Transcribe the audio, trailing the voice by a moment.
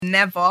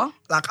never,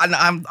 like,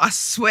 I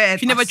swear.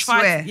 You never tried?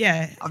 Swear,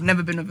 Yeah. I've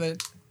never been with a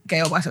gay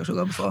or bisexual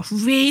girl before.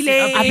 Really?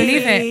 I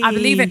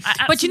believe it.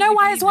 But you know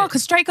why as well?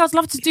 Because straight girls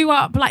love to do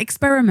like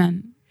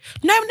experiment.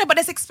 No, but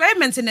there's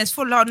experiments and there's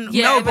full on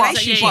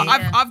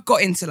But I've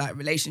got into like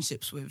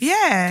relationships with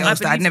girls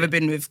that I'd never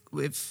been with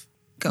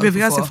girls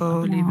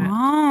before. I believe it.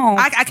 Oh.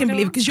 I can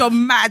believe it because you're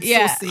mad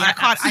saucy. I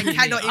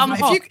cannot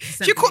even.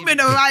 If you caught me on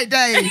the right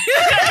day,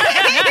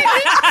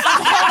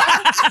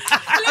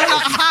 I'm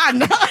like, Han.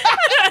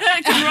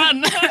 Can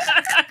run.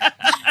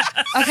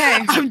 Okay.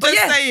 I'm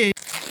just saying.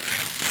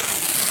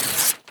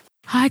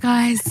 Hi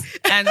guys.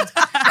 And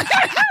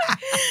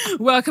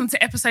welcome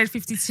to episode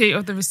 52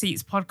 of the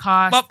Receipts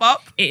podcast.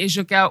 Bop. It is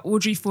your girl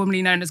Audrey,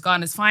 formerly known as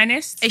Ghana's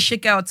finest. It's your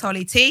girl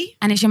Tolly T.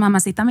 And it's your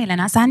mamacita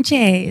Milena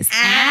Sanchez.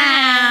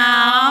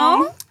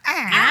 Ow.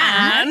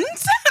 And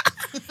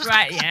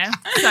right, yeah.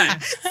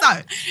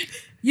 So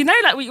You know,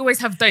 like we always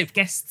have dope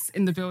guests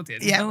in the building.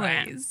 Yeah.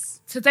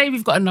 Always. Today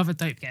we've got another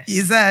dope guest.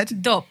 you said.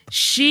 Dope.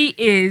 She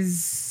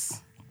is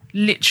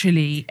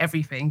literally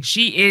everything.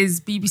 She is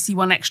BBC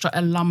One Extra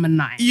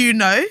alumni. You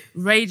know,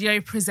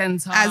 Radio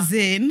presenter. as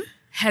in.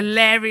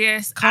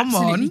 Hilarious. Come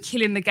absolutely on.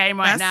 killing the game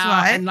right That's now.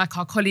 right. And like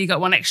our colleague at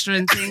One Extra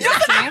and things. You are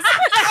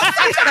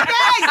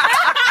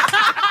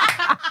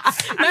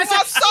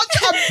such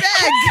a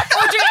beg.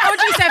 What do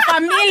you say?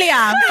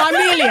 Familia.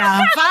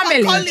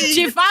 Family. Colleague.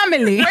 She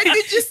family. When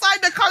did you sign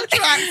the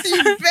contract?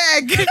 You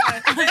beg.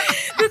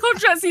 The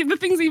contract's the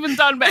thing's even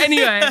done. But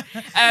anyway,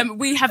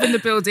 we have in the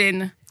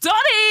building Dotty!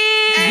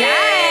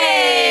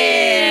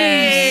 Yay!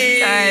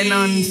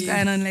 What's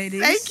going on,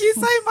 ladies? Thank you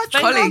so much,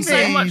 Thank you so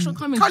coming. much for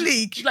coming.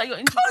 Colleague. Like your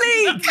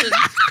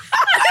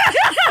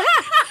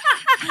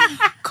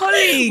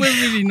Colleague. We're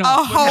really A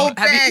not. whole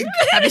beg.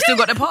 Have you still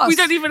got the pass? We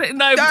don't even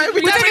know. No,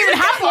 we don't even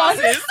have one.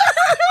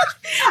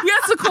 We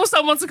had to call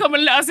someone to come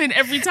and let us in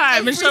every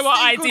time and show our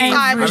ID.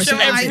 Every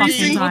Every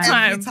single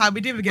time.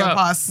 We didn't even get a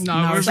pass.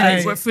 No,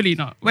 we're fully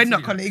not. We're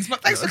not colleagues,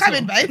 but thanks for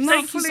coming, babe.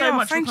 Thank you so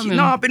much for coming.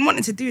 No, I've been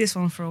wanting to do this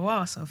one for a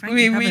while, so thank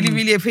We you. for having really, me.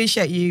 really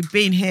appreciate you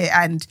being here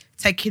and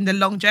taking the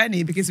long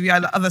journey because we are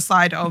on the other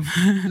side of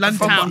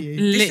London. Town. for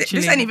you.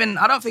 This ain't even.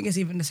 I don't think it's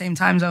even the same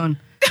time zone.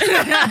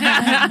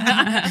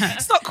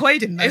 It's not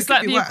Croydon, though. It's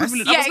like the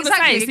equivalent. Yeah, I was gonna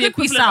exactly. say, it's the It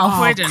could be equivalent of south.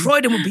 Croydon.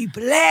 Croydon would be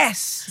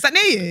blessed. Is that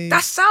near you?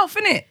 That's south,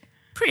 innit?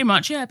 Pretty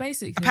much, yeah,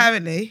 basically.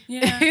 apparently.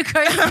 Yeah.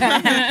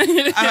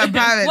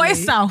 Apparently. What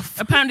is South?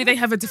 Apparently they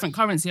have a different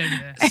currency over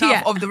there. South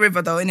Yeah. of the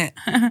river, though, innit?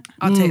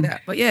 I'll take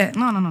that. But yeah,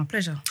 no,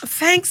 pleasure.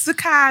 Thanks for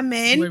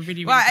coming. We're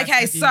really, really right,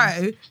 glad okay, to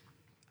have you. so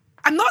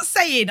I'm not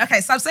saying,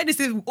 so I'm saying this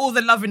with all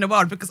the love in the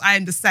world because I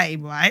am the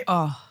same, right?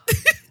 Oh,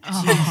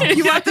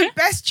 You are the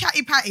best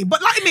chatty patty,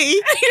 but like me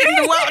in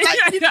the world,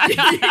 like,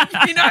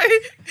 you know,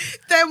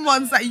 them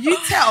ones that you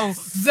tell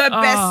the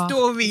best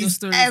stories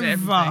stories, ever.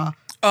 everything.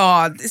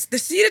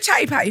 see the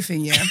chatty patty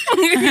thing, yeah?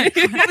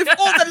 With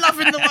all the love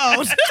in the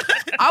world.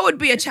 I would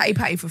be a chatty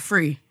patty for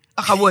free.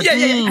 Like I would.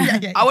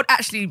 Yeah. I would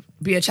actually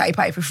be a chatty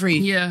patty for free.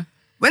 Yeah.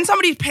 When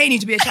somebody's paying you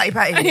to be a chatty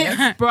patty,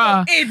 yeah,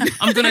 Bruh,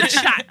 I'm going to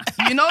chat.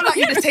 you know, like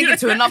you just take it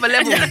to another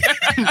level.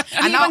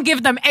 And even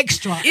give them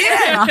extra.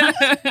 Yeah.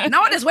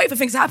 Now I just wait for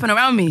things to happen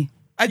around me.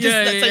 I just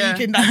Yeah, so yeah.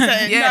 you can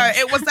say Yeah. No,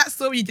 it was that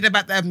story you did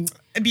about them.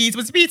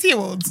 Was it BT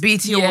Awards?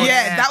 BT Yeah. Awards.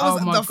 Yeah, that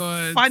was Oh my the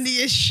God.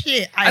 funniest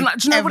shit And like,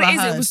 do you know what it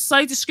is? heard. It was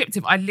so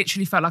descriptive. I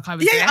literally felt like I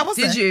was Yeah, there. I was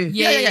Did there. you?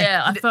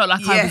 Yeah. I felt like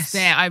I was Yes.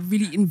 there. I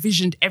really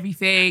envisioned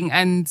everything,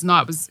 and no,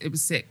 it was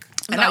sick.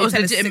 And Like, that was you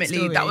tell a sick legitimately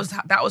story.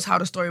 that was how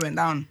the story went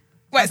down.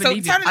 Wait, so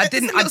believe it. tell me, I just a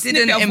didn't little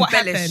snippet of what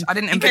embellish. happened, I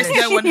didn't in case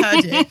embellish. no one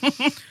heard it.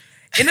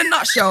 In a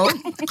nutshell,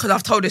 because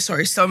I've told this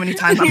story so many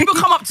times, like, people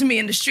come up to me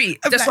in the street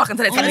just so I can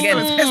tell it again.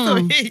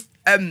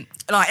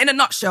 Like, in a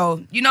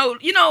nutshell, you know,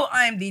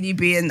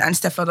 IMDb and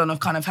Stefflon Don have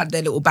kind of had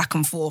their little back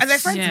and forth. Are they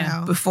friends Yeah.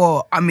 now?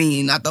 Before? I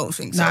mean, I don't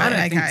think so. No, I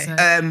don't think okay.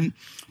 so.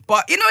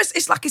 But you know,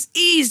 it's like it's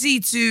easy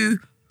to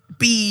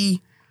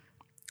be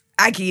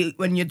aggy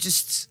when you're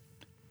just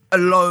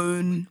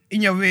alone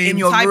In your room. in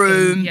your typing.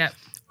 room. Yeah.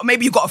 Or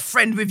maybe you've got a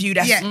friend with you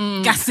that's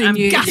Gassing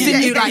you.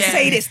 gassing you, like, Yeah.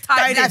 say this,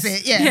 type Don't have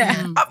this. it,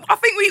 yeah. I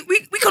think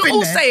we can Been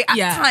all there. say at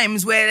Yeah.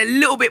 times we're a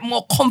little bit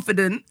more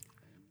confident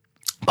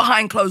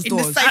behind closed In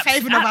the doors. safe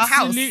haven of our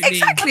house. Absolutely.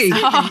 Exactly.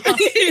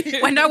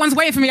 When no one's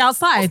waiting for me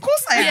outside. Of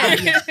course I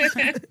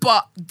am.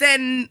 But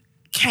then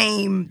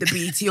came the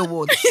BET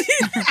Awards.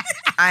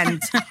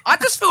 And I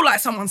just feel like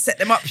someone set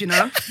them up, you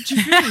know?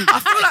 I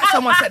feel like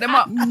someone set them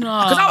up. No.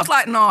 Because I was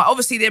like, nah,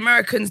 obviously the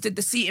Americans did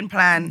the seating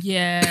plan.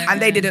 Yeah.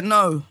 And they didn't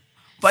know.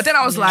 But then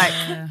I was like,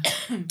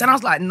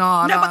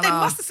 nah. No, but they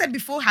must have said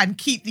beforehand,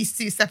 keep these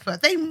two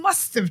separate. They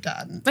must have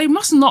done. They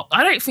must not.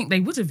 I don't think they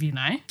would have, you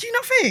know. Do you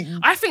not think?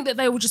 I think that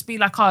they will just be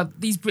like, oh,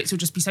 these Brits will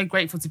just be so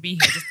grateful to be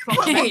here. Just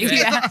plonk them over.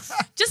 Yeah.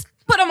 Just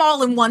put them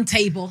all in one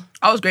table.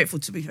 I was grateful,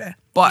 to be fair.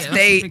 But Yeah,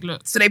 that's a big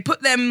look. so they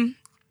put them,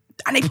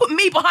 and they put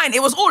me behind.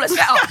 It was all a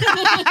setup.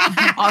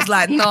 I was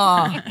like,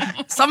 nah,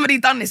 somebody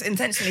done this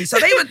intentionally. So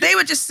they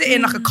were just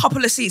sitting like a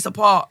couple of seats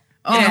apart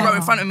in a row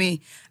in front of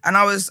me, and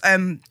I was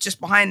just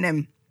behind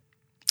them.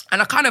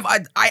 And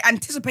I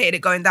anticipated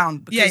it going down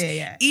because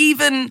Yeah.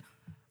 even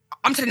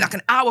I'm telling you, like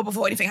an hour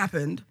before anything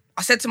happened,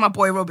 I said to my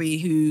boy Robbie,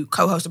 who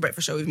co-hosts the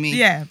breakfast show with me,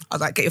 Yeah. I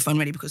was like, get your phone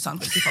ready because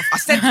something's going to kick off. I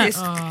said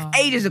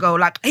this ages ago,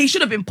 like he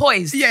should have been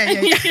poised. Yeah.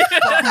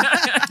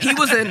 He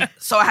wasn't,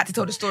 so I had to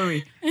tell the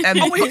story. Oh,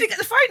 well, he didn't get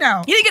the phone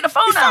out. He didn't get the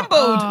phone out.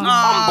 Fumbled.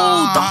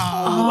 Fumbled the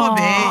whole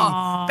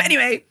Robbie. But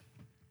anyway,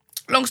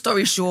 long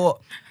story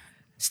short,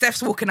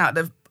 Steph's walking out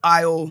the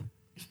aisle,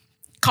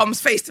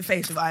 comes face to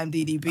face with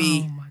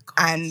IMDb. Oh my God.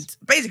 And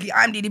basically,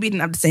 IMDb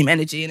didn't have the same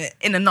energy in it.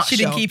 In a nutshell,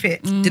 She didn't keep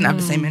it. Didn't have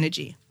the same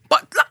energy.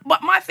 But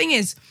my thing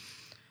is,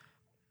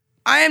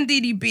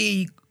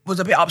 IMDb was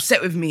a bit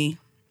upset with me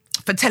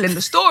for telling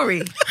the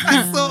story.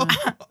 So,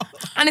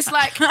 And it's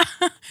like,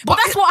 But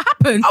that's what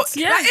happens.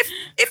 like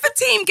if a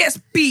team gets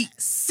beat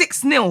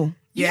 6-0,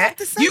 yeah, have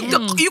to say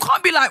you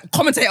can't be like,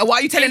 commentator, why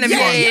are you telling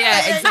everyone?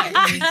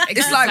 exactly.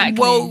 It's like,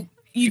 well,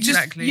 you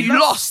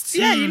lost.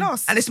 yeah, you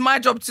lost. And it's my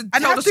job to And I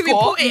tell have the to score.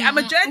 report it. I'm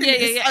a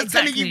journalist. I'm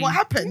telling you what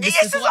happened.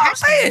 Yes, that's what I'm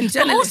saying. But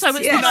Journalists, also,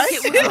 it's yes. not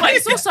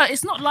like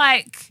it's not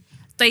like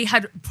they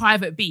had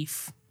private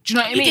beef. Do you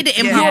know what I mean? did it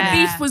in Your private.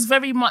 beef was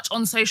very much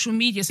on social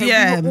media, so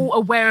Yeah. we were all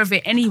aware of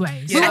it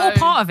anyway. We're all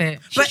part of it.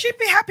 But she should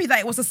be happy that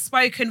it was a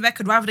spoken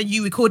record rather than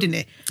you recording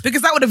it,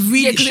 because that would have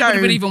really 'cause it would shown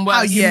have been even worse.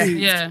 how you Yeah. moved.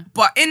 Yeah.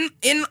 But in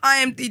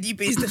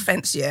IMDb's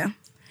defense, yeah,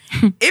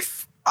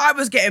 if I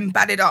was getting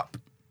batted up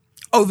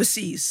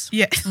overseas,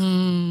 Yeah.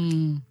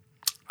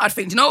 I'd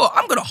think, you know what,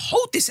 I'm going to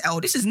hold this L.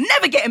 This is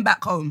never getting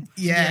back home.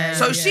 Yeah.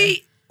 So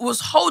she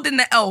was holding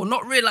the L,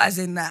 not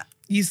realising that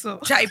You saw.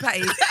 Chatty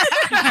Patty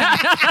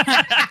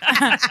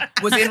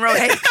was in row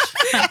H.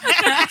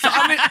 So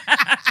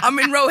I'm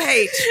in row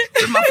H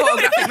with my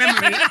photographic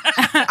memory.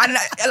 And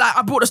like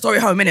I brought the story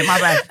home, innit? My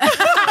bad.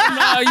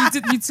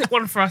 No, you took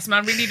one for us,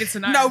 man. We needed to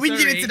know. No, we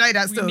Sorry. needed to know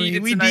that story.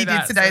 We needed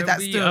to know so that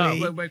we,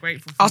 story. we're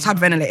grateful. I was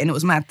hyperventilating, it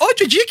was mad.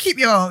 Audrey, do you keep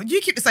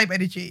the same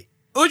energy?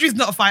 Audrey's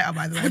not a fighter,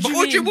 by the way. But you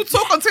Audrey mean? will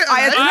talk on Twitter.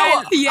 I though. know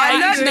what, Yeah, I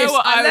learned you know this.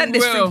 what, I learned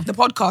this will. through the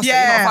podcast. Yeah.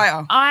 That you're not a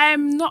fighter.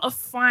 I'm not a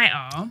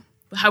fighter.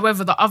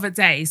 However, the other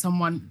day,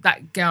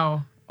 that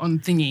girl on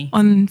thingy,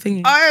 On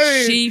thingy.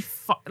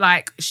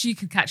 Oh. she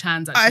could catch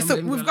hands. Alright, Actually, so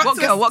I'm not we've gonna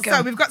got lie. What girl?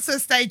 So we've got to a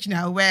stage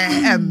now where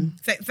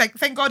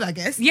thank God, I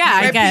guess. Yeah,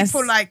 I where guess.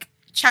 people like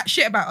chat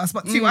shit about us,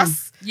 but to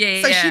us.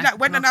 Yeah, So yeah, she like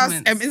went no on our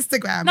comments.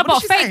 Instagram. No, What but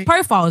did she say? fake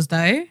profiles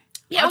though.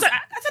 Yeah, I don't know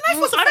if it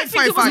was a I don't fake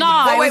think it was.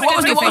 profile. No, Wait, it what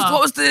was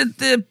was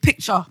the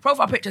picture?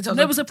 Profile picture tells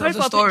There was a tells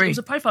profile story. picture. It was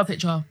a profile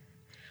picture.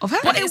 Of her?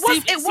 But It it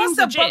seems was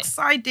the legit.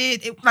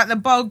 box-sided, like the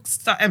bugs.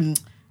 Do you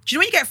know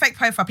when you get a fake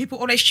profile, people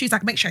always choose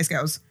like make-shows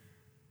girls?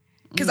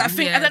 Because I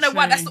think, yeah, I don't know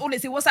why, true. that's all it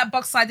is. It was that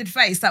box-sided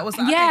face that was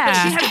like,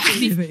 Yeah.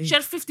 okay, She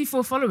had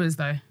 54 followers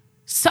though.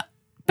 So,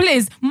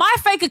 please, my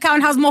fake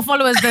account has more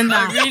followers than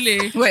that.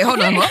 Really? Wait, hold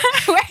on. What?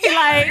 Wait,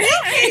 like, You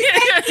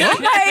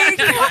got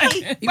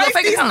a both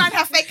fake these account? men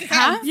have fake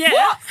accounts. Yeah.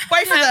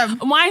 Both of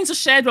them. Mine's a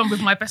shared one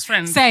with my best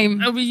friend.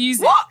 Same. And we use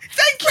it. What?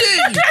 Thank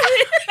you.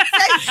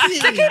 Thank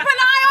you. keep an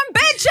eye on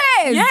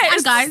bitches. Yeah, and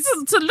it's guys.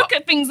 to look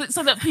at things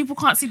so that people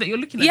can't see that you're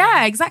looking at Yeah,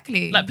 them.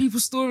 exactly. Like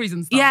people's stories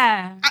and stuff.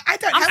 yeah. I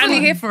don't I'm have fully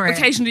one. here for it.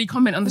 Occasionally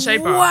comment on the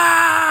shade bar.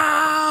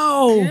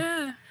 Wow.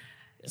 Yeah.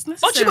 It's Audrey,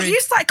 necessary. but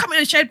you started coming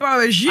in Shade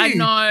Bar as you. I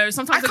know.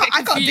 Sometimes I can't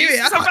do confused. it.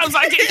 I can't Sometimes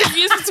I get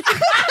confused.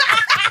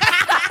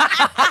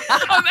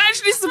 I'm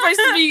actually supposed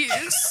to be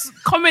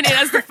commenting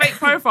as the fake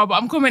profile, but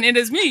I'm commenting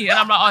as me. And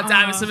I'm like, oh,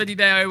 damn, it's already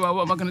there. Well,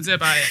 what am I going to do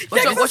about it?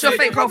 What's your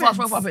fake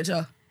profile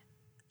picture?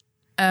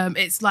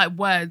 It's like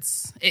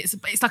words. It's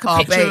like a Oh,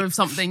 picture bait. of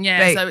something, yeah.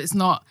 Bait. So it's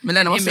not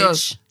Milena, what's image.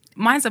 yours?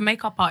 Mine's a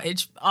makeup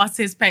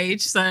artist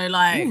page. So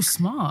like, Ooh,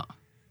 smart.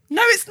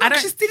 No, it's not.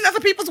 She's stealing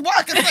other people's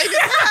work and saying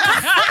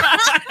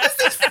this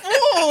is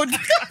fraud.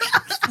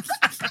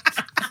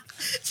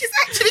 She's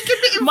actually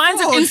committing Mine's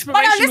an fraud. but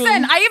inspirational. no,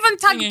 listen, I even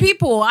tag thingy.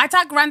 people. I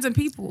tag random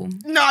people.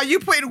 No, you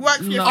put in work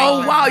for your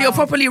Oh, wow. You're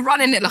properly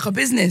running it like a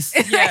business.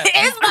 Yeah.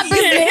 It is my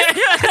business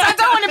because I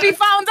don't want to be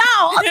found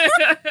out.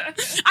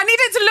 I need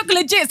it to look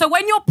legit. So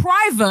when you're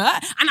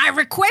private and I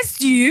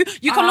request you,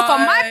 you can look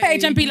on my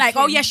page and be like,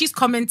 oh yeah, she's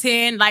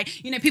commenting.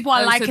 Like, you know, people are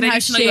Oh, so liking they her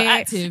need to know shit. you're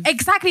active.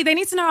 Exactly. They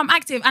need to know I'm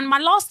active. And my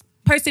last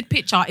posted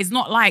picture is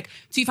not like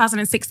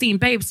 2016.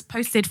 Babes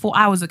posted 4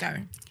 hours ago.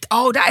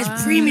 Oh, that is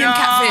premium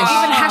catfish.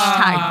 Even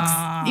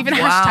hashtags. Even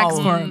Wow. hashtags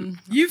for them.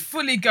 You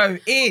fully go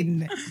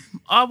in.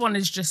 Our one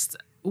is just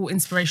all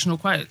inspirational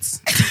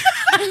quotes.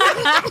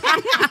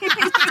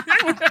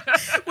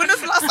 When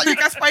was the last time you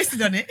guys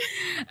posted on it?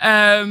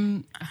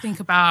 I think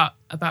about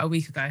a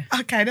week ago.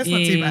 Okay, that's not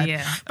too bad.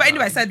 Yeah. But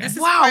anyway, so this is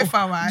Wow. the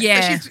profile, right?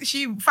 Yeah. So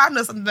she found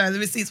us on the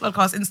Receipts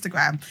Podcast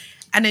Instagram.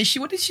 And then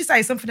what did she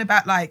say? Something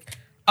about like,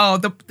 oh,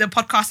 the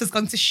podcast has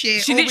gone to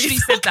shit. She All literally we-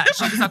 said that.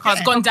 She was like, oh,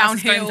 it's gone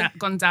downhill.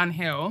 Gone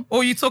downhill.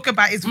 All you talk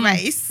about is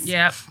race.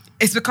 Yep.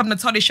 It's become the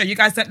Toddy show. You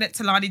guys don't let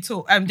Talani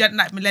talk. Don't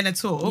let Milena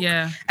talk.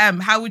 Yeah.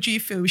 How would you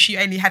feel if she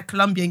only had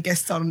Colombian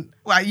guests on?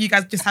 Well, you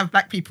guys just have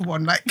black people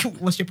on. Like,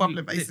 what's your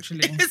problem, basically?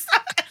 Literally.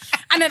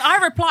 And then I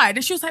replied,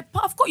 and she was like,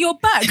 "But I've got your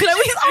back." Chloe, I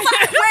was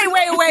like,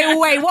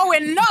 "Wait! What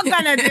we're not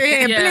gonna do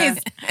here, Yeah.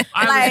 please."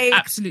 I Like, was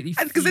absolutely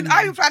Because then fuming.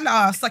 I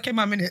replied, suck your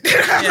mum in it.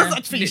 That's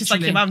actually just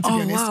like your mum, to be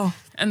honest. wow.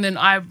 And then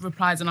I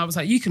replied and I was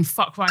like, you can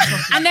fuck right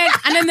off. And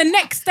then the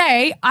next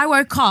day, I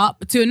woke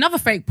up to another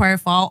fake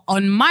profile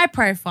on my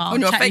profile. On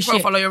your chatting fake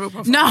profile shit. or your real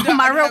profile? No, No,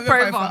 my on real your real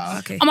profile. profile.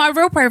 Okay. On my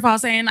real profile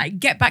saying like,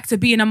 get back to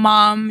being a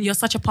mum. You're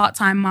such a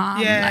part-time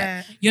mum.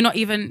 Yeah. Like, you're not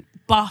even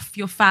buff.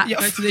 You're fat. You're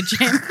Go to the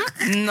gym.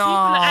 No. People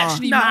are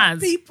actually mad.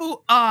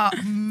 People are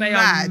They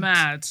mad. are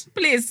mad.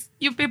 Please,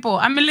 you people.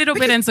 I'm a little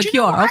bit Because do insecure.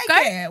 you know what Okay.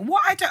 I get?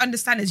 What I don't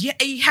understand is you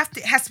have to.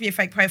 It has to be a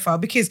fake profile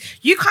because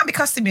you can't be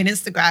cussing me on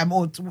Instagram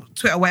or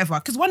Twitter or whatever.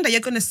 Because one day you're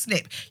gonna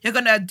slip. You're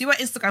gonna do an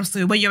Instagram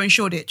story when you're in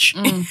Shoreditch.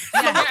 And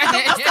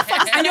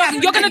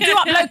you're going to do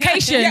up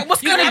location. Yeah,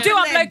 what's you're going gonna to do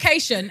up happen then?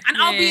 location. And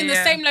I'll be in the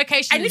Yeah. same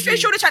location. And as if you're in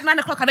you. Shoreditch at 9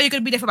 o'clock, I know you're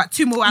gonna be there for about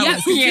 2 more hours. Yeah,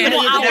 2 yeah,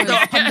 more more hours. hours. Go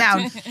up and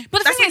down. But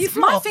the That's thing what is,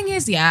 you my thought. thing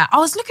is, yeah, I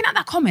was looking at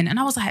that comment and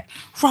I was like,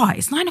 right,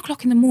 it's 9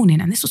 o'clock in the morning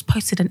and this was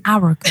posted an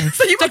hour ago.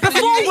 So you before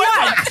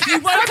work, You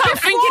woke up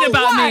thinking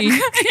about me.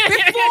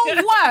 before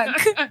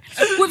work,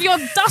 with your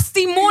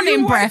dusty morning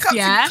You woke breath, up to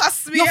yeah,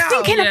 cuss me you're out.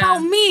 thinking Yeah. about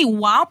me.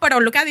 Wow, but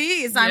look at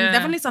this. I'm Yeah.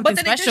 definitely something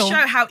But then special. it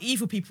just show how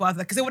evil people are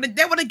because they want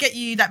to get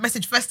you that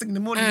message first thing in the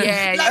morning.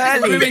 Yeah,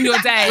 Like, early. Ruin your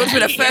day. What's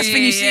the first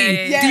thing you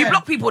see? yeah. Do you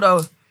block people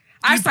though?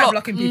 I You start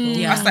block? blocking people.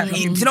 Yeah. I start Do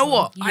blocking. you know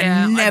what? Yeah, I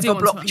I do never want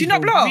block to- people. Do you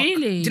not block?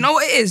 Really? Do you know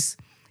what it is?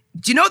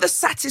 Do you know the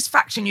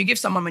satisfaction you give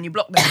someone when you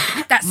block them?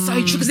 That's so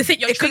true because they think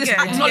you're Because it's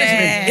triggered. acknowledgement.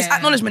 Yeah. It's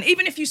acknowledgement.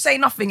 Even if you say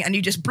nothing and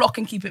you just block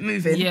and keep it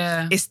moving,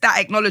 Yeah. it's that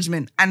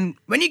acknowledgement. And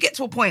when you get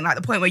to a point, like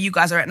the point where you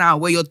guys are at now,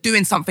 where you're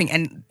doing something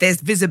and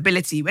there's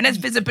visibility, when there's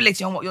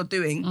visibility on what you're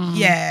doing,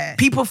 Yeah.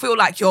 people feel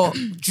like you're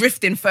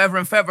drifting further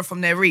and further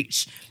from their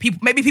reach.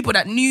 Maybe people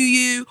that knew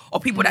you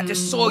or people that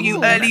just saw you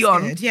Ooh, early that's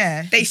on, good,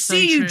 yeah. they so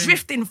see you true.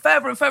 drifting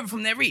further and further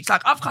from their reach.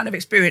 Like I've kind of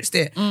experienced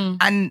it.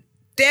 And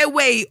their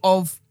way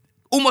of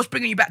almost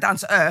bringing you back down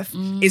to earth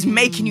is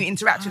making you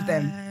interact with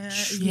them.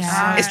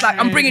 Yeah. It's like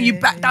I'm bringing you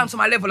back down to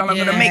my level and I'm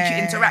going to make you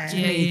interact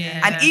with me.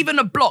 Yeah. And even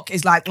a block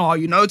is like, oh,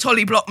 you know,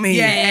 Tolly blocked me.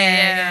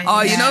 Yeah. Oh,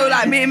 you know,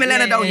 like me and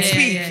Milena don't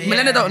speak.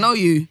 Milena don't know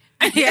you.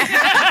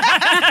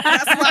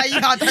 That's why you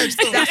are those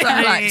things. That's what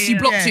I'm like. She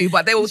blocked Yeah. you,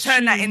 but they will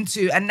turn that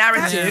into a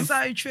narrative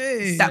That's so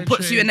true. that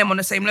puts true. you and them on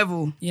the same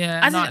level. Yeah,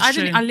 I no, didn't. it's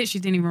true. I literally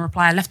didn't even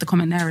reply. I left the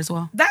comment there as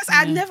well. That's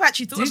I never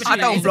actually thought of it. I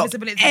don't like, block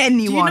visibility.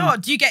 anyone. Do you know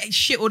what? Do you get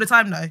shit all the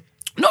time though?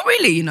 Not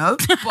really, you know,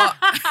 but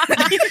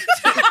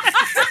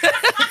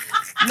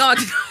no,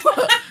 do you know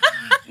what?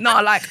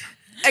 No, like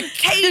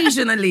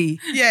occasionally,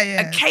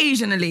 Yeah.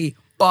 occasionally,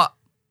 but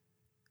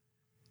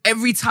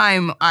every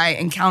time I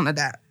encounter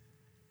that,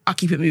 I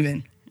keep it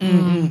moving.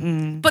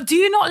 But do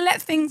you not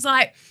let things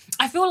like,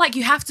 I feel like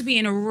you have to be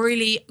in a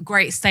really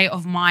great state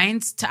of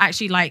mind to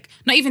actually like,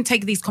 not even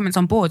take these comments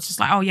on board. It's just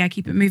like, oh yeah,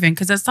 keep it moving.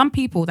 Because there's some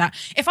people that,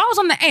 if I was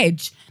on the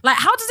edge, like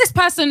how does this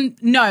person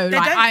know? They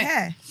like, don't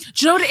care.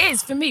 Do you know what it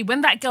is? For me,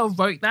 when that girl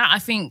wrote that, I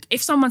think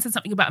if someone said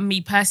something about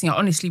me personally, I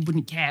honestly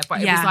wouldn't care.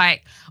 But it Yeah. was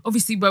like,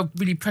 obviously we're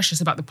really precious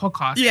about the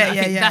podcast. Yeah, And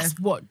I think yeah. that's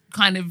what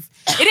kind of,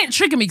 it didn't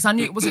trigger me because I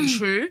knew it wasn't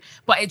true,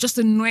 but it just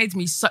annoyed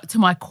me to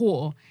my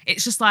core.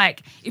 It's just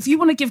like, if you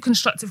want to give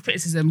constructive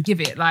criticism,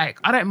 give it. Like,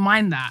 I don't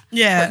mind that.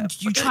 Yeah.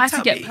 But you But don't try to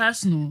tell get me.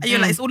 personal. And you're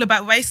like, it's all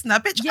about race now.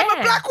 Bitch, I'm Yeah.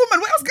 a black woman.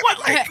 What else can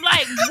I like?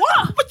 Like,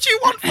 what? What you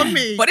want from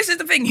me? But this is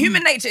the thing,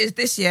 human nature is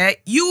this year,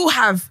 you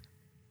have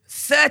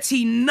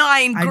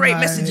 39 I great know,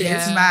 messages.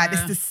 It's mad.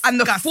 It's disgusting. And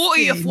the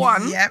 40th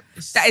one Yep.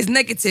 that is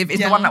negative is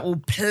Yeah. the one that will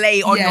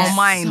play on Yes. your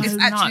mind. It's So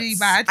actually nuts.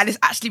 bad. And it's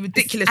actually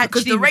ridiculous It's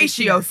because the actually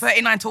ratio, ridiculous.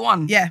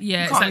 39-1. Yeah. Yeah,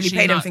 You it's can't really actually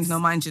pay them nuts. things no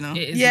mind, you know.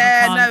 It is.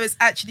 Yeah, You can't. no, it's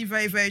actually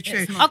very, very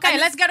true. okay,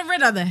 let's get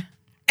rid of it.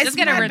 It's Let's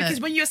get mad rid of because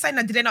it. when you were saying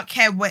that, did they not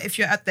care if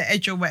you're at the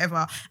edge or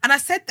whatever? And I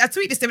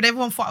tweeted this day, but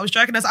everyone thought I was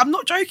joking. I was like, I'm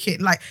not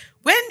joking. Like,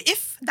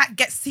 if that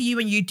gets to you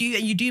and you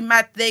do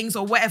mad things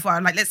or whatever,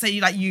 like let's say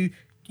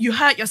you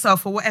hurt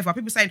yourself or whatever.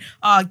 People saying,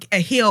 a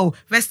heel,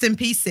 rest in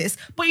pieces.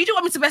 But you didn't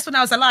want me to rest when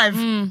I was alive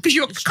because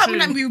you're coming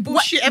true. at me with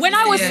bullshit When I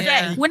every was day.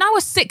 Yeah. when I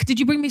was sick, did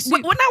you bring me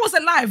soup? When I was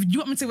alive, you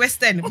want me to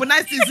rest then? When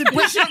I was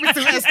bullshit, you want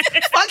me to rest?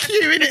 Fuck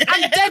you, innit?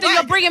 I'm dead and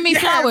you're bringing me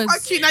flowers.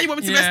 Fuck you, now you want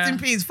me to Yeah. rest in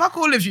peace. Fuck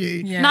all of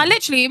you. Yeah. No,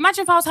 literally,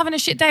 imagine if I was having a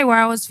shit day where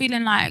I was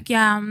feeling like,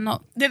 yeah, I'm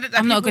not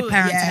a good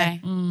parent today.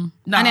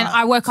 Nah. And then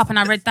I woke up and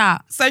I read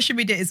that. Social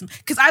media is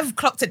because I've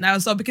clocked it now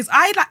as well because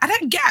I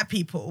don't get at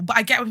people, but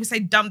I get when we say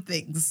dumb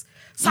things.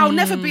 So I'll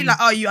never be like,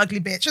 oh, you ugly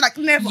bitch. Like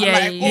never. Yeah,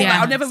 like, or yeah, like,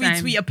 I'll never same.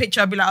 retweet a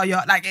picture. I'll be like, oh,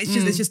 you're like,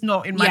 it's just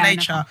not in my Yeah,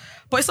 nature. never.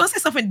 But if someone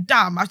says something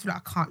dumb, I have to be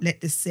like, I can't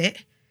let this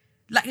sit.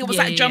 Like it was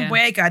Yeah, like John yeah.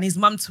 Boyega and his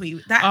mum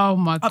tweet. That Oh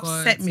my God.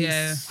 upset me.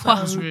 Yeah, so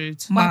that was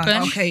rude. much.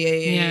 Okay,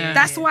 yeah. Yeah.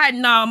 That's why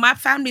no, my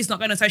family's not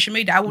going on social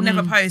media. I will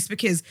never post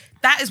because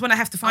that is when I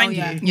have to find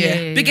yeah. you.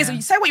 Yeah. Because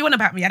you say what you want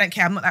about me, I don't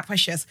care. I'm not that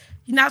precious.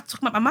 You now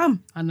talking about my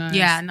mum. I know.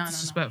 Yeah, it's no.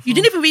 disrespectful. You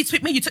didn't even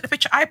retweet me. You took the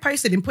picture I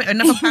posted and put it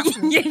on another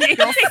platform. You're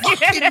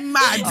fucking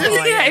mad.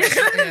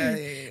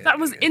 That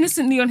was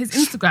innocently on his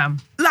Instagram.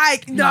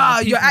 Like, no, Nah,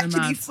 you're people are actually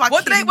mad. fucking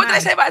What did they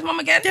mad. say about his mum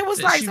again? There was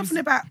That like she something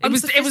was- about It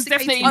was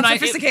definitely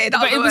Unsophisticated, that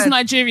but was it the was word.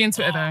 Nigerian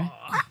Twitter though.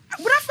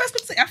 When I first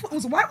looked at it, I thought it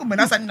was a white woman.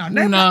 I was like, no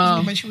No. black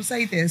woman. She will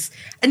say this.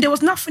 And there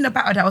was nothing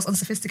about her that was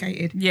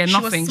unsophisticated. Yeah, she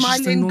nothing. was She's just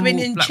a smiling, normal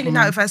grinning, black chilling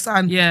woman. out with her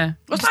son. Yeah.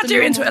 What's Just a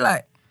Nigerian normal- Twitter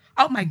like?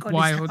 Oh my God.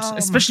 Wild. Oh my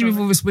Especially with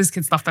God. all this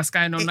WizKid stuff that's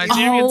going on.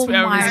 Nigerian Oh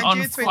Twitter my is on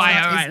God.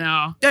 fire right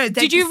now. No,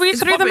 Did you read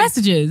through the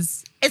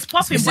messages? It's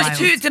popping. It's Wild.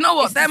 too, do you know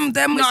what? Them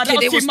No, was that kid,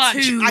 was it too was much.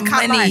 too I can't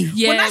lie. many. When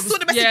Yeah, I it saw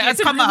the was- messages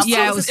yeah, come up, yeah,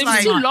 I was it was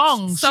like, too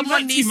long. She someone wrote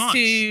too needs much.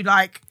 to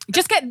like.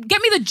 Just get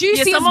me the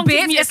juiciest someone give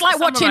bits. me a It's like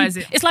watching. summarize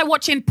it. It's like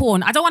watching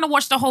porn. I don't want to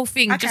watch the whole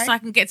thing Okay. just so I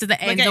can get to the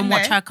end getting and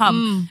watch there. her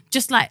come.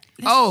 Just like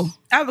Oh,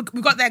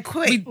 We got there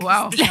quick.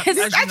 wow. This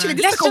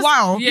let's took a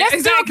while. Yeah, let's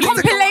exactly. do a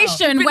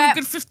compilation Been a where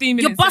good 15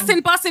 you're minutes in.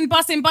 busting,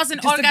 Just the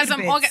good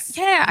orgasm. bits.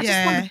 Yeah, I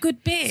just want a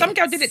good bit. Some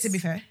girl did it, to be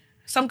fair.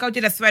 Some girl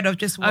did a thread of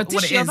just what, did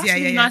what it she? Oh, is. that's Yeah,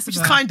 really yeah, yeah. nice Which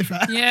of is her. kind of her.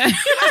 Yeah.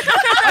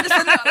 I just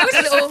said that. Like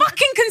a little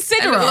fucking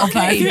considerate of her.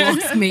 Okay. if you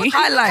ask me.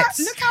 highlights.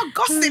 Look how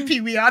gossipy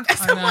we are.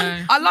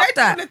 Someone I love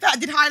that. that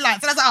did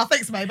highlights. And I was like, oh,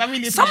 thanks, babe. I really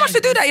appreciate Someone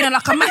should do it. that, you know,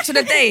 like a match of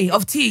the day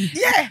of tea.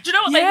 Yeah. Do you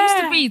know what there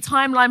used to be?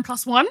 Timeline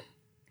 +1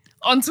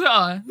 on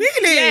Twitter.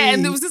 Really? Yeah,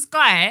 and there was this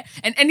guy,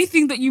 and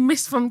anything that you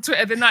missed from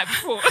Twitter the night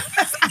before,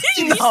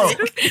 you used No. to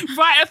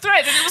write a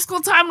thread, and it was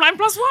called Timeline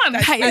 +1.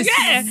 That is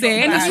yeah, sick. and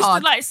it That's used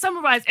hard. to like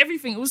summarize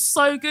everything. It was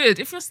so good.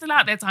 If you're still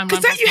out there, Timeline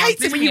Because don't you +1, hate it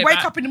please when bring you wake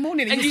back. up in the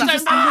morning And you're you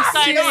just don't like,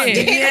 understand you know what? it.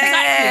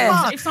 Yeah.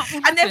 Exactly. If something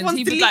And happens, everyone's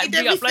he would like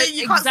deleted re-upload. everything.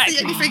 You can't see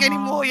Exactly. anything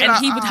anymore. You're And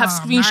like, he would have "Oh,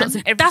 screenshots man." and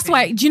everything. That's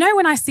why. Do you know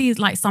when I see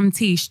like some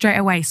tea straight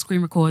away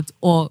screen record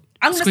or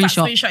I'm going to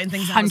start screenshot? screenshotting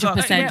things now as well.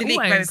 100%. Delete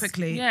very always.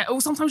 quickly. Yeah, or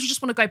sometimes you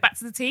just want to go back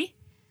to the tea.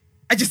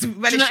 I just Do you know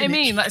what I relishing it.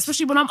 mean? Like,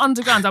 especially when I'm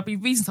underground, I'll be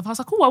reading stuff. I was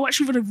like, oh, I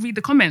actually want to read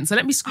the comments. So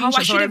let me Oh, I screenshot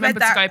so should I have read remember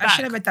to go that. I back.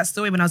 should have read that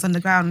story when I was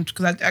underground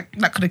because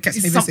that could have kept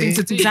me It's something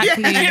busy. to do.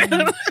 Exactly.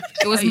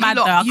 It was You mad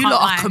though. I lot, you can't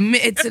lot lie. are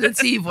committed to the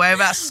tea, boy.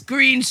 That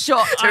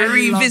screenshot to I love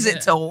revisit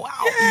it. to wow.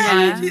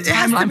 Yeah, it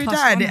has to Timeline be plus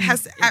done. one. It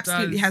has It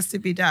absolutely does. has to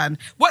be done.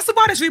 What's the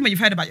wildest rumor you've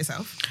heard about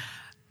yourself?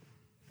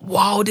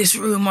 Wildest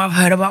rumor I've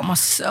heard about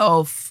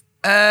myself.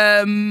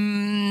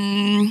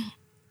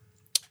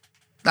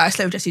 That I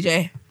slept with Jessie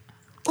J.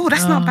 Oh,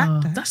 that's not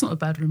bad. Though. That's not a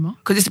bad rumor.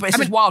 Because it's I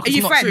mean, wild. are 'Cause you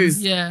it's not friends?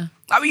 true. Yeah.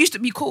 Like we used to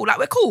be cool. Like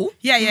we're cool.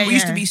 Yeah, yeah, We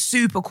used to yeah. be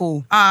super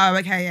cool. Oh,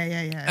 okay,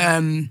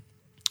 yeah.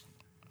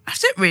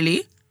 That's it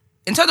really.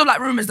 In terms of like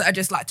rumors that are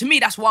just like, to me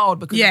that's wild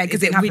because Yeah,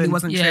 because it didn't really happen.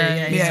 wasn't true. Yeah,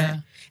 Yeah, yeah. yeah.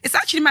 It's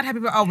actually mad how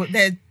people. Oh, but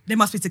they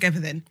must be together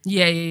then.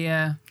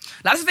 Yeah.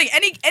 That's the thing.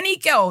 Any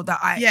girl that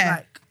I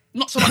like,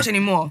 not so much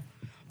anymore,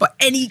 but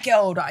any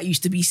girl that I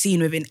used to be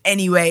seen with in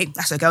any way,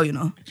 that's a girl, you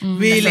know.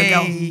 Really? That's a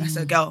girl. That's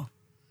a girl.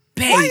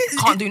 Babe, Why is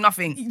can't it- do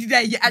nothing.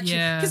 Yeah, actually.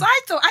 Yeah. Because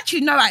I thought,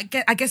 actually, no, I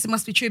guess it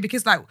must be true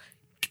because like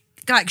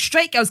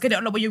straight girls get it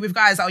a lot when you're with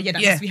guys. Oh yeah,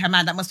 that must be her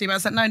man. That must be. I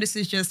was like, no, this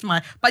is just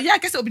my. But yeah, I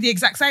guess it would be the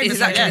exact same. It's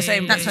It's like, exactly the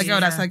same. That's her girl.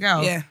 That's her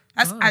girl. Yeah.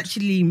 That's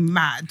actually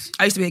mad.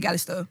 I used to be a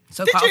gallista.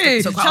 So Did quite you?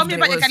 Often, so quite Tell often me it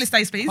about your was- gallus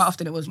days, please. Quite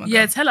often it was my Yeah,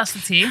 girl. tell us the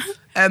tea.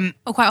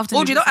 Oh, quite often.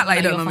 Audrey, you don't act like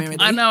you you're don't know me fucking-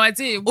 already. I know, I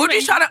do.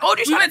 Audrey's trying to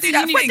do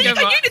that uni thing.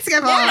 together. Unit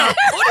together.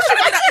 Audrey's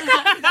trying to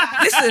do that.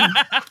 Listen,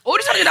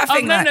 Audrey's trying to do that I've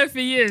thing. known Like, her for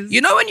years.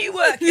 you know when you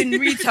work in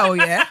retail,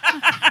 yeah,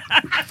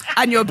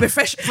 and you're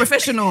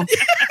professional,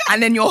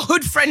 and then your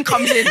hood friend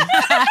comes in,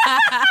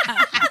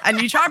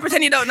 and you try and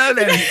pretend you don't know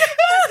them.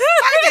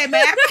 Hi there,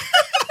 man.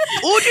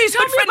 Audrey's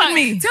hood friend with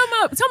me.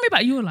 Tell me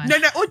about your life. No,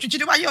 Audrey, do you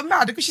know why you're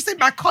mad? Because she said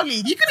my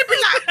colleague. You could have been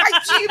like, my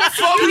G,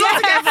 From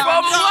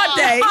what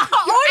day?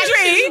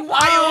 Audrey,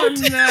 Oh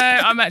no,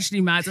 I'm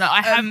actually mad.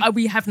 Like,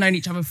 we have known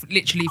each other for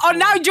literally. Oh,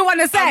 now do you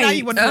want to say? now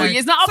you want to know.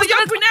 It's not. I was you're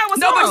gonna, Brunel as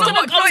no, well. I was No,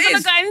 gonna, but I was it gonna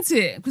is. go into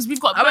it because we've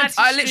got.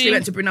 I literally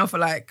went to Brunel for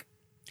like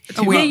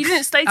 2 Yeah, weeks. you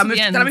didn't stay to I the moved-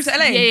 end. did I move to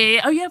LA?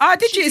 Yeah. Oh yeah. Oh,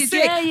 did you? She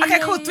Sick. Yeah, Okay,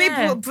 cool. Three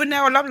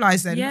Brunel alumni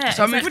then. Yeah,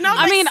 So I moved- Brunel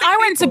I mean, makes I sick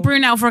went to people.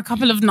 Brunel for a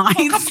couple of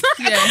nights.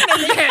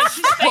 Yeah.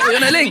 What, we're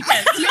on a link?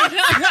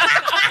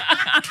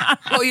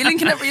 What, you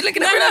linking up? You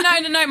linking up?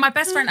 No. My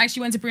best friend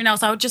actually went to Brunel,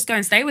 so I would just go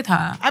and stay with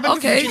her. I believe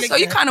Okay, you so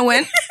you kind of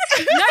went.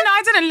 No,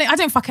 I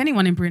didn't fuck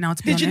anyone in Brunel,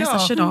 to be Did you honest. know?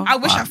 I should have. I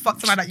wish I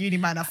fucked around at uni,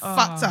 man. I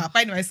fucked up.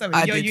 But anyway, sorry.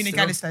 I You're did uni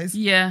still. Gallistos.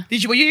 Yeah.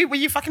 Did you? Were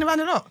you fucking around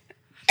a lot?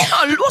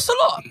 Oh, what's a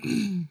lot?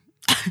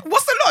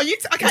 What's the lot?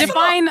 Okay.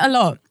 Define a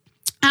lot.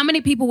 How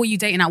many people were you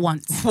dating at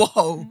once?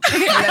 Whoa.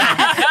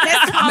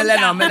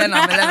 Milena.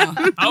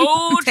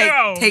 Oh,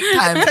 girl. Take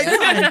time.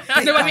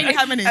 No, I mean,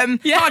 how many? No, do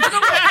you know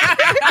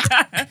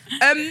what?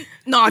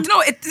 No, do you know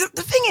what?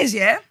 The thing is,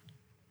 yeah,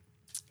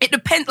 it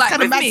depends. Like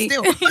kind of with mad me,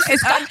 still.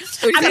 it's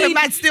kind of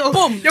mad still.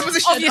 Boom. Your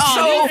position.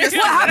 So what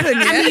happened?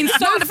 Yeah? I mean,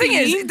 no, the thing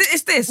is, Sophie-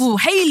 it's this. Ooh,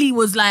 Hayley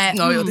was like,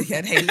 No, you're the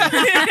kid, Haley.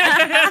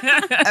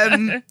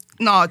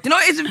 No, do you know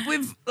what it is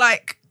with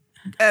like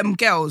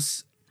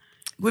girls,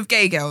 with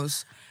gay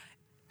girls?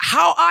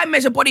 How I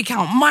measure body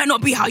count might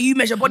not be how you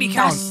measure body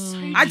count.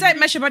 I don't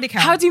measure body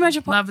count. how do you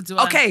measure? Neither do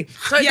I. Okay,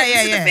 so Yeah,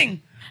 this is yeah. the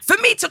thing. For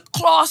me to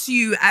class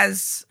you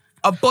as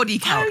a body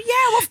count. Oh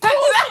yeah, of course.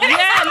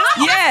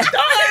 Yeah.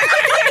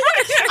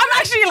 I'm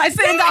actually like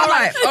sitting down. All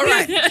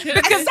right.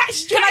 Because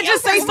can I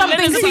just say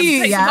something to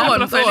you? Take Yeah. some Go off on,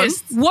 the go on.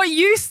 list. What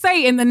you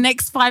say in the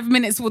next 5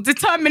 minutes will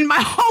determine my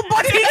whole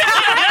body.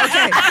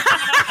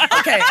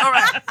 Okay, all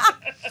right.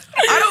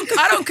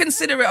 I don't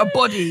consider it a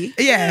body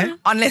Yeah.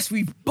 unless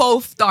we've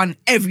both done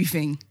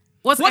everything.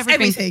 What's What's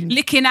everything? everything?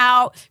 Licking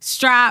out,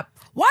 strap,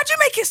 why'd you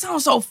make it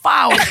sound so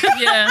foul?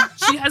 Yeah,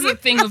 she has a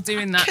thing of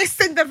doing that.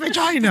 Kissing the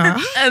vagina.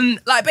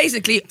 Like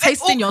basically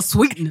Tasting your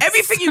sweetness.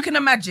 everything you can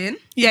imagine.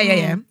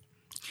 Yeah.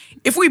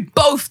 If we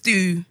both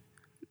do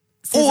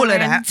all of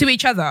that, To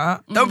each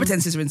other. don't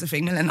pretend scissoring's a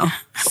thing, Milena.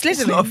 Scissoring?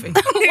 It's not a thing.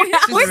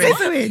 What's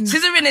scissoring?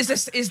 Scissoring is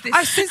this.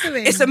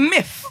 Scissoring. It's a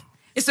myth.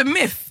 It's a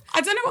myth. I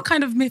don't know what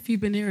kind of myth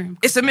you've been hearing.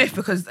 It's a myth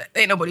because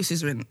ain't nobody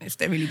scissoring if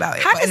they're really about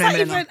it. How But does anyway,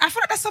 that Milena. even... I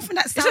feel like that's something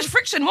that It's sounds... just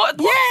friction. What?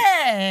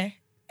 Yeah.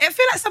 I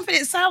feel like something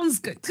that sounds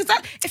good. Because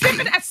if you're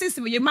going to add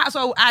scissoring, you might as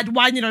well add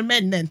whining on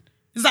men then.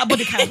 Is that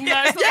body count? No,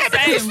 it's not Yeah, the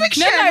but it's same.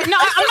 friction. No, I'm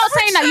not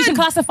saying that you should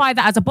classify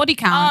that as a body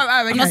count. Oh,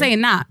 I'm okay. not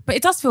saying that, but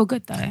it does feel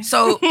good though.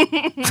 So,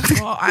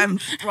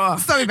 bro.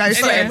 Sorry, babe.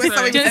 Sorry. Anyway, We're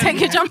sorry. Do you want to take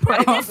your jumper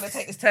I'm not off? going to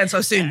take this turn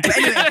so soon. But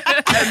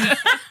anyway,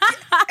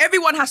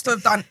 everyone has to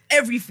have done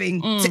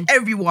everything to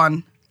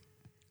everyone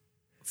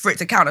for it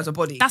to count as a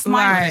body. That's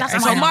mine. Right. That's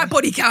And mine. so my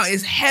body count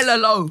is hella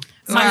low.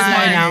 Mine's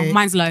low now. Right.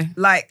 Mine's low.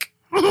 Like,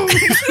 you know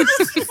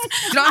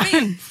what I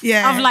mean?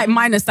 Yeah. I've like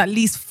minus at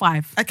least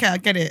 5 Okay, I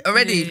get it.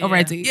 Already.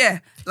 already. Yeah.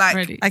 Like,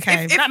 Already.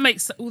 Okay. if- That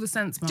makes all the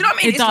sense, man. do you know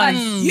what I mean? It does.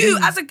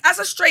 Like you, as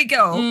a straight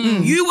girl,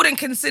 you wouldn't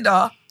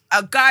consider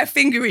a guy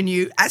fingering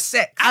you as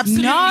sex.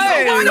 Absolutely. No.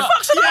 Why the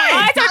fuck should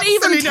I? I don't even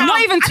Absolutely count.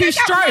 Not even 2 No,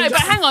 strokes. but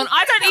hang on,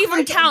 I don't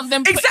even count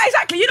them.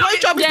 Exactly. You know,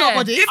 job is not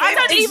body. I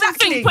don't even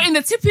Exactly. think putting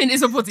the tip in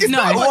is a body.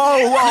 No.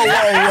 Whoa.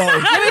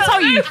 Let me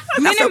tell you,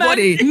 That's a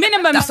body.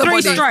 minimum That's a 3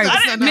 body. strokes.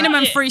 I don't know.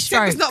 Minimum Tip 3 Tip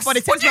strokes. is not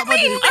body. What Tip's do you not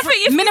body. mean? I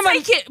think if Minimum-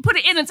 you take it, put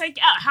it in and take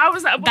it out, how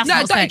is that a body?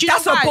 That's not sex. Do you know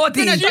That's a why?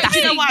 body. No, do you That's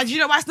know it. why? Do you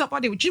know why it's not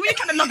body? Do you really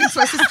kind of log into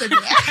a system?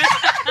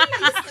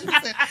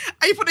 Listen.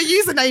 And you put a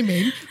username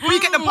in, but you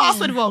get the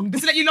password wrong.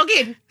 Does it let you log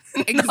in?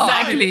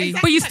 Exactly.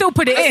 But you still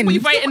put it in. Well,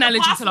 great Put the analogy,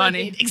 password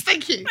Talani. in.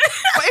 Thank you.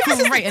 But if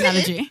it's Great just a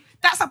analogy. tip,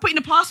 that's like putting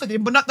the password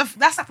in, but not the.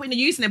 That's like putting the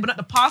username, but not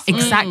the password.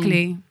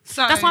 Exactly.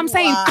 So That's why I'm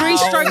saying Wow. 3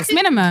 strokes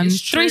minimum.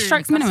 It's 3 true.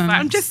 strokes That's minimum. fact.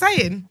 I'm just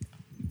saying.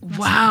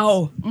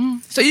 Wow.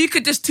 So you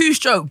could just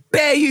 2-stroke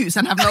bare use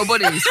and have no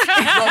bodies. You're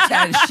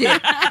chatting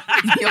shit.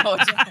 You're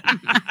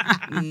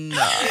chatting.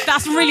 No.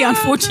 That's really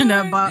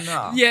unfortunate, but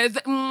No. Yeah.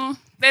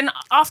 Then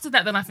after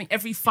that, then I think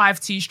every 5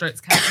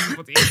 2-strokes counts as a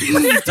body.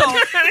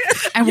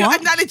 and Your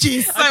what? analogy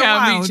is so Okay,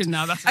 I'm wild. reaching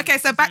now. That's Okay,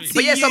 so back to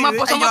But yeah, you so my and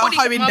your body,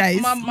 hoeing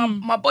days.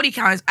 my body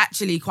count is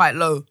actually quite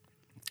low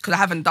because I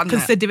haven't done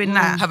Considering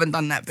that. that. Haven't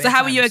done that. So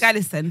how are you a guy? guy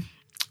then?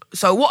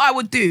 So what I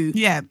would do,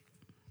 Yeah.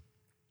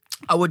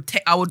 I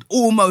would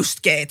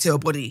almost get it to a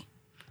body.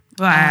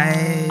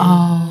 Right.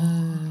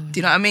 Do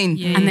you know what I mean?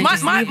 Yeah. And then My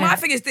just leave my it.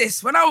 thing is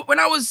this: when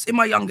I was in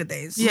my younger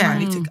days, Yeah.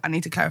 I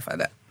need to clarify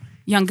that.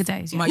 Younger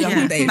days. My Yeah.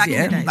 younger Yeah, days, back in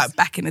yeah, the days. like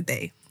back in the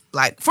day,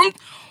 like from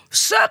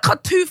circa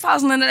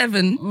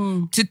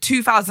 2011 to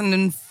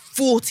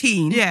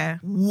 2014. Yeah.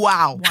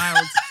 Wow.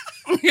 Wild.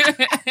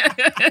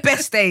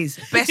 Best days.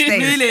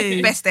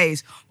 Really? Best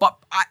days. But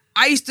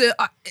I used to,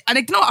 and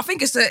you know, I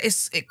think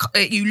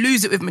you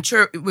lose it with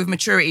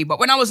maturity. But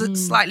when I was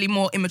slightly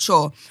more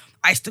immature,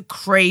 I used to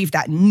crave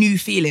that new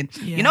feeling.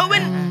 You know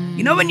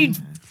when you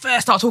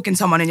first start talking to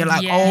someone and you're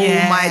like, Yeah.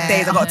 oh my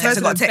days, I got a text,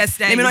 I got a Those are the text. best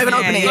Let me not even days.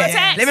 open it Yeah, yet.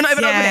 yeah. Let me not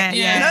even open it.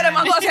 Yeah. You know them,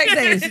 I got a text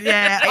days.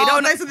 Yeah. And you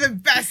don't those are the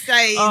best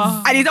days.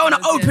 and you don't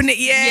want to open it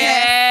yet.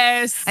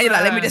 Yes. And you're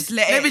like, let me just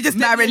let it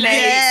marinate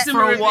yeah,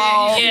 for a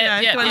while.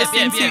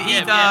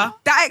 Yeah.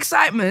 That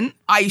excitement,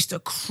 I used to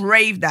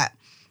crave that.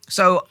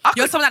 So I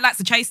You're could, someone that likes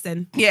to chase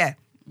then. yeah.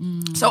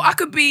 So I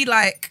could be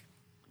like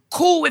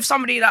cool with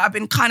somebody that I've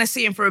been kind of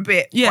seeing for a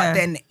bit. Yeah. But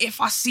then if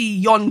I see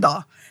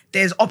yonder,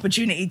 there's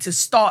opportunity to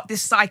start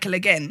this cycle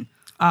again.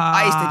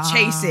 I used to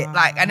chase it.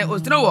 And it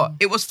was, you know what?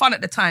 It was fun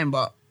at the time,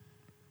 but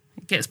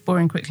It gets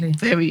boring quickly.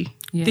 very.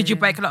 Yeah, Did you yeah.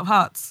 break a lot of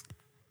hearts?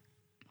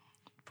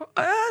 Do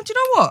you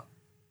know what?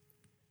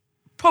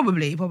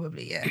 Probably,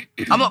 yeah.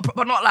 I'm not,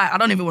 but not like, I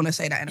don't even want to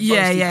say that in a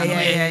boasty kind of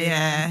way.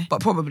 yeah.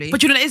 But probably.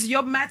 But you know what it is?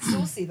 You're mad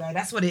saucy though.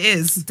 That's what it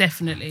is.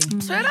 Definitely.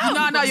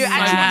 No, you're Yeah.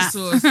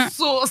 actually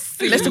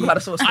saucy. let's talk about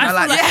the sauce. I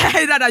like,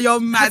 feel Yeah, no, you're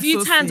mad Have you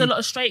saucy. tanned a lot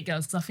of straight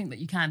girls? Because I think that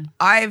you can.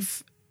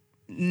 I've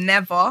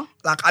never,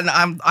 like,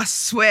 I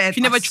swear.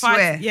 You never I tried?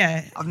 swear,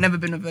 Yeah. I've never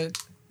been with a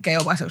gay or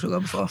bisexual girl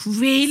before.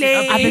 Really?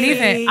 I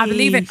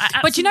believe it.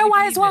 But you know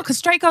why as well? Because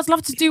straight girls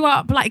love to do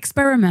like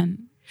experiment.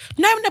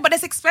 No, but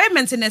there's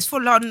experiments and there's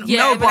full on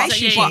Yeah, but-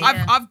 relationship. yeah, But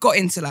yeah. I've got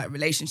into like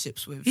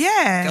relationships with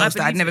Yeah. girls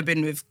that I'd believe never it.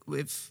 been with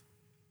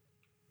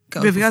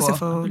girls With before.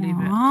 Yoseful.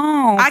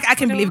 Wow. I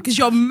can believe it because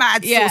you're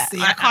mad Yeah. saucy.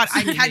 I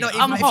cannot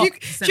even. I'm hot.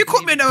 If you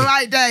caught me on the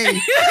right day,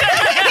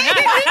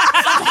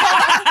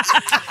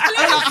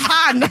 I'm like,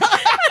 Han.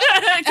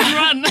 can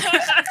run.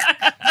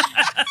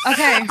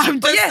 Okay. I'm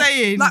But just yeah,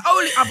 saying. like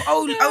I've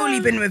only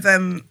been with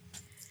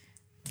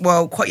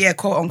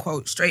quote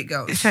unquote straight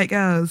girls. Straight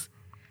girls.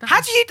 How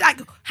do you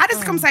like? How does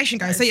the conversation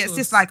go? So yeah, it's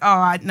just like, oh,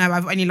 I know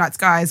I've only liked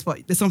guys,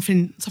 but there's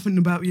something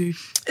about you.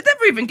 It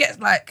never even gets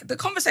like the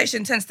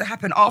conversation tends to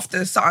happen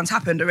after something's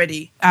happened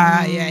already.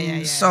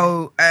 Yeah.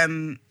 So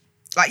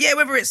like yeah,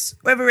 whether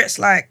it's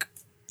like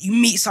you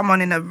meet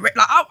someone in a like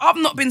I've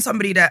not been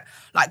somebody that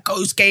like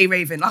goes gay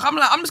raving. Like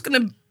I'm just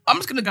gonna I'm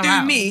just gonna do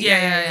out. me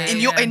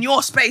in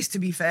your space. To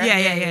be fair,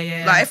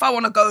 Yeah. Like if I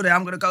want to go there,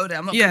 I'm gonna go there.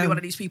 I'm not gonna Yeah. be one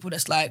of these people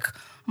that's like,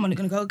 I'm only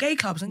gonna go gay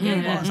clubs and gay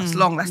bars. That's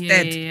long. That's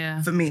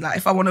dead for me. Like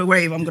if I want to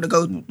rave, I'm gonna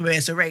go where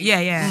it's a rave.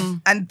 Yeah.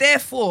 And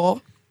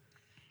therefore,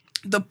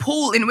 the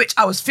pool in which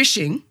I was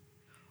fishing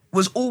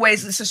was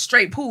always it's a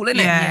straight pool, isn't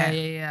it?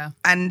 Yeah.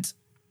 And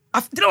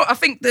I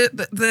think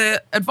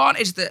the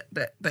advantage that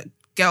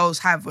girls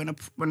have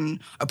when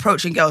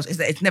approaching girls is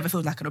that it never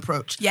feels like an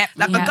approach. Yep.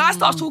 Like a guy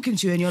starts talking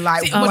to you and you're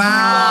like,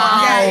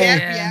 wow.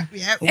 Yeah.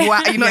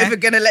 Wow, you're not even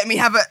gonna let me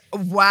have it.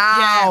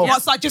 Wow.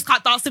 What, so I just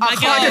can't dance with my I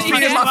girl? can't just be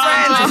with my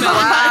friends.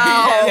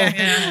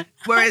 Wow.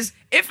 Whereas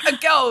if a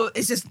girl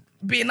is just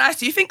being nice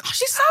to you, you think, oh,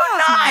 she's so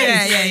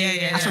nice.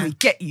 Yeah. That's when we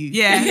get you.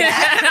 Yeah.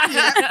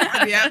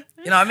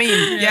 You know what I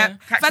mean? Yeah.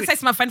 If I say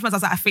to my friend once, I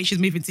was like, I think she's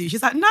moving to you.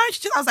 She's like, no. I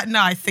was like,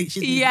 no, I think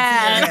she's moving to you.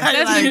 Yeah,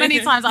 there's been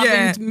many times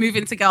I've been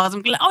moving to girls.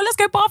 I'm like, oh, let's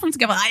go bathroom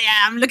together.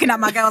 I'm looking at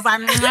my girls.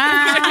 I'm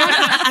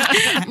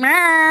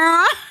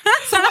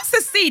So what's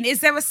the scene?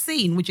 Is there a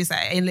scene, would you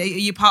say? Are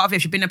you part of it?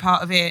 Have you been a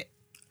part of it?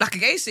 Like a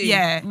gay scene?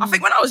 Yeah. I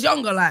think when I was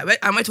younger,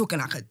 and we're talking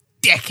like a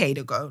decade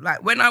ago,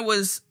 like when I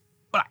was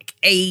like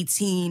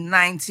 18,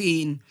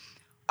 19,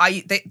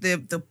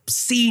 the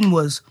scene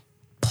was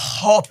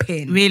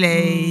popping.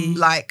 Really?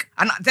 Like,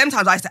 and them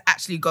times I used to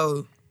actually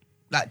go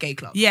like gay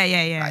clubs. Yeah.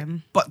 Like,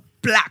 but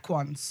black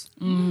ones.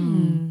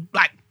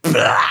 Like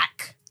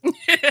black.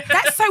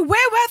 That's so,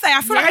 where were they?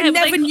 I feel like I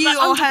never knew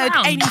or heard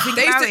anything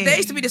about it. There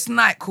used to be this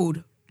night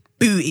called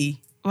Booty.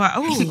 Right.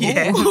 Oh,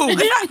 Yeah.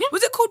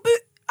 Was it called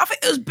Booty? I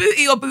think it was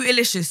Booty or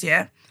Bootylicious,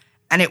 yeah?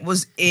 And it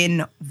was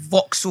in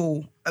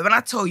Vauxhall. When I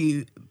tell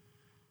you,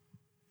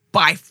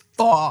 by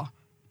far,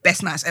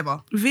 best nights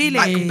ever. Really?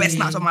 Like, best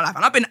nights of my life.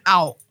 And I've been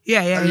out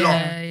a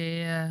lot.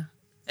 Yeah.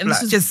 And Like,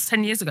 this was just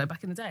 10 years ago,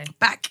 back in the day.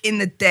 Back in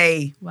the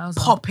day, Wowza.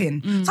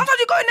 popping. Sometimes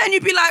you go in there and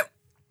you'd be like,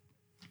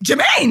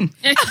 Jermaine!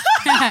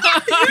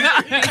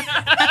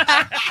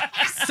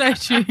 So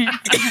true.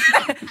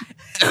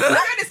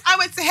 I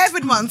went to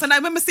heaven once and I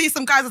remember seeing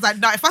some guys, I was like,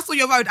 no, if I saw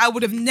your road, I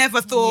would have never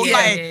thought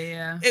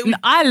it would.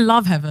 I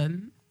love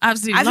heaven.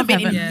 Absolutely I love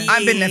haven't been heaven. in years.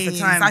 I've been there for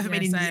time. I haven't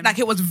been in same. like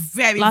it was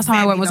very. Last time I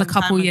very went was a long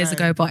couple time years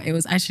ago, but it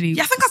was actually.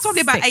 Yeah, I think I saw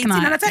it about sick 18,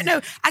 night. and I don't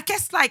know. I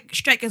guess like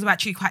straight girls were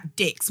actually quite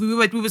dicks. We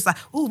was like,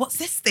 oh, what's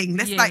this thing?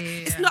 Let's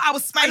it's not our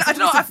space. I don't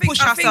know, I think,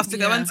 push ourselves to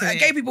go into it.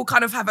 Gay people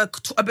kind of have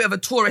a bit of a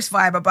tourist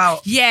vibe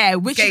about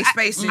which gay is,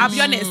 spaces. I'll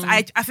be honest,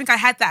 I think I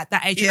had that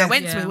age when I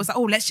went to it. Yeah. It was like,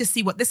 oh, let's just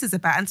see what this is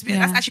about. And to be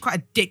honest, that's actually quite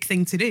a dick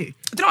thing to do.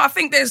 I don't know. I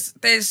think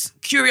there's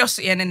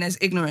curiosity and then there's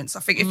ignorance.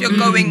 I think if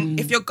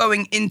you're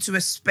going into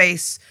a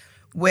space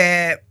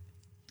where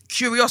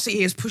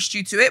curiosity has pushed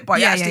you to it, but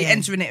you're actually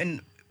entering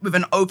it with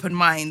an open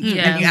mind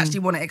and you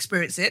actually want to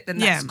experience it, then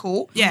that's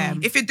cool. Yeah.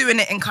 If you're doing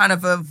it in kind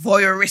of a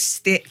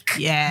voyeuristic,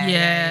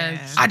 Yeah.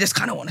 I just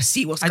kind of want to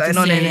see what's going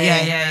on in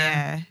it.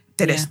 Yeah.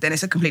 Then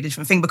it's a completely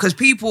different thing because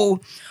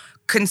people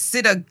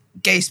consider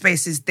gay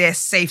spaces their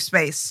safe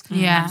space.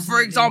 Yeah.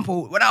 For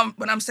example, when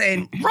I'm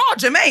saying raw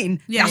Jermaine,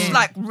 that's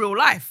like real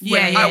life.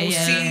 Where I will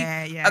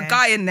see a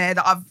guy in there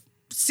that I've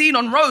seen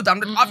on road.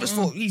 I've just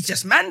thought he's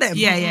just man them.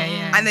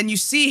 Yeah. And then you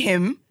see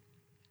him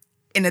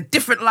in a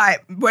different light,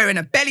 wearing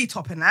a belly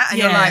top and that, and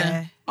you're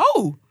like,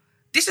 oh,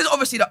 this is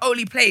obviously the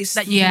only place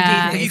that you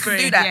can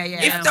do that.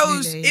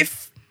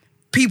 If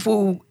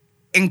people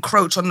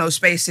encroach on those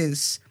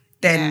spaces,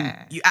 then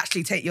you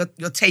actually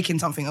you're taking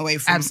something away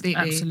from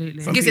Absolutely.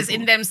 Because it's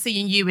in them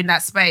seeing you in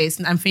that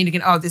space and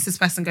thinking, oh, this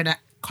person going to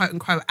quote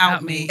unquote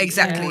out me.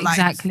 Exactly. Yeah,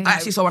 exactly. I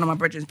actually saw one of my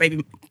brethrens,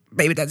 baby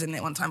dad's in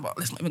there one time, but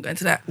let's not even go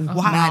into that.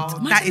 Wow,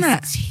 that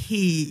Imagine is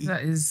tea.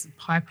 That is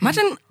piping.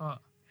 Imagine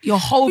hot. your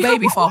whole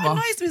baby What father.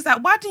 annoys me is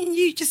that why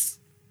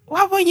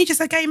weren't you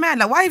just a gay man?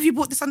 Like, why have you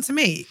brought this onto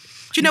me?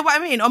 Do you know what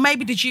I mean? Or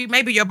maybe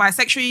you're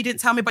bisexual, you didn't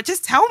tell me, but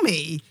just tell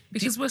me.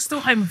 Because we're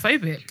still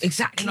homophobic.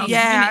 Exactly.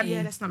 Yeah,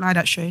 let's not lie,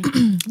 that's true.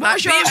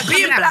 Like,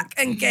 being black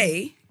and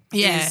gay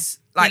is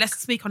like, let's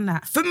speak on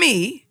that. for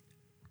me,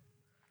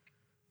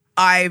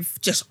 I've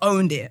just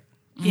owned it.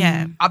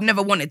 Yeah. I've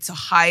never wanted to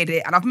hide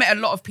it. And I've met a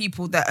lot of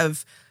people that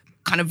have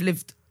kind of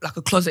lived like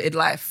a closeted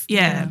life.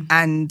 Yeah.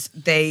 And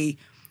they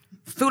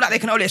feel like they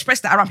can only express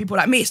that around people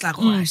like me. It's like,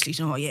 oh, actually,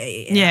 you know what?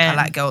 Yeah. Like,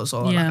 I like girls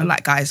or like, I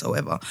like guys or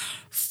whatever.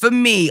 For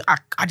me,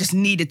 I just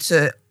needed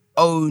to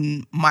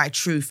own my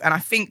truth. And I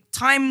think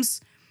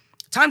times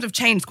have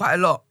changed quite a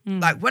lot.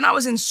 Like when I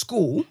was in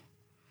school,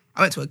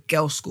 I went to a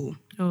girls' school.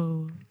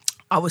 Oh.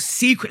 I was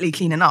secretly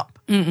cleaning up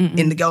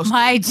in the girls' school.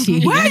 My G.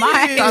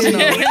 My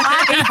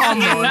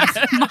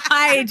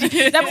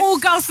G. Them all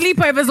girl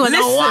sleepovers were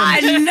the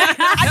one.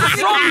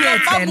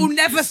 Mum will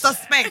never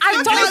suspect.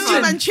 I told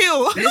you. And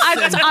chill.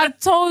 I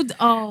told,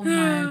 oh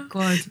my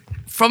God.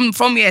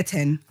 From year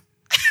 10,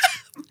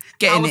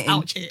 getting was it in.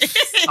 out here.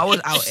 I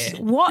was out here.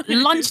 What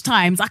lunch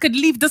times? I could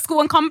leave the school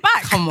and come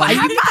back. Come But on.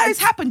 that always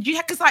happened.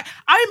 Because like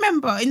I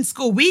remember in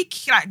school,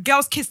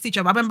 girls kissed each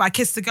other. I remember I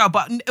kissed a girl,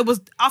 but it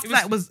was after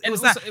that. It was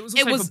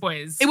also for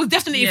boys. It was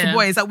definitely for Yeah.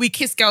 boys. Like we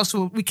kissed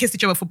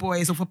each other for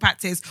boys or for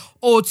practice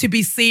or to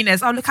be seen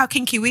as, oh, look how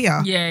kinky we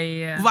are.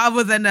 Yeah.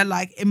 Rather than a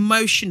like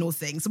emotional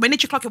thing. So when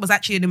did you clock it was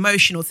actually an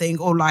emotional thing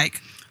or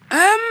like?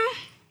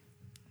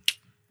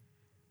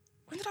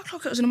 When did I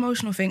clock it was an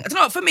emotional thing? I don't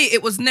know. For me,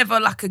 it was never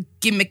like a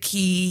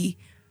gimmicky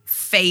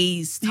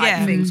phase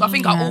type thing. So I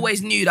think I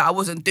always knew that I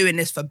wasn't doing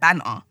this for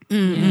banter.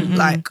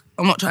 Like,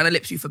 I'm not trying to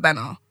lips you for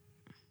banter.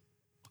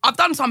 I've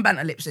done some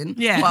banter lipsing,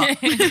 but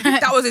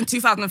that was in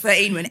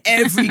 2013 when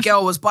every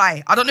girl was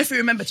bi. I don't know if you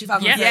remember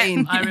 2013.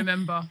 Yeah, I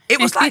remember. It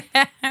was like,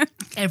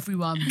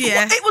 Everyone.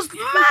 Yeah. it was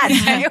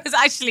mad. It was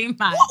actually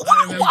mad.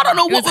 I don't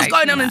know what was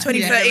going on in actually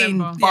 2013,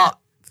 mad. but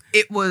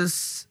it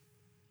was,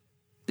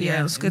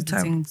 it was a good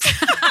time.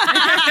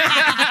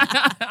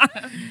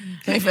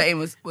 2013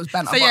 was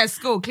banter. So yeah,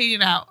 school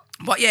cleaning out.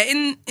 But yeah,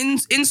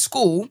 in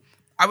school,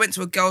 I went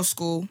to a girls'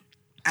 school,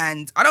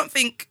 and I don't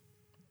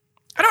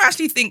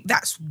actually think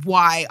that's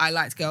why I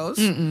liked girls.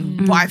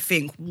 But I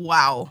think,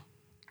 wow,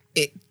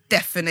 it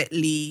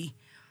definitely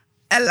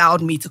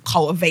allowed me to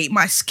cultivate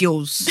my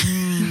skills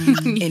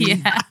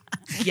in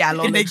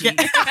gyalology.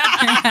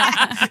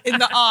 In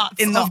the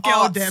arts In the of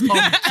arts Gyaldem.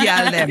 of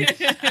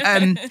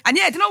Gyaldem. And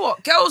yeah, do you know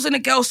what? Girls in a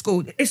girls'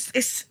 school,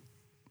 it's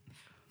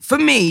for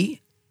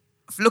me,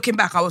 looking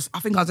back, I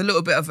think I was a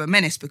little bit of a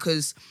menace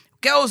because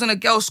girls in a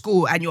girls'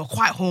 school and you're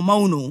quite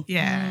hormonal.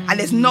 Yeah. And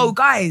there's no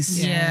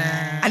guys.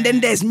 Yeah. And then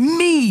there's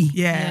me.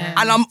 Yeah.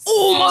 And I'm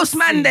almost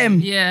man them.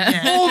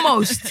 Yeah.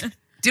 Almost. Do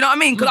you know what I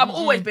mean? Because I've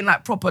always been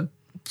like proper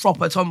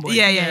tomboy.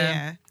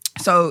 Yeah.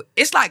 So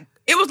it's like,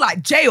 it was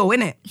like jail,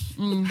 innit?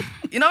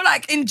 You know,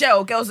 like in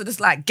jail, girls are just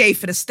like gay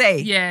for the stay.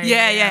 Yeah.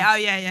 Oh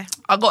yeah.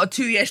 I got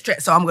a 2-year stretch,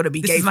 so I'm going to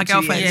be This gay is for my 2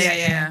 girlfriend. years.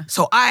 Yeah.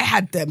 So I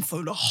had them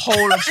for the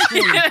whole of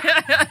school.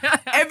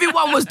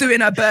 Everyone was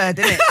doing a bird,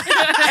 innit?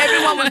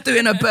 Everyone was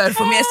doing a bird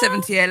from year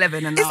 7 to year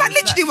 11. And Is I that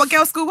was literally what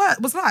girls' school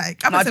was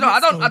like? like, no, I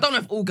don't know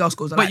if all girls'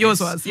 schools are But like yours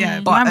this. was, yeah.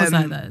 But, Mine was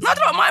like that. No, I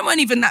don't know. Mine weren't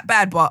even that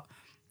bad, but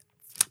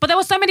But there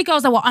were so many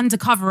girls that were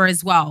undercover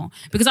as well.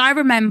 Because I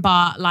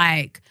remember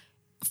like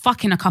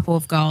fucking a couple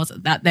of girls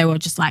that they were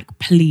just like,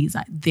 please,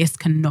 like this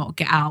cannot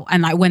get out.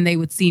 And like when they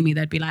would see me,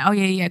 they'd be like, oh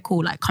yeah,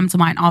 cool. Like come to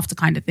mine after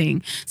kind of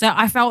thing. So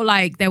I felt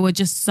like there were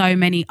just so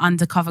many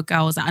undercover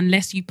girls that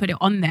unless you put it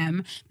on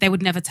them, they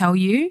would never tell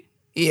you.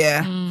 yeah.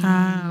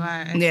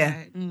 right.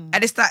 Yeah.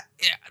 And it's that,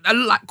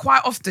 like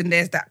quite often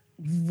there's that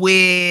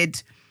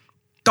weird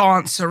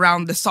dance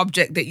around the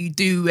subject that you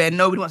do where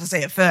nobody wants to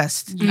say it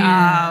first. Oh,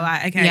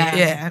 right. Okay. Yeah.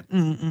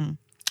 Yeah.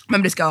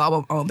 Remember this girl, I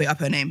won't beat up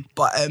her name,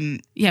 but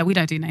Yeah, we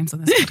don't do names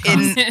on this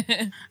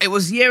podcast. it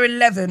was year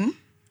 11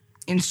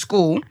 in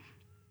school,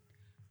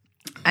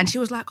 and she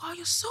was like, oh,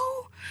 you're so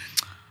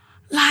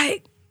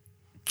like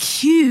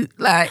cute,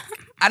 like,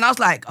 and I was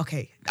like,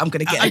 okay, I'm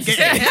gonna get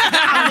it.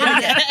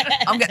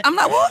 I'm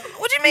like,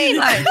 what do you mean?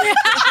 Like,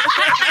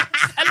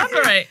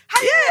 Elaborate.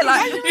 yeah,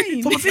 like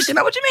from a fishing,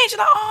 like, what do you mean? She's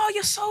like, oh,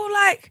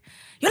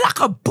 you're like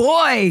a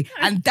boy,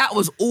 and that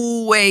was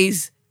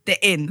always the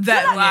in. You're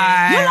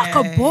like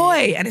a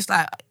boy, and it's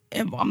like,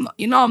 I'm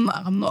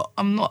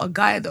not a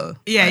guy though.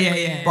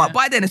 Yeah. But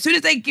by then, as soon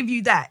as they give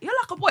you that, you're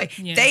like a boy.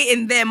 Yeah. They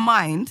in their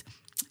mind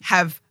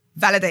have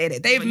validated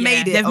it. They've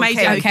made it. They've made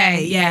it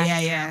okay. Yeah.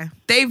 Yeah.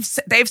 They've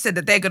said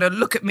that they're gonna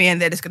look at me and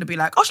they're just gonna be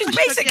like, oh, she's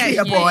basically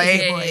a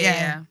boy.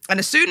 Yeah. And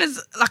as soon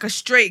as like a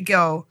straight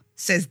girl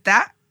says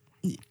that,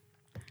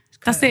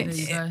 That's There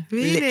you it. go.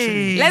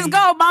 Really? Let's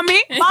go,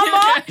 mommy.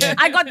 Mama,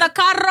 I got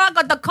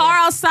the car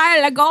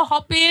outside. Let's go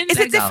hop in. Is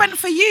it different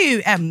for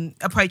you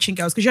approaching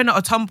girls because you're not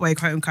a tomboy,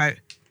 quote unquote?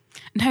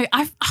 No,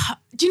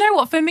 do you know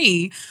what, for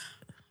me?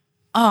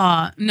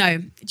 No.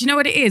 Do you know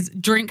what it is?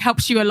 Drink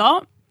helps you a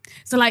lot.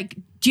 So like,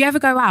 do you ever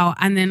go out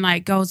and then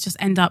like girls just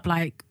end up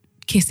like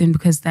kissing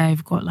because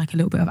they've got like a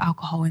little bit of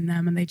alcohol in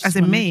them and they just As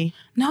in me?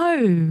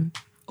 No.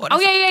 Oh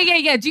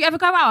yeah. Do you ever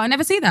go out? I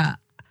never see that.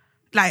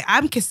 Like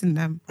I'm kissing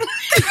them.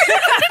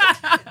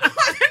 I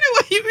don't know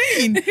what you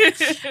mean.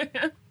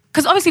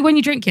 Because obviously when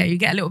you drink, you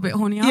get a little bit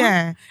horny.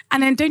 Yeah.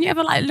 And then don't you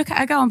ever like look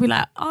at a girl and be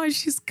like, oh,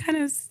 she's kind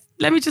of,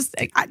 let me just.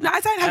 No, I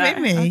don't have it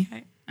in me.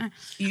 Okay.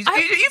 you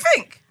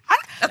think?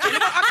 All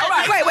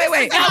right,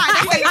 wait.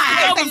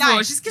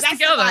 Before. She's kissed a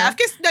girl though. I've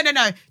kissed. No.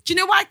 Do you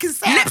know why?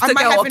 Because Lips the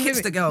girl or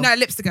kiss the girl? No,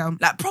 lips the girl.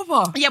 Like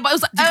proper. Yeah, but it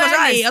was Did you close your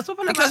early. eyes? I was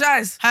probably Did you close your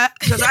eyes? Huh?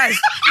 Close your eyes.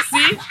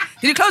 See?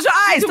 Did you close your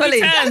eyes,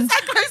 Dolly? I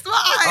closed my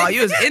eyes. Oh,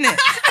 you was in it.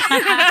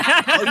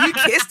 Oh, you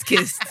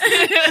kissed.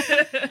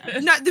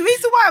 No, the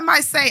reason why I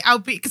might say I'll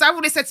be because I've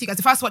always said to you guys,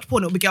 if I watch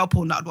porn, it'll be girl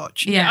porn that I'd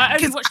watch. Yeah. I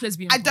only 'Cause watch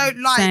lesbian. I don't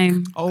like.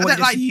 Same. Oh, I we're don't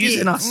just like using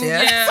dick. us,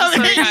 yeah? Yeah. Sorry.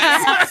 Sorry,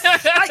 guys.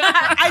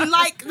 I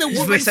like the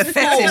woman's It's a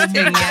fetish form.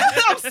 thing, yeah?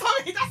 I'm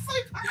sorry, that's so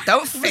bad.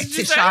 Don't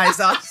fetishize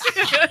us.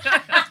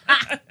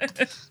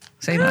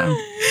 Say no.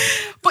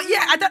 But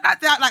yeah, I don't like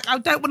that. Like, I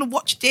don't want to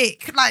watch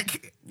dick.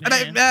 Like,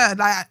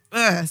 I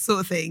don't sort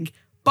of thing.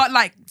 But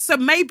like, so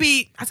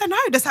maybe I don't know.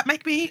 Does that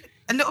make me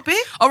A little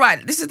bit? All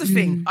right, this is the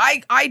thing.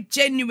 I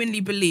genuinely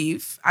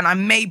believe, and I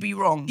may be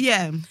wrong,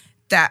 Yeah.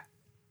 that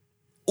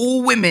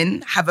all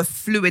women have a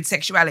fluid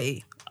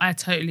sexuality. I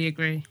totally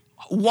agree.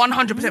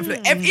 100%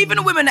 fluid. Even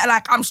the women that are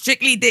like, I'm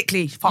strictly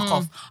dickly, fuck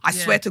off. I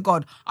swear to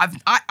God.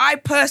 I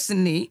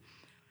personally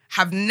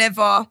have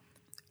never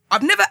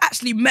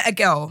actually met a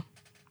girl.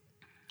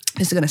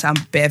 This is going to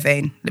sound bare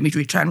vain. Let me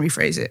try and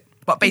rephrase it.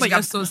 But basically,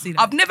 you're saucy,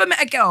 though. I've never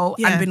met a girl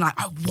and been like,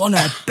 I want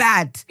her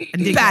bad,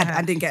 and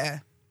didn't get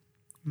her.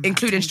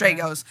 Including straight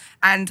girls,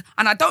 and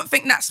I don't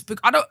think that's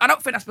I don't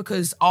think that's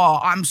because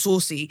I'm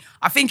saucy.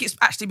 I think it's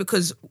actually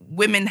because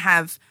women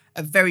have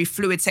a very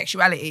fluid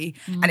sexuality,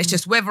 and it's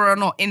just whether or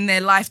not in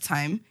their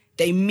lifetime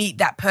they meet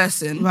that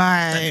person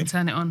Right.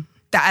 Turn it on.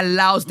 that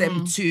allows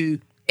them to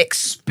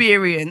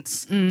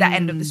experience that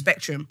end of the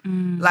spectrum.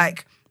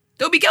 Like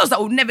there'll be girls that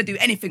will never do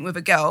anything with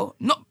a girl,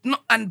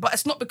 but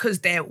it's not because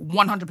they're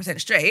 100%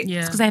 straight.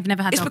 Yeah. Because they've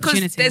never had It's the because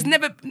opportunity. there's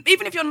never,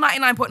 even if you're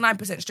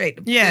 99.9%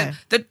 straight,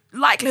 the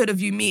likelihood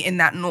of you meeting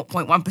that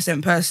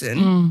 0.1%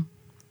 person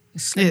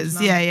It's slim Is,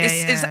 now. yeah.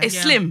 is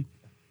slim.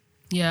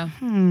 Yeah.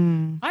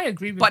 I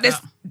agree with But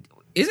that.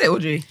 is it,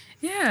 Audrey?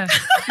 Yeah.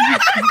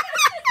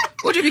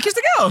 Audrey, have you kissed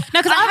a girl?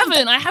 No, because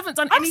I haven't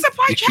done I'm any.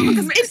 surprised you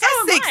haven't, because in So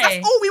am Essex, I.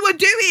 that's all we were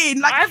doing.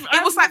 Like,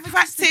 it was like never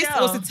kissed a practice,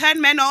 it was girl. to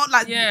turn men on.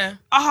 Like, Yeah.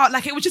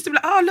 like it was just to be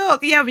like, oh,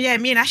 look, yeah,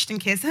 me and Ashton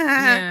kiss.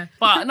 Yeah.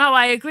 But no,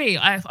 I agree.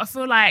 I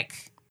feel like,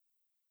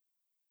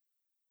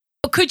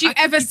 could you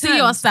ever see can.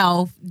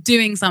 yourself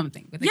doing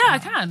something with a yeah, I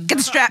girl? can. Get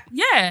the strap.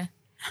 Yeah.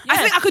 I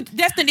think I could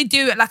definitely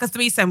do it like a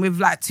threesome with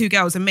like 2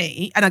 girls and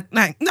me. And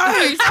no. 2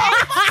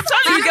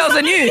 girls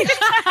and you. No,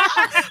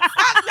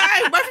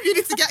 both of you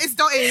need to get his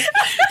Dotty.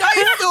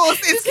 Dotty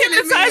sauce is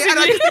killing me, and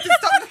I just need to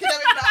stop looking at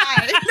him in the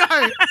eye.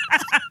 No.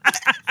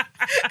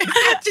 It's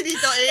actually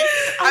Dotty.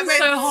 I meant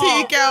so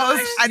hot. 2 girls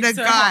and a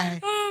So guy.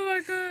 Oh my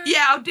God.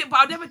 Yeah, I'll do, but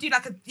I'll never do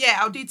like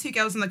I'll do 2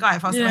 girls and a guy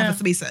if I was going to have a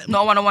threesome.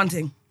 Not a one-on-one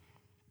thing.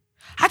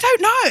 I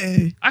don't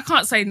know. I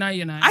can't say no,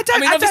 you know. I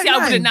don't obviously I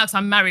know. wouldn't now because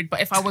I'm married,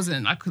 but if I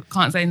wasn't, I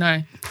can't say no.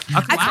 I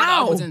could say that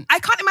I wouldn't. I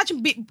can't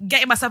imagine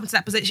getting myself into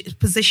that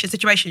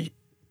situation.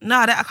 No,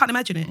 I can't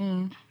imagine it.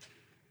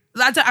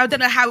 I don't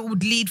know how it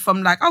would lead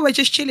from like, oh, we're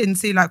just chilling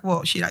to like,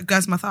 what? She like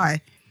girls my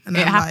thigh. And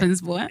It I'm like,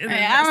 happens, what? And then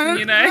next thing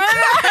you know.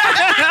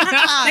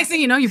 Next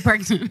thing you know, you're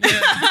pregnant.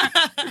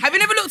 Have you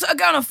never looked at a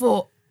girl and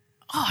thought,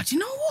 oh, do you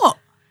know what?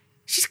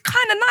 She's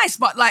kind of nice,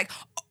 but like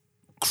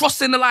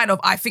crossing the line of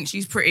I think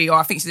she's pretty or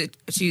I think she's.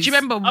 Do you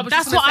remember?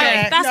 That's what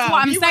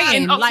I'm you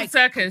saying. In Oxford Like,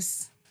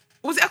 Circus.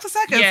 Was it Oxford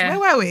Circus? Yeah.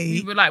 Where were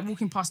We we? were like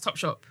walking past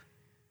Topshop.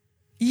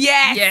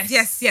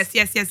 Yes.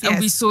 And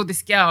we saw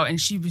this girl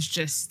and she was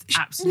just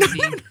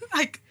absolutely...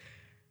 like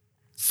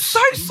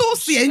so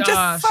saucy and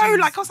just she so was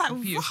like I was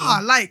like, beautiful.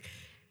 wow, like.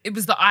 It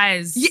was the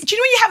eyes. Yeah, do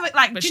you know when you have it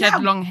like? But Do she you know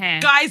had how long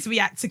hair. guys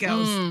react to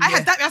girls? I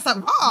had that. I was like,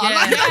 wow, Yeah.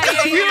 like,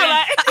 You were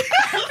like...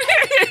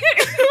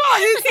 wow,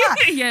 who's that?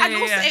 Yeah, and yeah,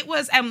 also yeah. it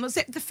was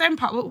it the femme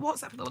part?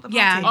 What's that? What the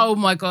Yeah. party? Oh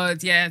my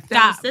God, yeah.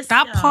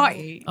 that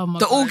party. Oh my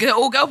The God.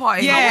 all girl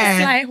party. Yeah.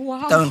 Like,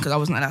 wow. Don't, because I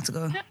wasn't allowed to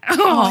go.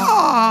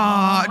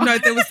 Oh no,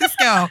 there was this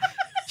girl.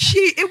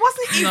 It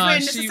wasn't No,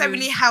 even she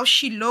necessarily was- how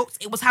she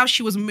looked. It was how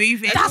she was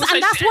moving. That's what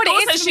it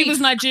Also, is. she was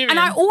Nigerian. And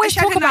I always She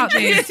had talk a about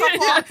Nigerian this.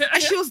 top on,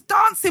 and she was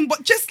dancing,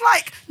 but just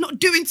like not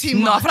doing too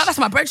much. No, I feel like that's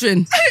my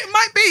brethren. It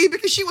might be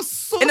because she was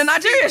so In a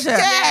Nigerian shirt?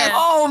 Yeah.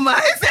 Oh my.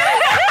 I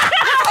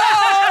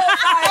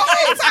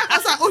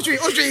was like, Audrey,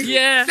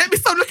 Yeah. let me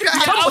stop looking at her.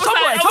 I was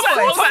like,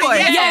 Tomboy.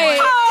 Yeah.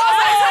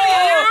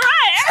 You're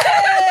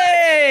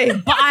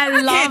right. But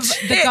I love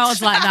the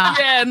girls like that.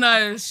 Yeah,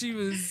 no, she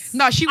was...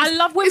 No, she was. I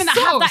love women It's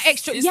that have sauce. that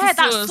extra. It's Yeah, the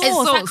that sauce. sauce. It's That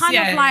sauce, kind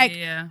yeah, of like,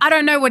 yeah. I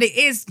don't know what it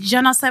is.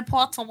 Je ne sais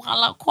pas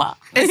voilà quoi.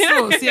 It's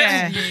sauce,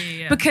 yeah.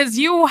 Yeah. Because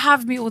you will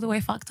have me all the way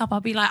fucked up. I'll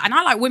be like, and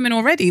I like women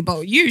already,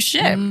 but you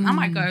shit. I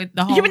might go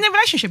the whole. You've been in a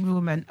relationship with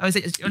women, or is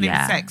it only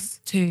Yeah. sex?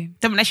 2.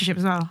 The relationship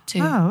as well. 2.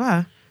 Oh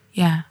wow.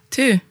 Yeah.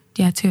 2.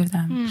 Yeah, 2 of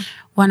them.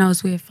 One I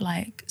was with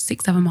like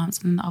 6-7 months,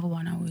 and the other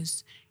one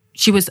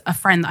she was a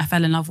friend that I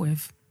fell in love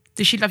with.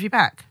 Did she love you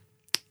back?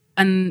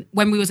 And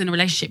when we was in a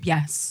relationship,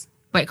 yes.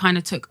 But it kind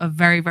of took a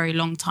very, very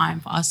long time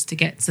for us to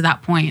get to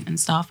that point and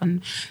stuff,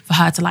 and for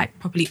her to like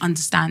properly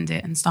understand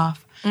it and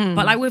stuff.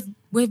 But like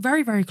we're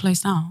very, very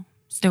close now.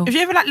 Still. Have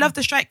you ever like loved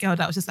a straight girl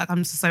that was just like,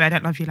 I'm so sorry, I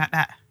don't love you like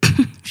that?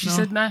 She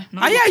said no.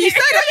 Oh yeah, you said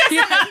it.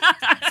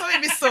 Yeah. Sorry,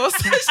 Miss Sauce.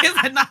 She's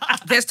like, nah.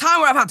 There's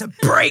time where I've had to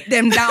break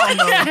them down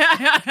though.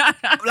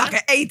 Like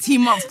an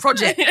 18-month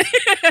project.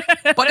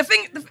 But the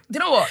thing, you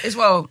know what, as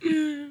well,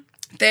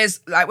 there's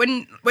like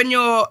when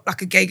you're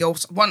like a gay girl,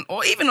 one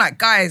or even like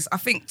guys, I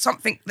think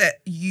something that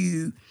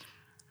you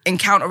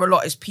encounter a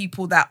lot is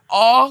people that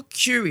are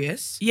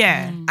curious.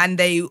 Yeah. And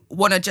they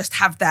want to just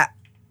have that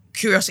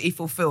curiosity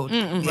fulfilled.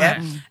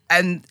 Yeah.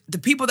 And the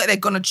people that they're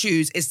gonna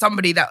choose is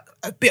somebody that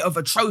a bit of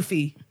a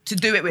trophy to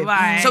do it with.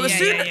 Right, So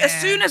yeah, as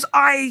soon as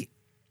I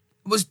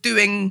was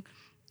doing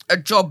a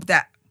job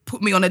that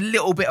put me on a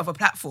little bit of a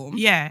platform,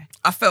 Yeah.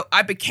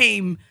 I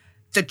became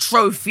the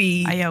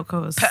trophy. Yeah, of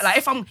course.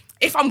 Like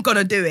if I'm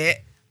gonna do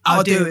it,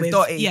 I'll do it with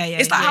Dotty. Yeah, yeah.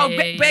 It's like how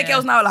bare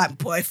girls now are like,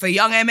 boy, for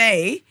young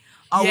MA,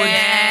 I would.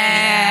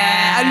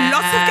 And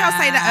lots of girls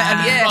say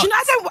that. Yeah. Do you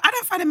know, I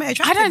don't find him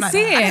attractive. I don't like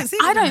see that.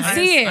 it. I don't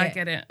see it. I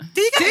get it.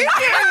 Do you get it?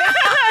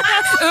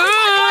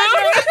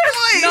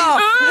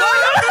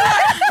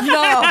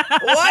 No.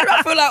 Why do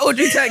I feel like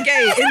Audrey turned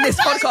gay in this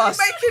podcast?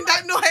 Making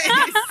that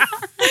noise.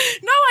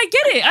 No, I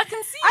get it. I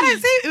can see. I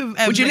don't see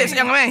it. Would you lips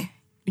young MA?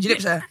 Would you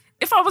lips her?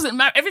 If I wasn't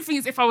married, everything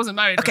is if I wasn't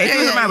married. Okay, right? if you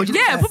wasn't married, would you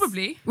lips her?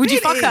 Probably. Would you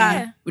fuck her?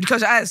 Yeah. Would you close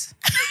your eyes?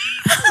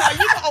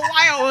 You got a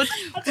wild.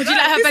 Would you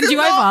let her bend you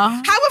over?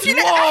 How have you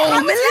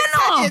Whoa,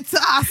 Milena to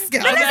ask?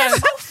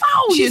 Melena's so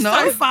foul, you know?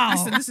 so foul.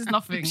 Listen, this is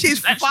nothing. She's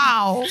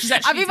foul. She's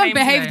actually I've even tame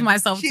behaved today.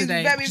 myself She's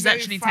today. very, She's very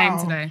actually foul.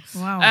 tame today.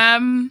 Wow.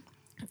 Um,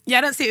 Yeah,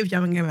 I don't see it with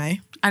young MA.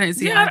 I don't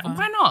see yeah, it either.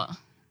 why not?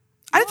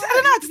 I don't know.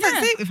 I just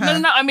don't see it with her.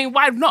 No. I mean,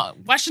 why not?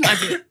 Why shouldn't I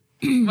do it?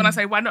 When I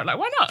say why not, like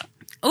why not?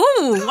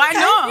 Ooh, why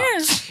not? Yeah.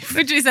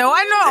 Would you say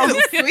why not?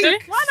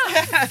 Freak. Why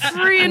not?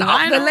 Freeing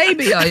up the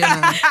labia, you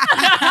know?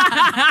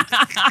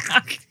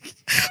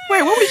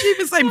 Wait, what was you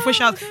even saying before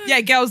she asked?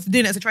 Yeah, girls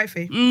doing it as a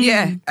trophy.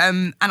 Yeah,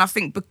 and I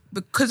think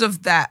because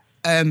of that,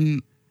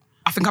 I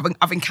think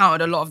I've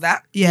encountered a lot of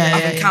that. Yeah,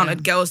 I've yeah,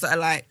 encountered girls that are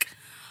like,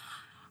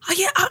 oh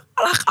yeah,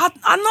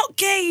 I'm not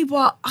gay,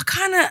 but I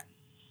kind of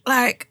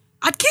like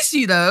I'd kiss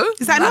you though.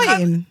 Is that Like,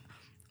 annoying?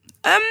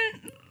 not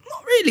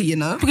really, you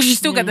know. Because you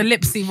still get the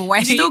lips either way.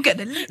 You still get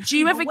the lip. Do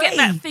you ever get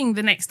that thing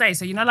the next day?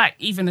 So you know, like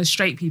even as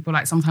straight people,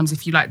 like sometimes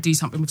if you like do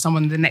something with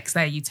someone the next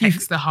day, you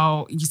text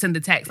you send the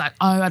text like,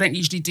 oh, I don't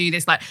usually do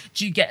this. Like,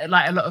 do you get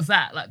like a lot of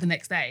that like the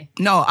next day?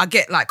 No, I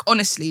get like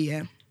honestly,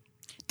 yeah.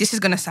 This is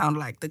gonna sound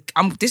like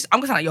I'm gonna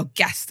sound like your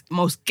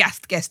most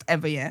gassed guest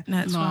ever, yeah.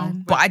 No, it's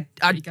fine. But I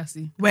Pretty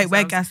gassy. Wait, we're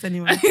Ourselves. gassed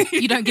anyway.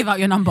 You don't give out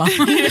your number.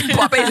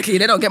 but basically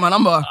they don't get my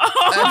number.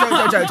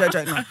 Joke.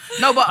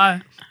 No, but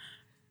I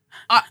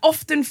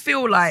often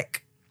feel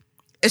like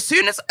as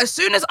soon as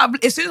I've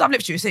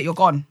lipped you, it's it, you're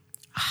gone.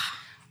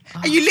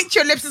 And you licked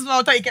your lips as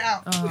well, don't you get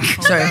out? Sorry.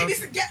 Don't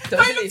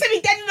look at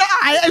me dead in the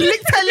eye and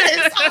licked her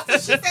lips after she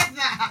said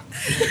that.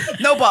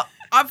 No, but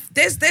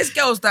there's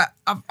girls that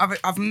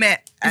I've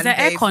met. Is And there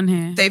aircon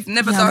here? They've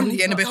never done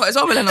in a bit hot. It's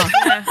all Milena.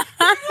 Milena,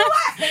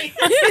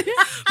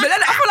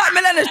 I feel like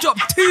Milena's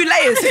dropped 2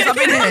 layers since I've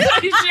been here.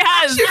 She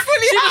has. She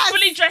fully She has. was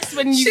fully dressed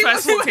when you She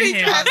first was walked in fully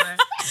here. dressed.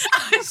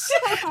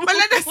 wasn't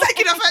Melena's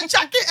taking off her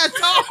jacket at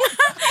all.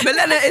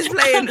 Milena is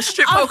playing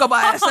strip poker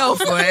by herself,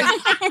 boy.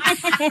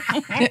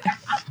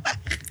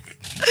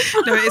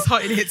 No, it is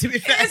hot in here, to be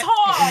fair. It's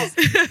hot.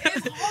 it? It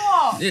is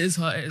hot. It is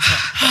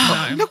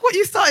hot. No. Look what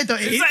you started,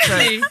 Dotty.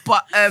 Exactly.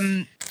 But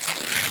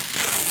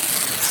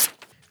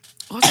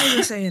what was I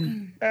even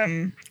saying?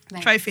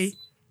 Trophy.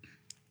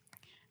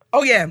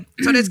 Oh yeah.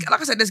 So there's,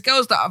 like I said, there's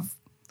girls that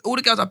all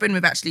the girls I've been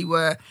with actually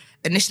were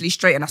initially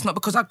straight, and that's not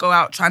because I go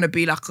out trying to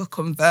be like a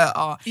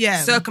converter.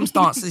 Yeah.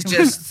 Circumstances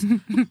just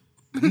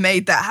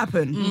made that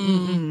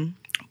happen.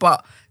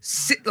 But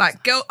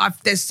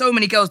there's so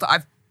many girls that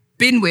I've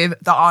been with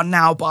that are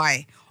now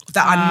bi,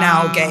 that are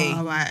now gay.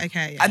 Oh, right,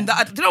 okay. Yeah. And do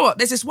you know what?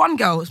 There's this one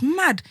girl, it's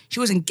mad. She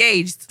was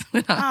engaged.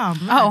 oh,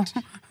 Oh,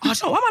 I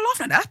don't know, why am I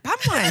laughing at that?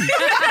 That's bad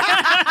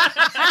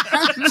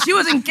mind. She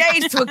was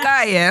engaged to a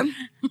guy, yeah?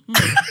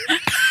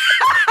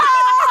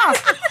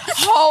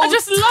 I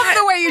just love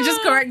the way you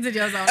just corrected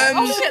yourself.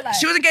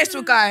 She was engaged to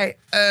a guy,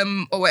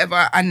 or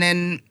whatever, and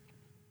then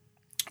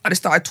I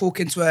just started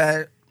talking to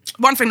her.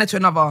 One thing led to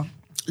another.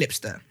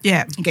 Lipster.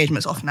 Yeah.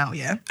 Engagement's off now,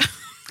 yeah?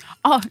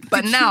 Oh,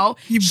 But now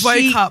You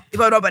broke up.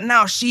 But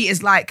now she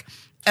is like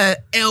a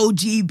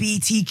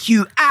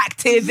LGBTQ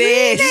activist.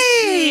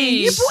 Really?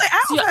 You brought it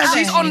out of her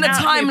She's then. on the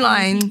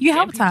timeline you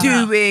helped her.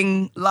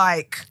 doing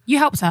like You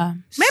helped her.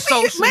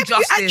 social Maybe you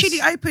justice.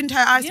 actually opened her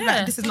eyes to be Yeah.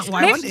 like, this is not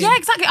what I Maybe- wanted. yeah,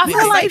 exactly. I Maybe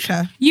feel I like saved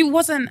her. you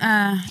wasn't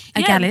a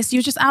gallus. You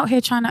were just out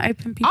here trying to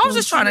open people. I was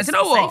just trying to, you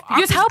know what?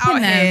 You was helping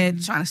out them.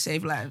 here trying to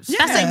save lives.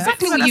 Yeah. That's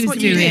exactly So what you that's was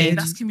what you doing. did.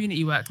 That's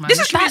community work, man. This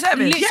is community That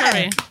service.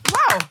 literally-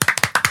 Wow.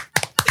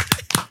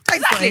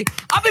 Exactly.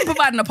 I've been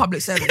providing a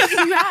public service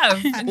You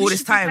have. all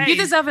this time. You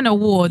deserve an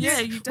award. Yeah,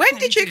 you When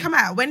did you do. come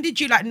out? When did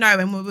you like know?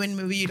 And when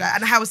were you like?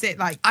 And how was it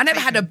like? I never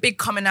had a big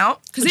coming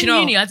out. Because in you know,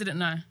 uni, I didn't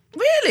know.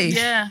 Really?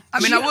 Yeah. I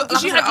mean,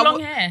 Because you had long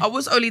hair. I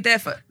was only there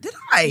for. Did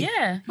I?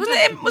 Yeah. Wasn't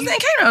it in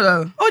Kano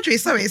though? Audrey,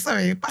 sorry.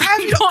 But how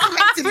have you not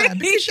corrected her?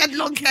 Because she had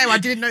long hair, I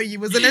didn't know you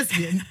was a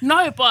lesbian.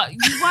 No, but you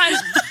weren't.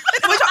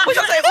 Which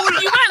I say all.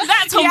 You weren't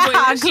that tomboy.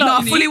 Yeah, No,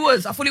 I fully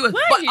was. I fully was.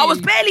 But I was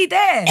you? barely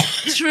there.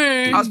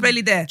 True. I was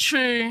barely there.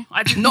 True.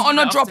 I didn't Not see on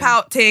a that often.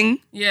 dropout thing.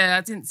 Yeah,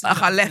 I didn't see Like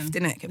that I often. left,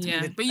 innit? Kept Yeah,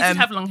 moving. but you did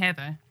have long hair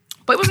though.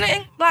 But wasn't it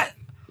in, like?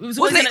 It was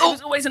Wasn't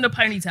always in a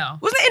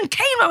ponytail. Wasn't it in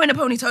Kano in a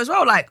ponytail as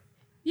well? Like,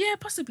 Yeah,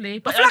 possibly. I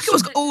But feel like it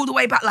was something- all the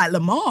way back, like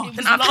Lamar. It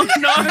was long,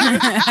 no.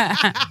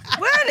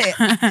 Weren't it?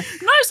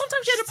 No,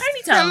 sometimes you had a A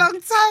ponytail. long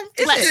time.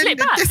 Is Like it? slip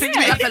back. This is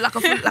Yeah. Like a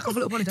full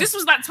little ponytail. This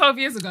was like 12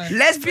 years ago.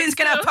 Lesbians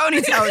can have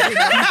ponytails. You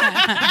know?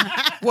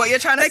 What you're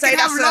trying to They say? can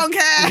have That's long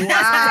hair.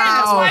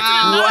 That's why I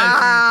didn't know.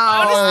 Wow. I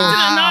honestly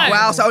didn't know.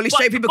 Wow, so only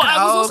straight people but can-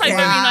 I was also okay.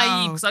 very Wow.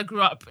 naive because I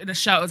grew up in a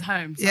sheltered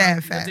home. So Yeah, I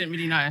fair. didn't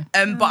really know.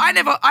 But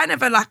I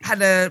never like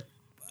had a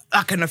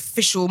like an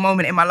official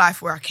moment in my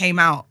life where I came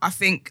out. I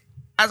think,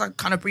 as I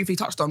kind of briefly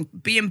touched on,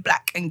 being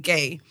black and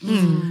gay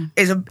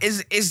is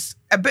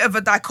a bit of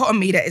a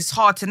dichotomy that is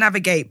hard to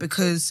navigate,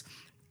 because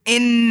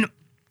in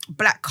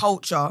black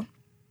culture,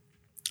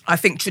 I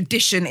think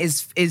tradition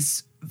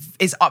is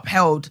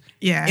upheld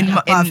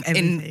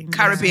in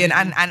Caribbean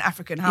and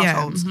African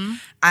households.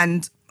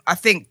 And I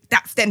think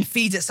that then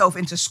feeds itself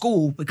into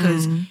school,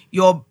 because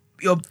your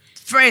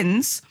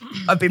friends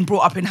have been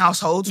brought up in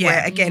households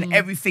where, again,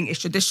 everything is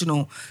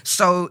traditional.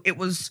 So it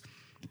was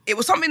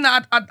something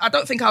that I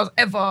don't think I was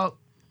ever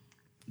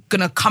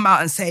gonna come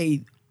out and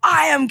say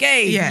I am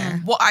gay. Yeah.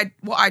 What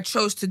I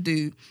chose to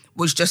do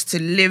was just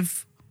to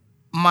live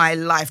my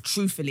life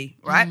truthfully,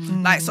 right?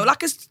 Like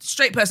a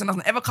straight person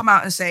doesn't ever come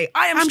out and say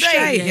I'm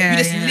straight. Yeah, you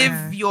just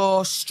live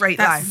your straight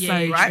life,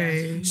 right?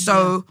 True.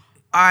 So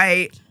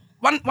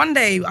one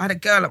day I had a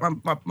girl at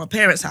my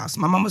parents' house.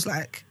 My mum was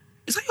like,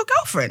 "Is that your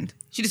girlfriend?"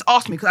 She just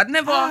asked me, because I'd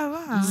never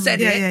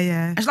said it.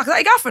 Yeah. And she's like, "Is that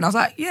your girlfriend?" I was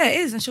like, "Yeah, it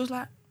is." And she was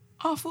like,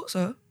 "Oh, I thought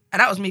so." And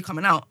that was me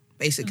coming out,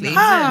 basically.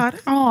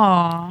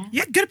 Oh.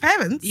 Yeah, good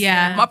parents.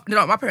 Yeah.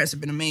 My parents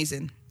have been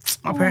amazing.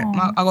 I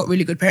got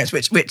really good parents,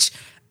 which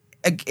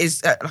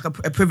is like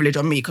a privilege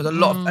on me, because a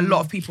lot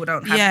of people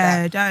don't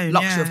have that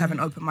luxury of having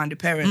open-minded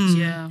parents.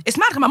 Yeah. It's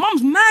mad, because my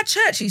mum's mad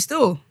churchy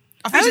still.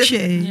 I think Oh,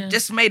 she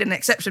just made an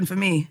exception for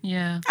me.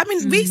 Yeah. I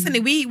mean,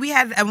 recently we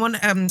had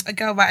a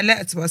girl write a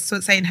letter to us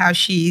saying how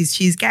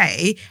she's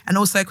gay and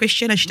also a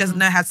Christian, and she doesn't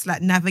know how to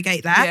like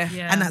navigate that,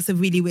 Yeah. and that's a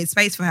really weird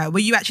space for her. Were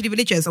you actually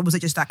religious, or was it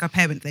just like a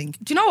parent thing?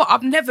 Do you know what?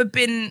 I've never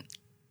been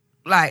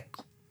like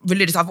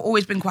religious. I've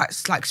always been quite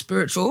like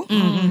spiritual,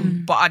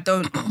 but I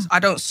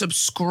don't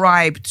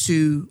subscribe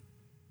to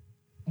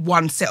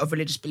one set of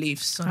religious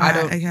beliefs. I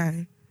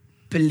don't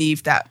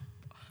believe that.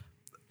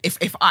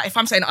 If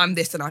I'm saying I'm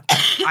this, then I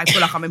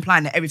feel like I'm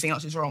implying that everything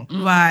else is wrong.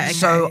 Right. Okay.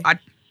 So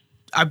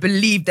I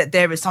believe that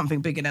there is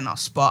something bigger than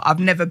us, but I've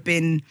never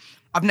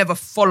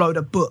followed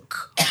a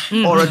book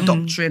or a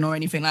doctrine or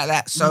anything like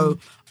that. So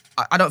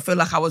I don't feel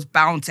like I was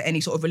bound to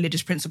any sort of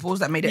religious principles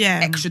that made it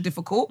extra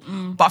difficult.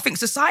 But I think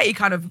society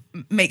kind of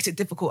makes it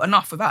difficult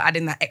enough without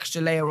adding that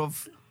extra layer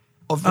of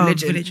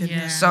religion.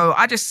 Yeah. So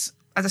I just,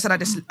 as I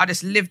said, I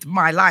just lived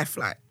my life.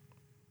 Like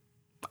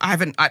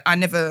I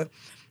never.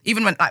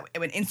 Even when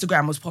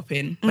Instagram was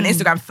popping, when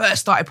Instagram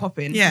first started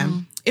popping,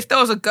 if there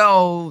was a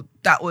girl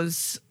that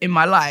was in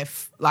my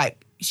life,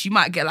 like she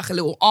might get like a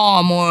little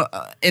arm or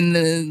in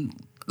the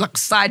like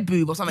side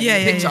boob or something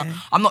in the picture. Yeah.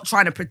 I'm not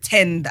trying to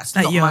pretend that's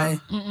not my.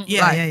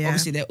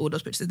 Obviously, all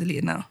those pictures are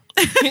deleted now.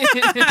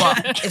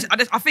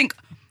 But I think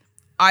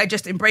I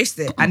just embraced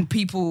it, and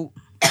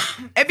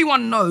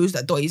everyone knows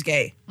that Dotty's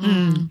gay,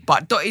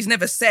 but Dotty's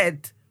never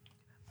said,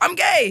 I'm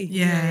gay.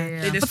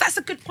 Yeah. But that's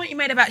a good point you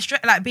made about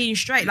being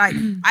straight. Like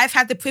I've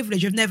had the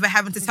privilege of never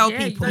having to tell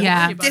people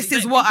this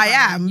is what I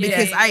am,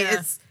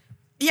 because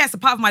it's a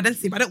part of my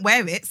identity, but I don't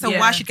wear it. So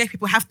why should gay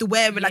people have to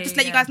wear it? Like just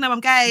let you guys know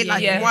I'm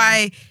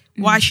gay.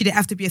 Why should it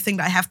have to be a thing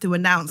that I have to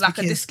announce? Like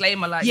a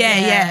disclaimer, like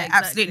exactly.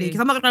 Absolutely. Because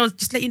I'm not gonna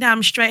just let you know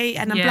I'm straight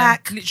and I'm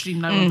black. Literally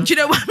no. Do you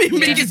know what I mean?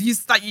 Because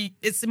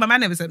it's in my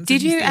mannerisms.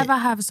 Did you ever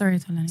have sorry,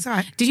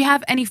 Sorry. Did you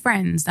have any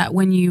friends that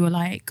when you were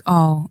like,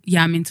 oh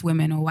yeah, I'm into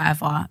women or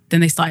whatever,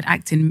 then they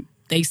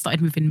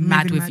started moving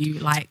mad with you?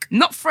 Like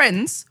not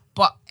friends,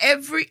 but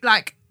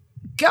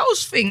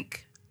girls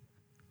think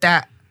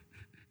that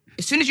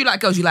as soon as you like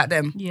girls, you like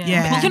them.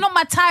 Yeah. You're not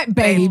my type,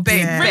 babe.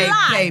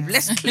 Babe.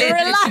 Let's clear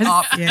this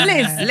up. Yeah.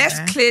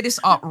 Let's clear this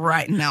up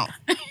right now.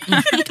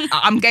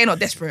 I'm gay, not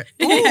desperate.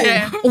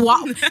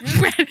 What?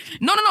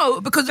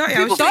 No, because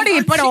people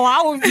Sorry, but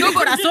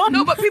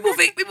but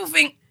people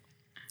think,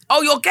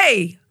 oh, you're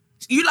gay.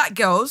 You like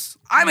girls.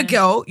 I'm a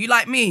girl. You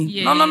like me.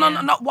 Yeah.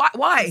 No.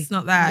 Why? It's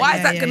not that. Why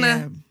is that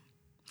gonna?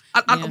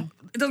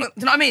 It doesn't,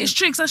 do you know what I mean? It's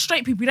true, because as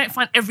straight people, you don't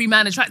find every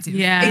man attractive.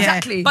 Yeah.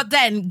 Exactly. But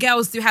then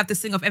girls do have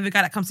this thing of every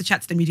guy that comes to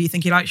chat to them, do you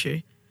think he likes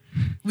you?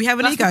 We have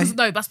an ego.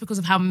 That's because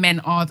of how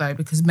men are, though,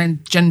 because men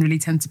generally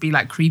tend to be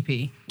like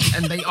creepy,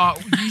 and they are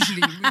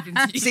usually moving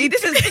to you. See,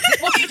 this is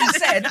what you just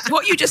said.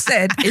 What you just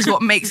said is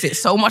what makes it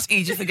so much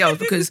easier for girls,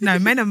 because no,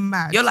 men are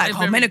mad. You're like,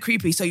 men are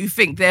creepy, so you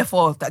think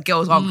therefore that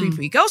girls aren't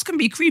creepy. Girls can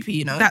be creepy,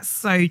 you know. That's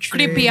so true.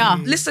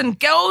 Creepier. Listen,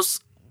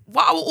 girls.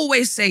 What I will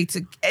always say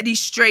to any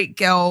straight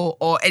girl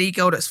or any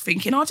girl that's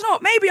thinking, oh, do you know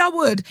what, maybe I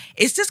would,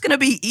 it's just going to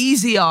be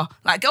easier.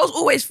 Like, girls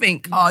always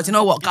think, oh, do you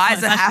know what,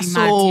 guys are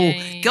hassle.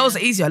 Girls are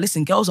easier.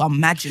 Listen, girls are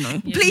mad, you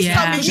know. Please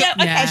tell me.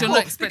 Okay, cool.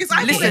 Because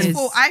I think it's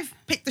full. I've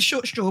picked the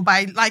short straw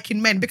by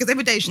liking men, because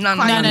every day she's no.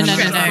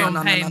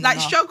 Like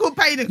struggle,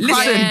 pain and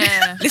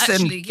crying.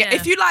 Listen,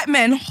 if you like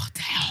men,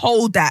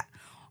 hold that.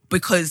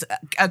 Because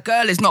a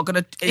girl is not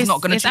gonna treat you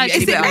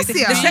any better.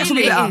 The sex will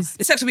be better.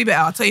 The sex will be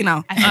better. I'll tell you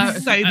now. I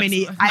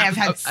have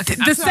had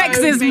the sex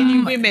is many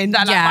women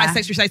that like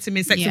bisexual say to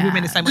me, sex with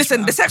women is so much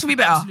Listen, better. the sex will be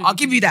better. Absolutely. I'll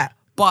give you that.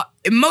 But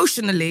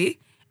emotionally,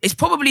 it's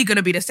probably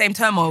gonna be the same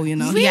turmoil, you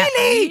know.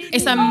 Really?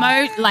 It's a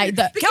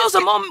girls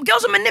are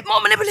Girls are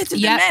more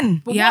manipulative than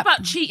men. But what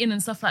about cheating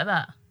and stuff like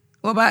that?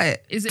 What about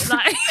it? Is it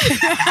like?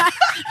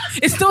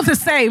 It's still the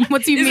same.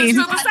 What do you Is it mean?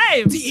 still the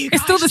same?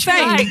 It's still the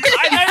same. Like,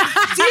 I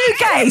know. Do you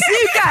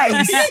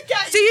guys?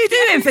 Do you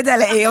do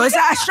infidelity, or is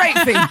that a straight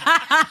thing?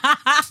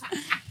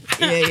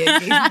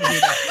 Yeah.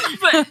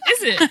 But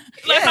is it? Like,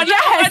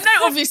 I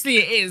know obviously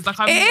it is. Like,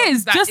 I'm It not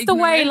is, that just the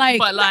way, ignorant, like-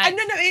 but like,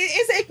 No, it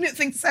is an ignorant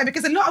thing to say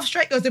because a lot of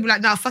straight girls, they'll be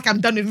like, nah, fuck,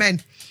 I'm done with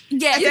men.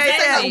 yeah,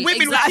 Like,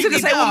 women will I was treat gonna me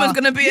say better. woman's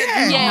gonna be.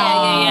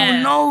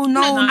 Yeah. No.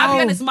 I'll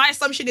be honest, my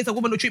assumption is a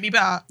woman will treat me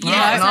better.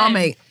 No,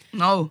 mate.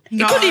 No.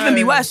 It could even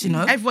be worse, you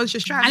know. Everyone's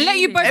just trying. And let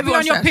you both be on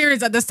Everyone's your trash.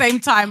 periods at the same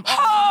time.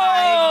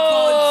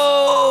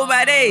 Oh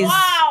my days.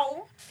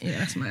 Wow. Yeah,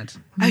 that's mad.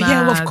 Oh,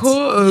 yeah, of Mad.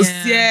 course.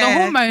 Yeah. Yeah. The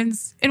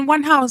hormones in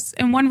one house,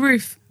 in one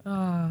roof.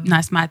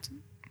 Nice, mad.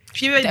 Have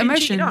you ever been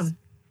cheated emotions. on?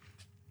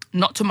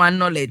 Not to my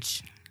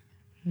knowledge.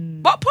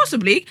 But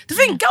possibly. The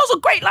thing, girls are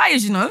great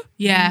liars, you know.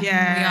 Yeah.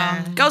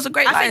 Yeah. Girls are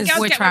great I liars. think girls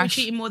We're get away with trash.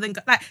 cheating more than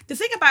like the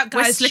thing about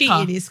We're guys slicker.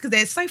 cheating is because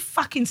they're so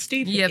fucking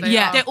stupid. Yeah, they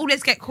Yeah. are. They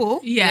always get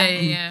caught. Yeah.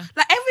 Yeah.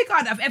 Like every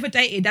guy that I've ever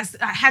dated that's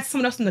had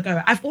someone else on the go,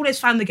 I've always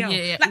found the girl.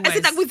 Yeah, like as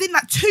in, always. like within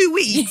like 2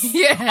 weeks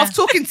Yeah. of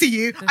talking to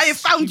you, I have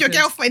found your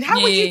stupid. girlfriend. How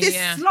are Yeah, you this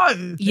yeah.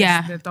 slow?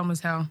 Yeah. They're dumb as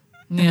hell.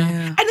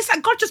 Yeah. And it's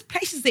like God just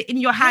places it in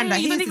your hand. Yeah,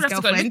 like you don't here's even his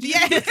have to go girlfriend.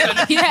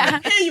 look. Yeah. Yeah.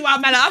 Here you are,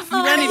 my love. You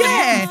don't even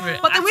yeah. look for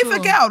it But then at with a all.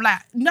 girl, like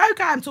no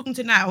guy I'm talking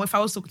to now, if I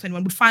was talking to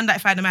anyone, would find out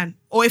if I had a man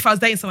or if I was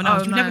dating someone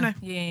else. You never know.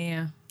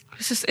 Yeah.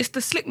 It's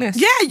the slickness.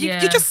 Yeah,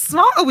 Yeah. you're just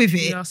smarter with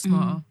it. You are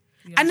smarter.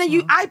 And then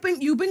you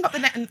bring up the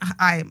name.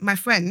 My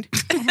friend,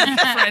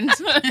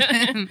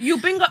 friend. you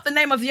bring up the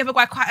name of the other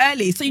guy quite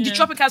early, so you just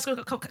drop a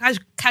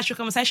casual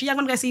conversation. Yeah, I'm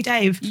gonna go see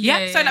Dave.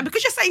 Yeah, So yeah. like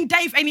because you're saying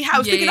Dave anyhow, I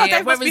was Yeah, thinking, oh, yeah.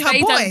 Dave must be her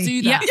Whereas boy. they don't do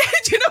Yeah.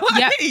 that. Do you know what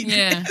Yeah. I mean?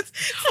 Yeah.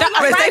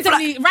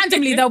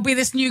 Randomly, there'll be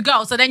this new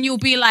girl. So then you'll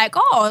be like,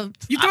 oh,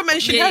 You don't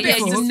mention Yeah, her yeah,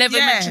 before. you just never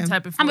Yeah. mentioned her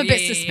before. I'm a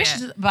bit Yeah, yeah,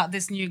 suspicious yeah. about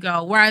this new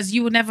girl. Whereas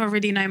you will never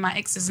really know my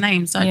ex's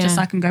name. So Yeah.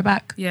 I can go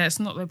back. Yeah, it's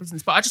not their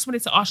business. But I just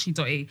wanted to ask you,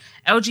 Dotty,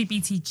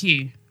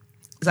 LGBTQ.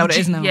 Is that what it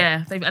is now?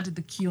 Yeah, they've added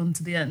the Q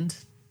onto the end.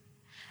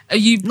 Are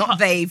you Not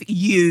they've,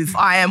 you've.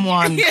 I am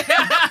one.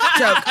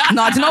 Joke.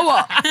 No, do you know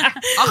what? I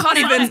can't I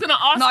even. was gonna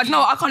ask No, do you know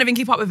what? I can't even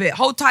keep up with it.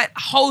 Hold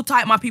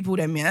tight, my people.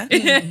 Them, yeah.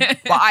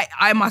 But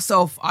I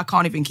myself, I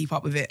can't even keep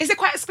up with it. Is it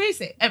quite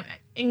exclusive?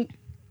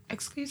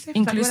 Exclusive?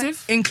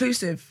 inclusive?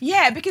 Inclusive.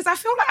 Yeah, because I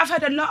feel like I've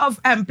heard a lot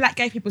of black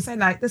gay people say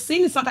like the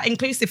scene is not that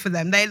inclusive for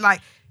them.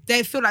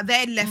 They feel like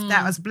they're left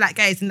out as black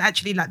gays, and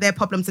actually like their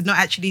problems are not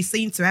actually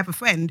seen to. I have a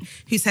friend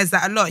who says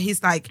that a lot.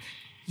 He's like,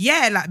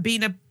 yeah, like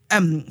being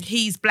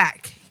he's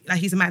black, like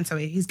he's a man,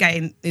 sorry, he's gay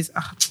and is.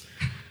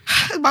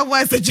 My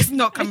words are just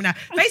not coming out.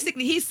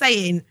 Basically, he's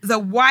saying the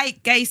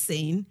white gay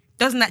scene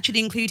doesn't actually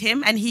include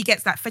him, and he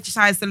gets like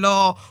fetishized a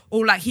lot,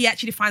 or like he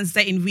actually finds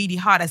dating really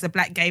hard as a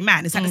black gay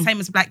man. It's like the same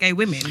as black gay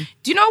women.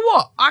 Do you know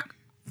what?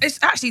 It's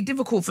actually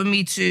difficult for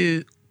me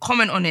to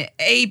comment on it.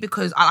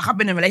 Because I've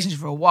been in a relationship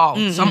for a while,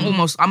 so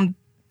I'm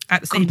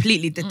At the same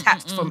completely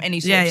detached from any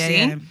sort of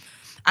scene.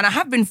 And I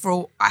have been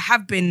for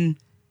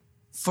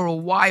a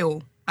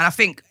while. And I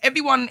think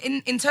everyone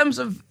in terms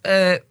of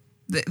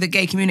the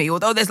gay community,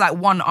 although there's like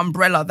one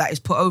umbrella that is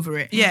put over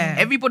it, Yeah.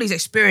 everybody's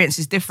experience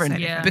is different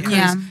Yeah. because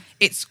Yeah.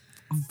 it's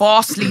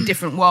vastly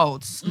different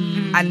worlds.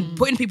 And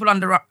putting people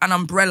under an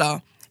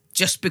umbrella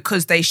just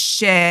because they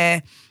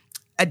share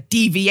a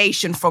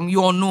deviation from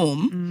your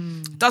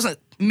norm doesn't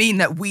mean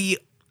that we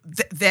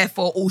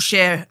therefore all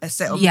share a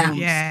set of Yeah. norms.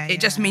 Yeah,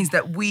 It just yeah. means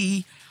that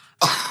we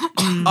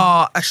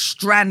are a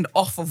strand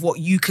off of what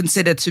you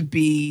consider to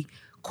be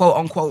quote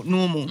unquote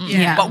normal.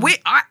 Yeah. But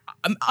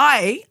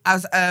I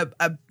as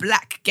a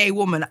black gay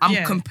woman, I'm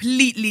Yeah.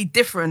 completely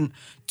different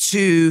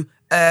to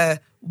a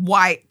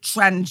white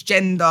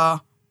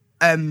transgender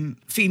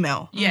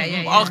female.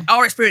 Yeah.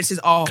 Our experiences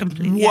are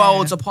Completely,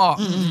 worlds yeah. apart.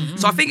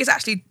 So I think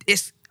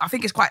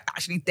it's quite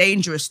actually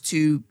dangerous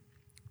to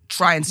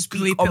try and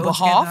speak Group on it all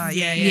behalf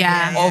together.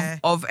 Yeah.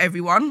 of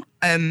everyone.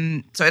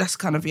 So that's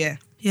kind of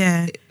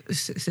Yeah.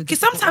 Because Because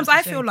sometimes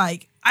I feel,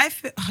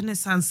 and it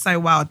sounds so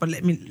wild, but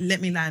let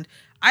me land.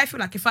 I feel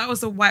like if I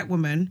was a white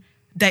woman,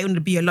 dating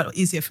would be a lot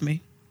easier for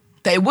me.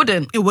 they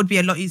wouldn't. It would be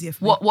a lot easier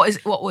for me.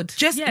 What would?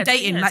 Just Yeah,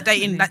 dating, yeah, like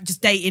dating, definitely. like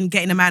just dating,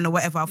 getting a man or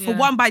whatever. For Yeah.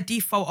 one, by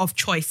default of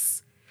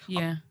choice.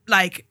 Yeah.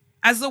 Like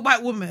as a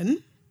white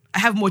woman, I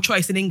have more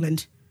choice in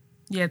England.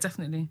 Yeah,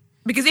 definitely.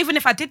 Because even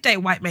if I did date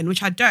white men,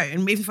 which I don't,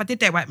 and even if I did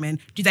date white men,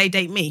 do they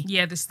date me?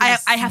 Yeah, there's I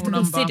still a have to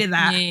small number. consider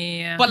that.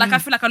 Yeah. But like I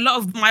feel like a lot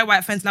of my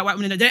white friends, like white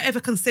women, they don't ever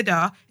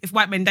consider if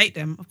white men date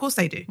them. Of course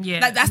they do.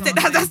 Yeah. Like that's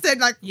it.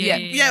 Like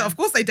Yeah. of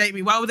course they date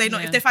me. Why would they not?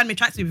 Yeah. If they find me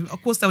attractive,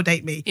 of course they'll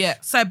date me. Yeah.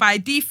 So by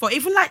default,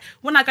 even like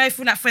when I go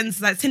through like friends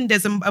like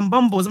Tinders and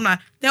Bumbles, I'm like,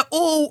 they're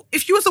all.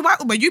 If you was a white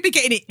woman, you'd be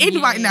getting it in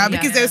Yeah, right now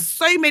because yeah. there's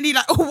so many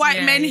like white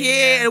Yeah, men yeah,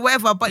 here yeah. and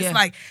whatever. But Yeah. it's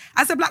like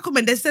as a black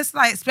woman, there's just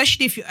like,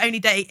 especially if you only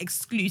date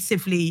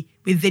exclusively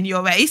within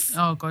your race.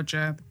 Oh god,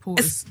 yeah. The pool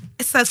is.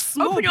 It's a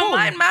small Open your pool.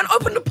 mind, man.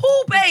 Open the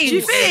pool, babe. Do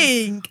you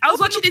think? I was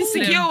Open watching the pool.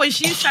 Insecure when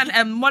she was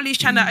trying, Molly's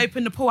trying to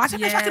open the pool. I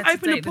don't know if I can to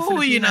open the date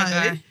pool, you Filipino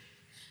know.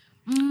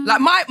 guy.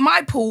 Like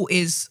my pool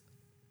is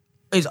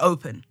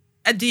open.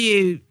 Do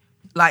you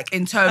Like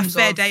in terms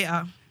Fair of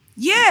data.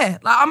 yeah,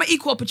 like I'm an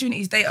equal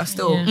opportunities dater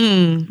still.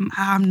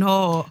 I'm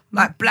not.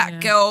 Like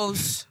black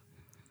girls,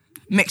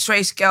 mixed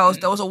race girls.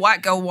 There was a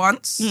white girl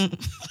once.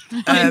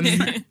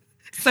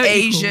 So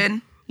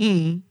Asian.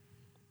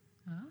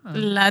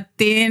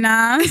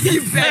 Latina. No.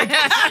 There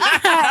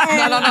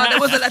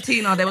was a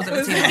Latina.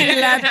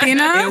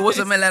 Latina. It was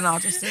a Millennial.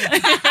 Just saying.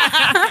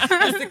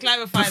 Just to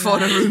clarify Before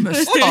the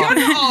rumours Oh, start.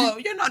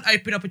 you're not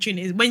open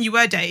opportunities. When you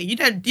were dating, you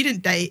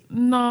didn't date.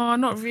 No,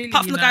 not really.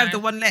 Apart from the guy with know.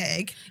 the one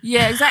leg.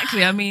 Yeah,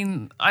 exactly. I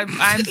mean, I'm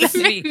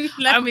definitely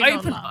I'm me not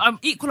open. laugh. I'm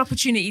equal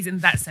opportunities in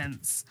that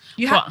sense.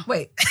 You But have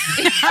wait.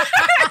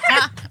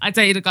 I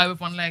dated a guy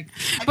with one leg.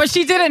 But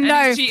she didn't And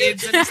know. he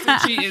cheated. And he still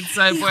cheated.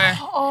 So we're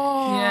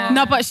yeah.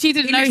 No, but she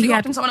didn't He know literally he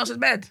hopped had. in someone else's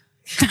bed.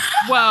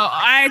 Well,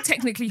 I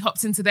technically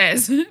hopped into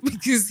theirs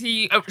because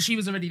she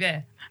was already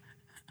there.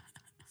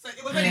 So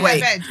it was only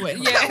Wait, her bed. wait.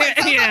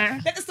 Yeah, yeah.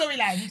 Let the story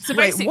land. So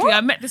Wait, basically, what?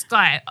 I met this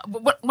guy.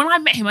 When I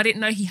met him, I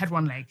didn't know he had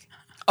one leg.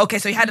 Okay,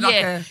 so he had like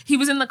Yeah, a. he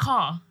was in the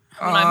car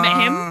when I met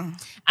him,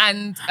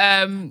 and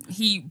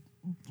he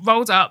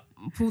pulled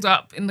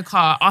up in the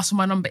car, asked for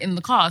my number in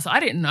the car. So I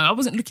didn't know. I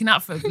wasn't looking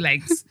out for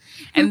legs.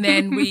 And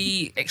then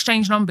we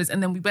exchanged numbers,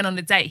 and then we went on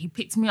a date. He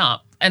picked me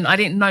up, and I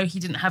didn't know he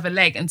didn't have a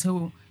leg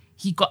until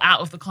he got out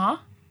of the car.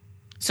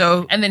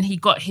 So And then he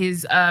got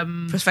his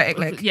prosthetic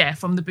leg. Yeah,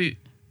 from the boot.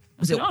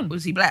 Was Put it on.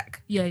 Was he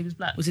black? Yeah, he was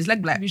black. Was his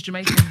leg black? He was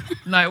Jamaican.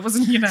 No, it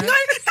wasn't. You know.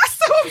 That's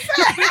so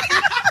unfair.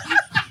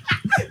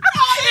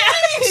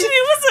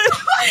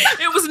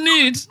 It was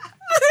nude.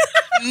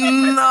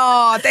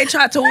 No, they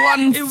tried to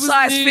one It was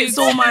size nude. fits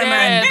all, my yeah,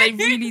 man. they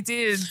really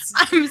did.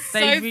 I'm so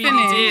They really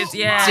finished. did.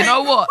 Yeah. Do you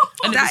know what?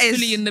 And That it was is.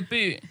 fully in the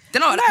boot. Do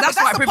you know, that's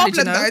white the privilege,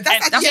 you problem, know. though.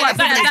 That's That's actually, white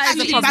privilege. that is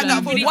actually the problem. bang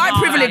up. Really White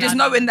hard. privilege is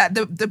knowing that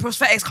the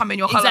prosthetics come in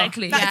your colour.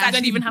 Exactly. That is Yeah. You don't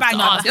actually even have bang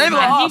to up. ask. You don't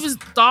even And ask. he was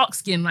dark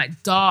skin,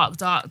 like dark.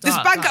 This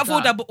bank out of dark.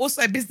 order, but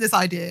also a business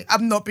idea.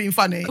 I'm not being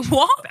funny.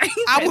 What?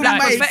 I would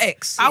Like make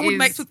prosthetics. I would It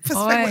make is.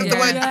 perspective the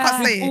word. I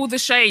can't say it. All the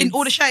shades. In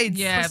all the shades.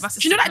 Yeah. That's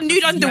Do you know that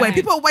nude underwear? Yeah.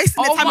 People are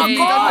wasting their Oh time my on nude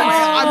God.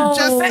 underwear. I'm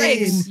just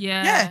Prosthetics. saying.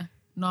 Yeah.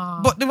 No.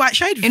 But the right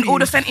shade. In for all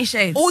you. the Fenty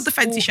shades. all the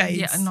fancy shades.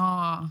 Yeah,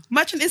 no.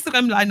 Imagine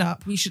Instagram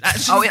lineup. We should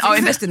actually. I'll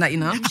invest in that, you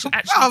know. We should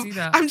actually do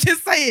that. I'm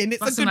just saying, it's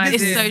That's a good an idea.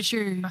 business. It's so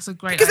true. That's a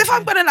great. Because if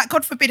I'm idea. gonna, like,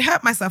 God forbid,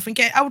 hurt myself and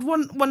I would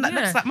want one that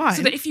looks like mine.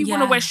 So that if you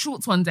want to Yeah. wear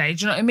shorts one day,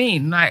 do you know what I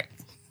mean? Like,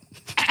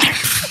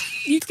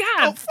 you can.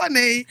 not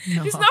funny.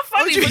 It's not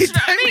funny, should but we you know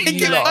what I don't mean?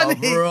 make it Lot of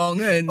funny?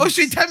 wrong and Or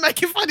should we don't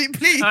make it funny,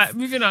 please? All right,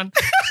 moving on.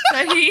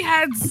 So he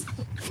had, so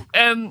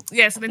then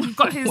he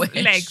got his Wear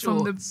leg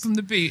shorts. from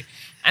the boot,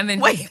 and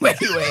then wait. and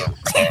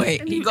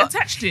He he got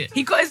attached it.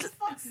 he got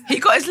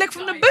his leg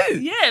from the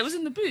boot. Yeah, it was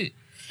in the boot,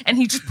 and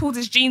he just pulled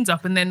his jeans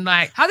up, and then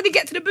like How did he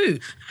get to the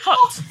boot?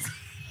 hopped.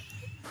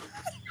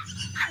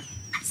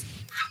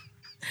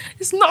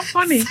 It's not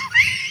funny.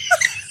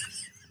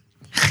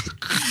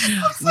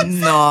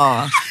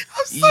 No. I'm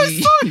so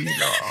sorry.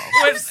 No.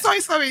 I'm so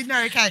sorry.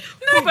 No, okay.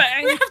 No, but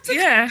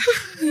yeah,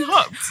 he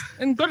hopped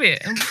and got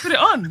it and put it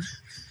on.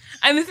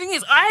 And the thing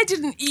is, I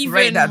didn't even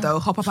Rate that though.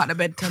 Hop up out the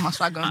bed, turn my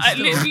swag on.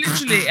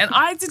 literally, and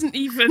I didn't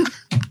even.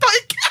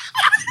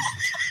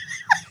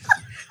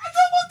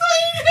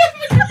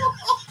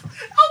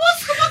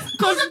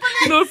 God,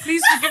 Lord,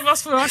 please forgive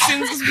us for our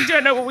sins because we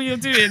don't know what we are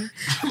doing.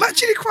 I'm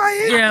actually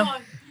crying. Yeah.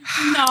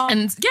 No.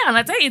 And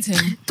I dated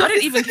him. I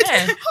didn't even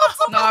care.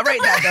 No, I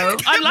rate that though.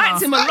 I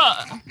liked him a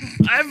lot.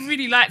 I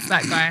really liked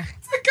that guy.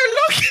 Take a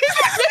look.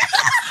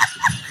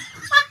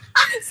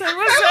 So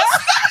what's that?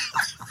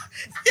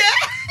 Yeah.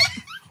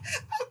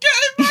 I'm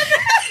getting money.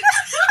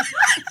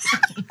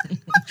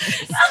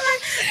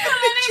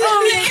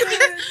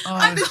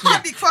 I'm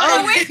literally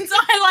crying. Wait,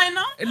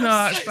 eyeliner.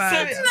 No, it's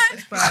bad.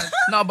 It's bad.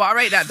 No, but I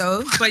rate that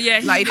though. But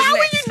yeah, Like, How are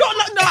you not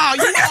like,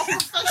 no, you're not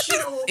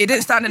professional. It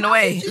didn't stand in the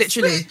way,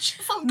 literally. Switch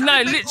from No,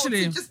 going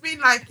literally. to just being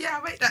like, yeah,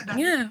 I rate that down.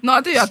 yeah. No,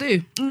 I do.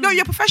 No,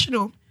 you're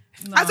professional.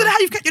 I don't know how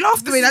you've kept your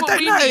laughter in. is I what don't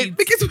we know need.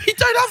 because we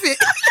don't have it.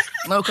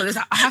 No, because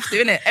I have to,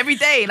 innit? Every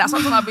day. Like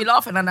sometimes I'll be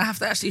laughing and I have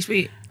to actually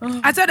speak.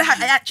 I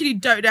actually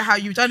don't know how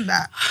you've done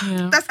that.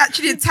 Yeah. That's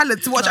actually a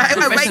talent to watch. I rate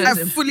that,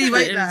 professionalism. fully It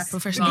rate is. that.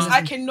 Professionalism.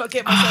 Because I cannot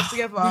get myself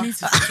together. We need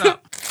to fix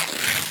up.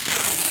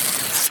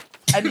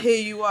 And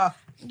here you are.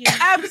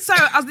 So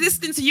I was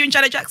listening to you and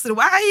Janet Jackson.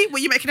 Why were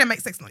you making her make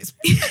sex noise?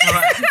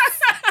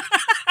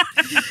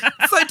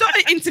 So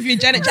Dotty interviewed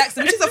Janet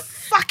Jackson, which is a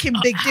fucking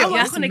big deal. How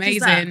That's iconic is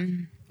that?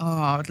 amazing.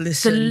 Oh, The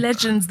listen.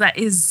 legends that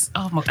is.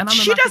 Oh my! And I'm a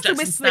She Michael does the Jackson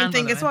whispering stan,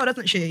 thing by as the way. well,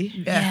 doesn't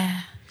she?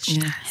 Yeah.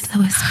 Yeah. The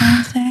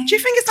whispering thing. Do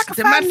you think it's like a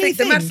The mad family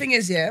thing, the mad thing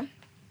is, yeah.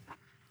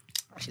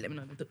 Actually, let me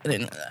know. Talk,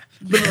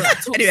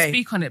 Anyway,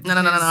 speak on it. no.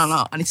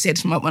 I need to say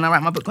this when I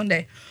write my book one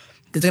day.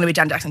 There's going to be a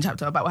Janet Jackson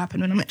chapter about what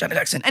happened when I met Janet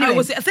Jackson. Anyway, Oh,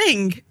 was it a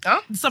thing?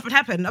 Huh? Something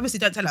happened. Obviously,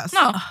 don't tell us.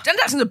 No, Janet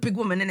Jackson's a big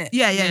woman, isn't it?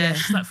 Yeah. Yeah,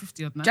 she's like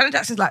 50 odd now. Janet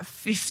Jackson's like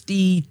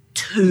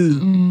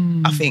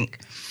 52, I think.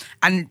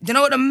 And do you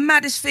know what the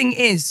maddest thing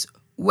is?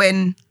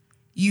 When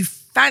you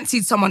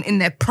fancied someone in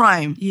their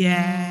prime,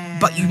 Yeah.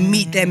 but you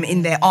meet them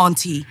in their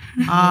auntie.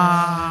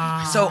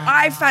 So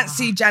I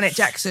fancy Janet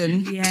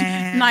Jackson.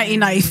 Yeah.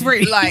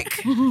 1993. Like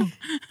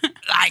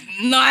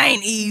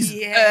 90s,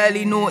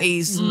 early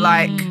noughties.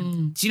 Like,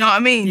 do you know what I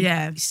mean?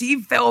 Yeah. You see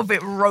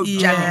Velvet Rope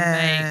Janet.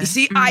 Yeah. You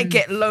see I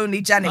Get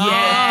Lonely Janet.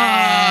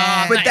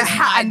 Yeah. With the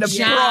hat and the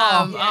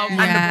bra. Oh, And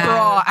my the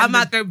bra. I And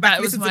might go back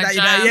that was listen to my that,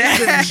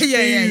 jam.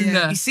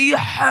 Yeah. you see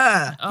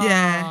her.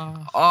 Yeah.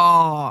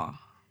 Oh.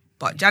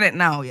 But Janet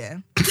now, yeah.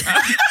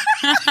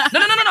 No.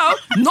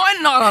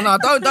 No.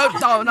 Don't.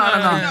 No.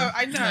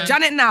 I know.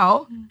 Janet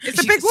now,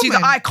 It's a big She's woman.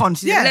 an icon.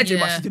 She's Yeah. a legend,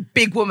 but Yeah. she's a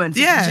big woman.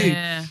 Yeah.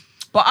 Yeah.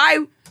 But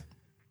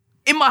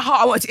in my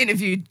heart, I wanted to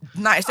interview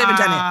 97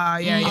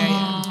 Janet.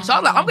 Yeah. So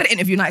I'm like, I'm going to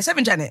interview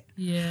 97 Janet.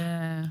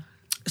 Yeah.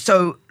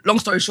 So long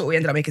story short, we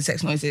ended up making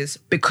Sex Noises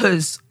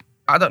because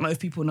I don't know if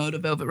people know the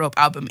Velvet Rope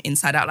album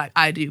inside out like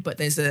I do, but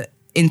there's an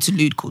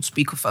interlude called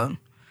Speakerphone.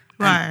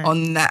 Right. And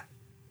on that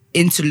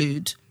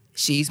interlude,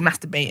 she's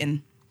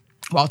masturbating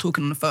while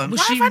talking on the phone.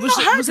 Was heard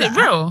it that?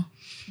 real?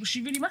 Was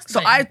she really masturbating?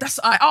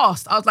 So I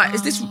asked. I was like,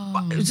 is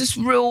this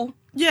real?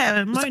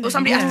 Yeah. Was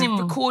somebody actually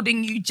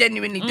recording you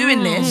genuinely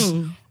doing this?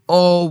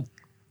 Or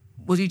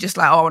was you just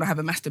like, oh, I want to have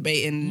a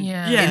masturbating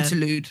Yeah.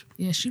 interlude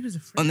Yeah, she was a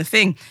freak. on the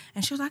thing?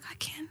 And she was like, I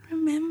can't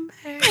remember.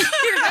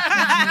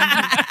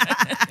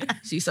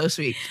 She's so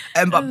sweet.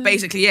 But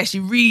basically, yeah, she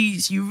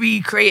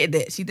recreated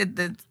it. She did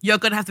the... You're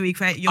going to have to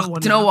recreate your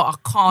one. Do you know what?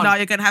 I can't. No,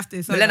 you're going to have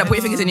to. So Milena, put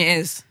your fingers in your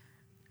ears.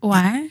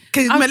 Why?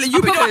 Because I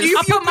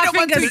put my want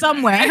fingers to-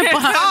 somewhere.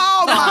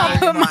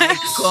 Oh my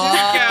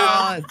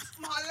God.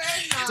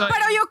 But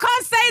you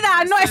can't say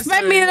that. No,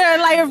 expect me to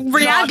like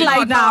react No,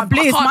 like that. I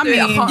Please, can't do it.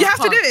 I mommy. can't. You have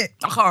to do it.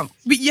 I can't.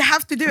 But you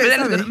have to do it.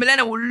 sorry.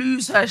 Milena will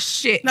lose her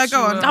shit. No,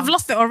 go on. I've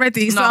lost it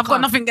already, so No, I I've got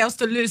can't. nothing else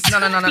to lose. No.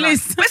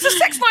 Please. But it's a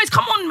sex noise.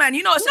 Come on, man.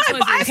 You know what sex No,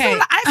 noise but I is. feel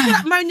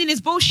like moaning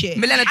is bullshit.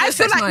 Milena, do I a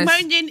feel sex like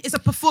noise. moaning is a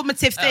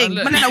performative thing.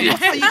 look. Milena,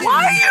 what are you doing?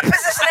 Why are you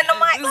positioning the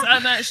mic? I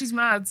know, she's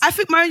mad. I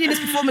think moaning is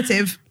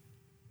performative.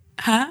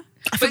 Huh? I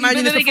But think moaning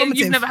is then again, performative.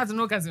 you've never had an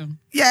orgasm.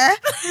 Yeah.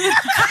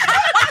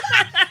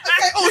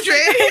 Okay,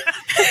 Audrey.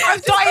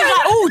 Dotty's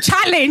like, oh,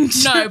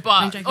 challenge. No, but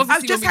obviously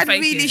I've just when we had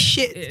fake really it,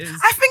 shit. it is.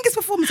 I think it's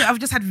performative. I've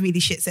just had really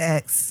shit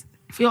sex.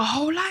 For your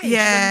whole life.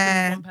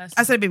 Yeah. one person.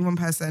 I've only been one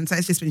person, so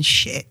it's just been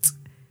shit.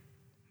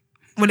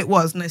 Well, it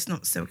was. No, it's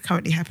not still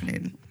currently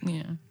happening.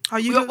 Yeah. Oh,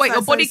 you Wait, look your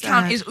so body sad.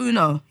 count is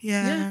uno.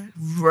 Yeah.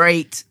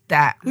 Rate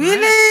that.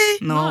 Really?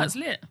 No. No, it's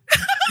lit.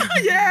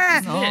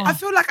 Yeah. No. I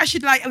feel like I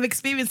should like have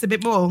experienced a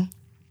bit more. No,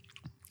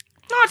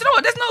 do you know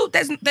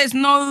what? There's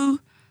no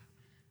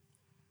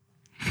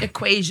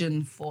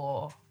equation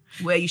for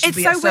where you should It's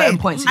be so at certain weird.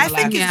 points in I your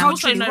think life. it's Yeah.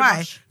 culturally Also no right.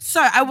 rush.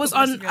 So I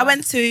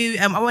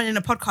went in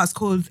a podcast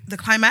called The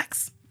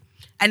Climax,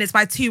 and it's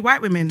by two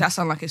white women. That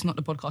sounds like it's not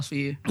the podcast for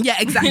you. Yeah,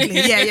 exactly.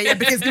 Yeah.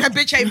 Because my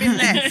bitch ain't been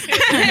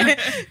there.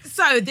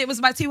 So there was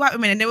by two white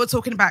women, and they were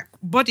talking about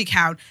body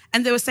count,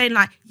 and they were saying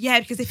like, yeah,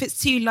 because if it's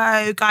too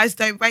low, guys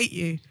don't rate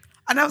you.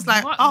 And I was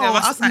like, What? oh, Yeah, I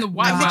that's was like, in the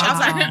white bitch, I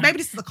was world. like, maybe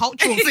this is a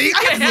cultural thing.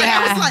 I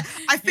Yeah. was like,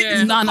 I think Yeah.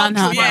 this is No, a no,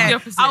 cultural. no. Yeah. The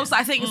opposite. I was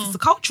like, I think this is a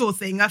cultural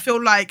thing. I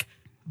feel like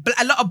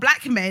a lot of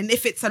black men,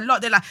 if it's a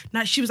lot, they're like,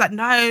 no. She was like,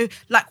 no,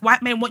 like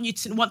white men want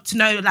to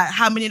know like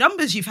how many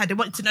numbers you've had. They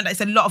want to know that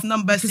it's a lot of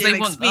numbers, Because their they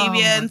want- oh my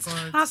experience.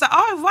 God. And I was like,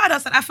 oh right. I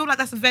was like, I feel like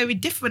that's very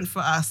different for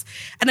us.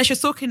 And then she was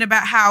talking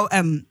about how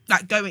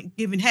like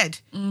giving head.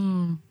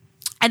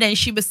 And then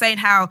she was saying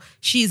how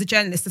she's a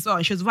journalist as well,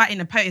 and she was writing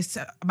a post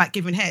about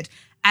giving head.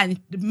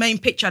 And the main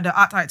picture the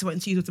art director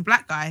wanted to use was a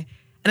black guy.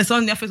 And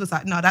someone in the office was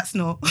like, no, that's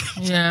not.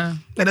 Yeah.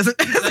 That doesn't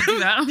do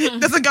that.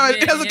 doesn't go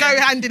Yeah, go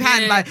hand in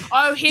hand. Yeah. Like,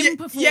 Oh, him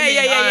performing. yeah.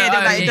 Oh,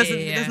 They're like, yeah, it doesn't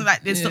yeah.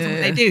 like it's not something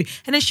Yeah. they do.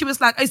 And then she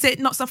was like, is it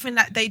not something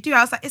that they do?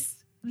 I was like, it's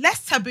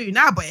less taboo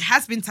now, but it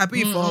has been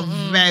taboo for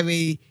a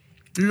very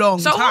long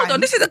So time. hold on,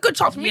 this is a good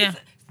chance for me. Yeah.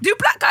 Do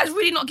black guys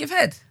really not give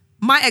head?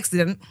 My ex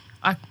didn't.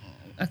 I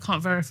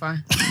can't verify.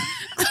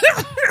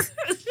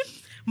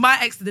 My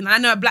ex didn't. I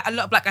know a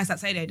lot of black guys that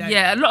say they don't.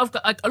 Yeah, a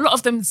lot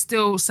of them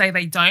still say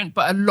they don't,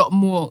 but a lot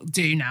more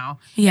do now.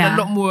 Yeah. A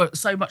lot more,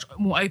 so much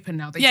more open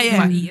now. They Yeah, talk yeah.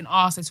 about eating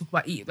arse. They talk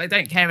about eating. They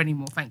don't care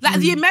anymore. Thank you. Like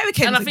the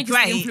Americans and I are think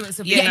great. it's the influence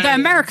of Yeah, the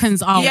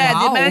Americans are. Yeah, the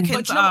wow. Americans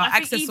But you know what? are I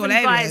think access even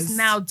all guys areas.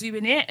 now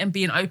doing it and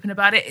being open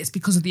about it, it's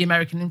because of the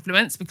American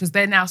influence, because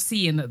they're now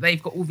seeing that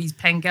they've got all these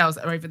pen girls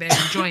that are over there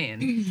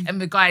enjoying, and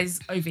the guys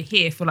over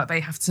here feel like they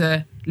have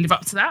to live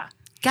up to that.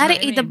 Gotta You know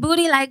what I eat the mean?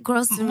 booty like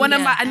groceries. One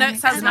of my, I know it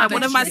sounds now like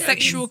one of my they-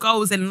 sexual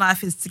goals in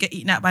life is to get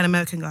eaten out by an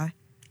American guy.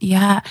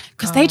 Yeah,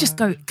 because they just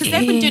go. Because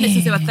they've been doing it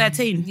since they were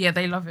 13. Yeah,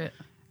 they love it.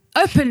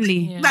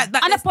 openly, Like,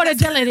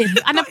 unapologetically,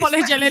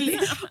 unapologetically.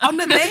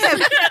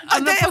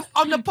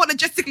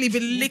 Unapologetically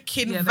been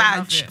licking Yeah, they vag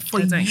love it. for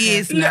They don't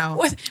years care. now.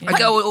 What- A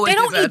girl will always they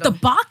don't do better eat the though.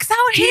 box out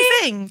Do here. you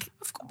think?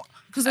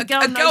 Because A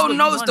girl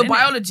knows the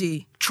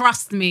biology.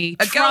 Trust me.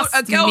 A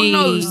girl me.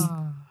 knows.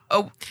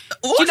 Oh,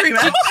 Audrey,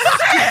 man.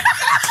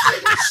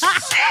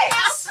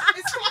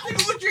 It's fucking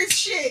Audrey's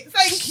shit.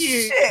 Thank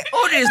you. Shit.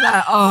 Audrey's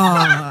like,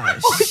 oh,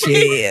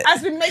 shit.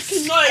 Has been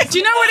making noise. Do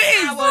you know what it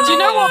is? Do you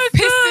know what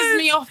pisses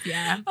me off?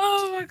 Yeah,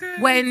 Oh my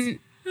god. when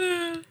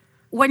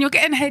when you're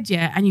getting head,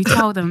 and you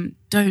tell them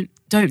don't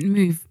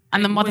move,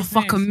 and the always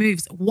motherfucker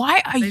moves.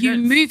 Why are you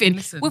don't moving?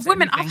 listen With to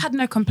women, anything. I've had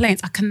no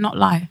complaints. I cannot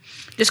lie.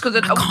 Just because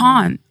I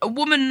can't. a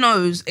woman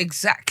knows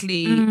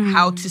exactly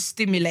how to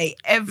stimulate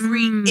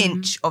every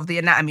inch of the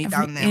anatomy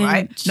down there,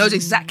 right? inch. Knows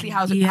exactly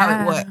how it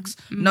Yeah. works.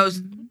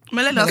 Knows.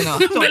 Millennials. No.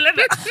 We're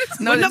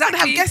Knows not going to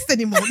have exactly, guests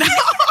anymore.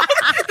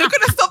 They're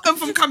going to stop them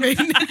from coming.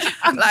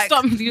 like,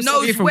 Stop me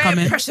knows from where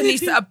coming. pressure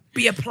needs to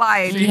be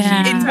applied,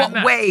 Yeah. in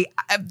what way.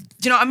 Do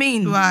you know what I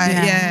mean? Right,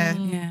 yeah.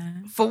 Yeah.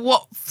 For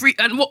what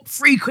what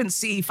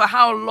frequency, for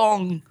how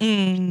long?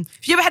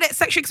 Have you ever had a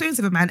sexual experience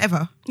with a man,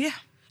 ever? Yeah.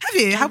 Have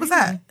you? How was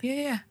that?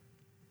 Yeah.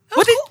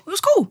 What did? It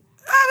was cool.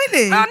 Oh,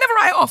 really? I never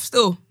write it off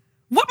still.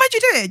 What made you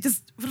do it?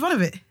 Just for the fun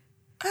of it?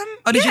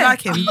 Or did you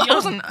like him? I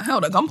wasn't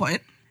held at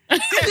gunpoint.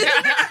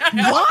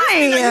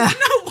 Why?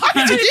 Why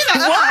did you do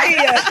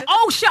that?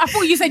 Oh shit! I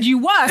thought you said you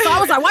were. So I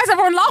was like, why is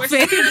everyone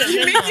laughing?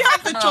 You mean you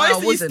had the choice I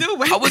and you wasn't. still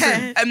went I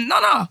wasn't. there? No.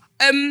 I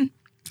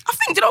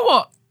think, you know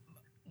what?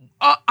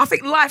 I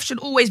think life should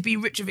always be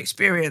rich of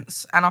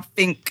experience, and I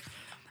think,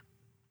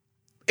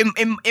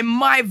 in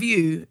my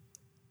view,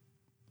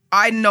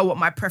 I know what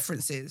my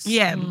preference is.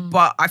 Yeah.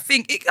 But I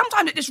think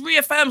sometimes it just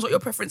reaffirms what your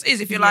preference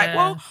is. If you're like,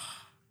 well,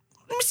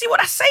 let me see what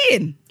that's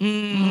saying.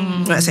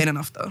 I'm not saying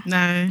enough though.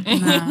 No.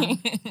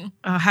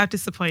 Oh, how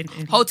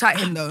disappointing. Hold tight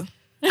him though.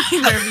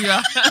 Wherever you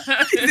are.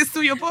 Is this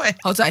still your boy?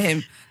 Hold tight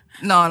him.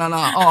 No.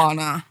 Oh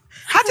no.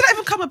 How did that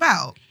even come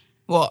about?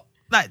 What?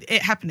 Like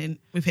it happening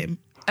with him?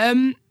 What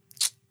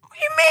do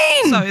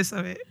you mean?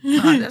 Sorry.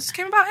 No, that just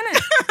came about,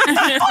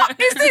 innit?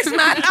 What is this,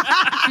 man?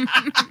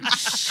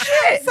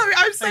 Shit. Sorry,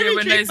 I'm so Oh, yeah,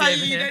 we're intrigued by nosy you.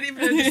 over You here. don't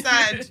even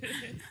understand.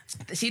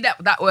 See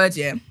that word,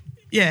 yeah?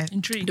 Yeah.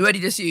 Intrigued. The word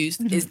you just used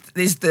is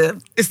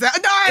the Is that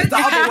no? the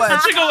other word.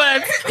 Trigger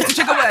word. It's the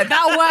trigger word.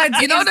 That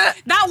word, You know that?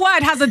 that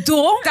word has a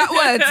door. That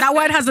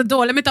word. Has a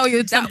door. Let me tell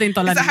you something,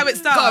 Tolani. Is that how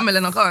it Go on, starts?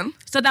 Milena, go on.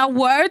 So that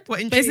word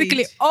What, intrigued?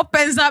 basically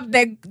opens up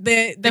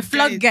the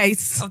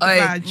floodgates. Of the Oi,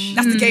 badge.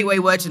 that's the gateway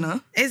word, you know?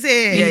 Is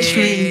it? Yeah.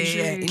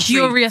 Intrigued.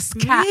 Curious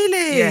cat.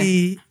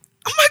 Really?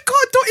 Oh my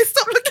God, Dotty,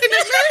 stop looking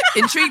at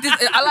me. Intrigued is,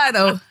 I lie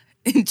though.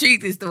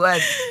 Intrigued is the word.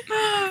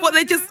 What,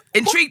 they just...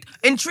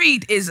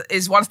 Intrigued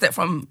is one step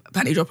from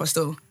panty dropper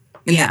still.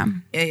 Yeah,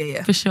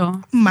 Yeah. for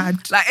sure.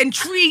 Mad. Like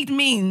intrigued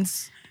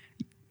means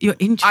You're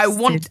interested. I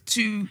want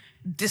to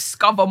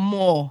discover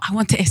more. I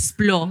want to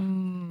explore.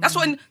 That's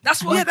what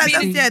that's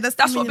being, the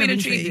that's what meaning being of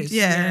intrigued is.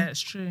 Yeah. Yeah, it's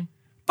true.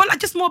 But like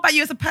just more about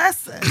you as a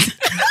person.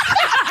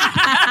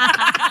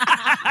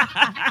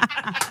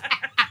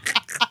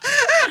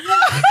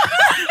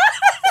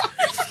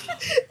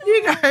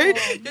 You know, your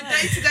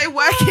day-to-day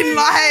working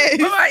life.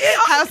 Alright, yeah.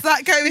 How's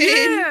that going?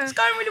 It's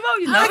going really well,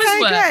 you know. How does Okay,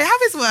 it work? great. How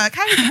is work?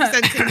 How is the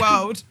presenting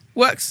world?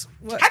 Works.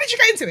 How did you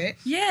go into it?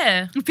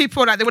 Yeah.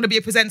 People like they want to be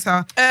a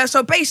presenter.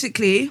 So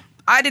basically,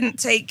 I didn't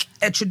take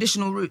a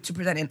traditional route to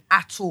presenting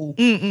at all.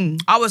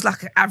 I was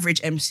like an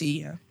average MC.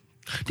 Yeah.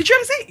 Did you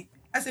MC?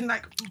 As in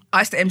like, I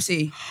used to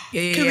MC.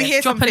 Yeah. can we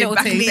hear Drop a something? little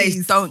Back in the thing.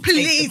 days, Don't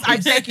please. take I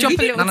the beg you. Drop You a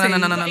didn't- little No.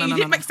 You No.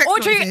 didn't make sex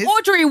Audrey noises.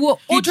 will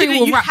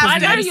you rap have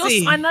with to them.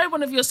 MC. I know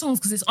one of your songs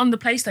because it's on the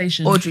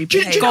PlayStation. Audrey, Do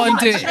you behave. Go know and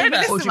what? do it. I made a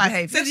list of Audrey, like-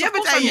 behave. So the other Of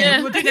course day, I am.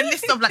 we were doing a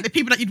list of like the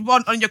people that you'd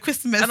want on your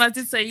Christmas. And I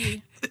did say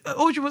you.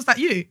 Audrey, was that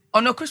you? Oh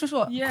no, Christmas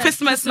what? Yeah.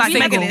 Christmas, like, we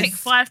made singles. pick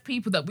 5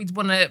 people that we'd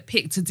want to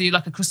pick to do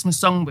like a Christmas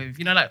song with.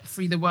 You know, like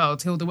Free the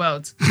World, Heal the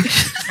World.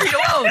 Free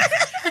the world.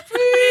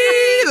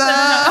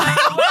 Oh,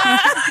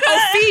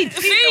 Feed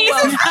the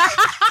world.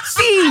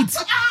 Feed.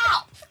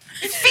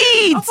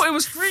 I thought it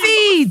was free.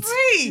 Feed.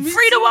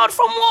 Free the world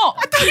from what?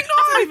 I don't know. I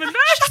don't even know.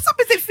 Shut up,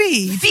 is it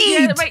feed? Feed.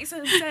 Yeah, it makes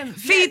sense.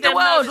 Feed the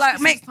world. Like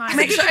make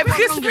sure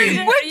everyone's hungry.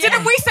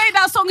 Didn't we say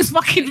that song is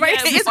fucking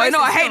racist? Oh no,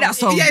 I hate that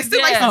song. Yeah, it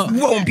still makes Yeah.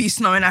 sense. Won't be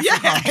snow in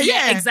Africa.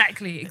 Yeah.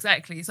 Exactly.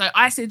 So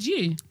I said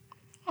you.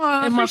 Oh,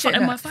 I In my appreciate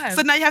in my that. 5.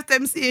 So now you have to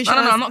MC and No, show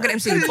us- I'm not gonna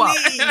MC. But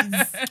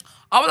Please.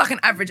 I was like an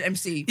average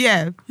MC.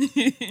 Yeah.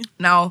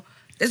 Now,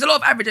 there's a lot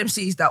of average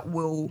MCs that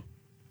will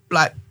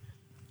like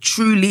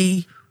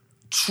truly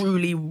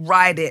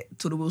ride it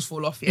till the wheels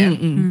fall off, yeah?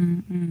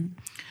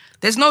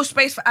 There's no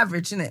space for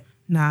average, innit?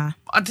 Nah.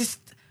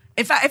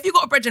 In fact, if you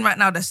got a brethren right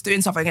now that's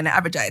doing something and they're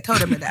average at it, tell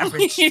them that they're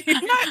average. No,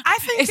 I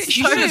think It's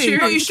you so should. true.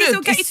 No, you Because should.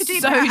 it'll get you It's to do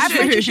so that. true.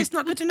 Average is just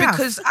not good enough.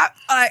 Because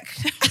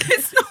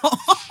it's not.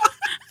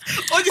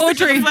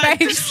 Audrey,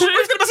 babes. Who's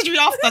going to message you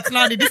after,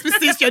 Talani? This was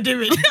this you're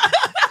doing.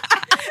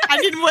 I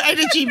need more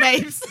energy,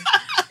 babes.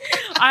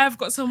 I have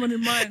got someone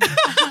in mind.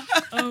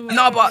 Oh my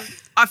No, God. but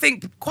I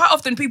think quite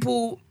often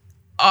people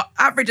are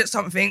average at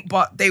something,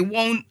 but they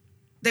won't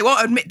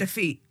admit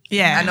defeat.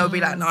 Yeah. And they'll be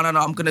like, no,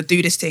 I'm gonna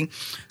do this thing.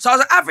 So I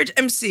was an average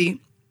MC,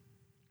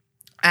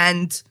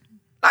 and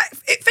like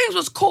things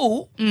was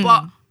cool,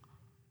 but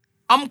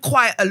I'm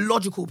quite a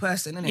logical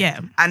person, innit? Yeah.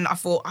 And I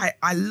thought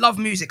I love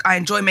music. I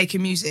enjoy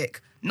making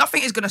music.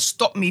 Nothing is gonna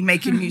stop me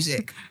making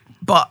music,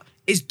 but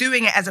is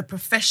doing it as a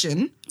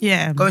profession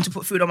Yeah. going to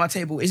put food on my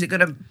table? Is it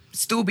gonna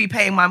still be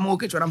paying my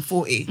mortgage when I'm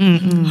 40?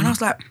 And I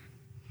was like,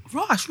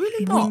 Rush,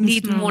 really We not.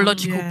 need more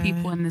logical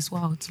people in this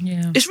world.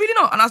 Yeah. It's really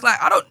not. And I was like,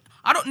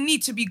 I don't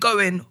need to be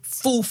going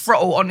full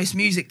throttle on this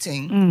music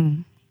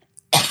thing,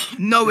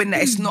 knowing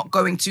that it's not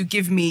going to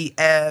give me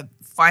a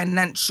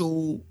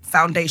financial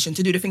foundation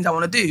to do the things I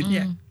want to do.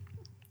 Yeah.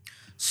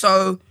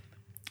 So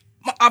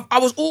I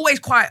was always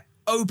quite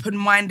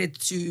open-minded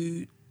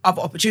to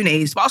other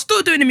opportunities, but I was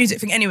still doing the music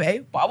thing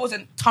anyway, but I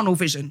wasn't tunnel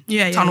vision.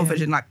 Tunnel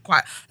vision, like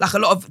quite, like a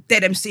lot of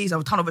dead MCs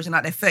have tunnel vision,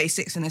 like they're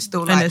 36 and they're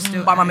still like,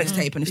 buy my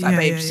mixtape, and it's like,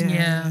 babes, you're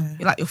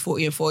like, you're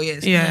 40 in 4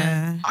 years.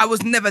 Yeah. I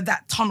was never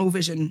that tunnel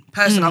vision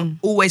person. I've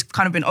always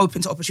kind of been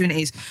open to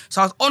opportunities.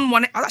 So I was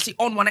actually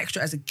on One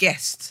Extra as a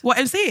guest. What,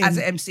 MC? As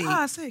an MC.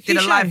 Ah, sick. Did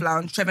a Whose live show?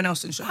 lounge, Trevor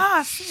Nelson show.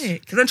 Ah,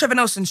 sick. Because on Trevor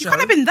Nelson show. You can't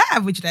have been that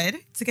average there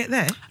to get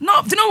there.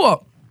 No, do you know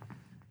what?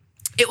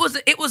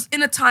 It was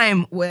in a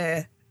time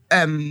where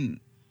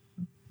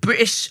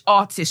British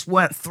artists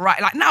weren't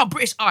thriving. Like now,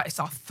 British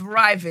artists are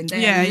thriving.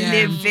 They're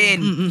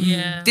living.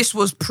 Yeah. This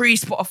was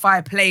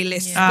pre-Spotify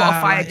playlist. Yeah.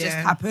 Spotify had just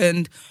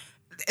happened.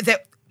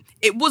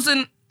 There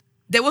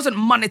wasn't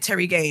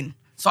monetary gain.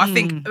 So I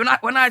think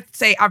when I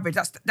say average,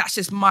 that's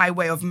just my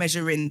way of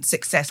measuring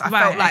success. I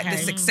felt like the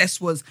success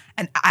was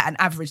at an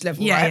average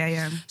level, right?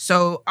 Yeah.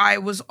 So I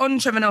was on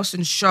Trevor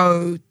Nelson's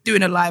show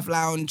doing a live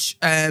lounge,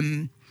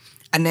 and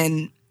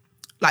then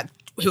like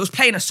he was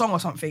playing a song or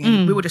something,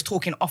 and we were just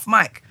talking off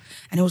mic,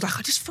 and he was like,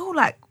 I just feel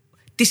like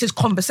this is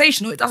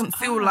conversational. It doesn't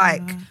feel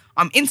like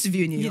I'm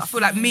interviewing you. I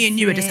feel like me and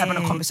you are just having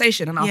a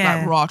conversation. And I was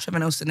like, raw, Trevor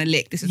Nelson and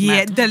Lick. This is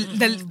mad. the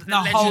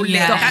whole lick.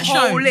 That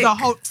show, Lick.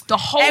 The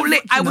whole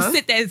Lick. I would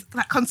sit there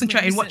like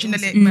concentrating, watching the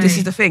lick. This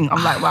is the thing.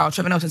 I'm like, wow,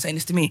 Trevor Nelson saying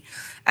this to me.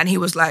 And he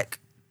was like,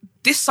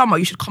 this summer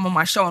you should come on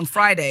my show on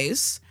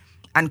Fridays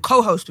and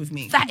co-host with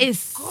me.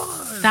 That's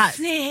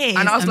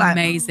And I was like,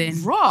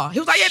 amazing. Raw. He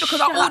was like, yeah,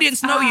 because our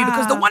audience know you.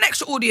 Because the One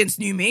Extra audience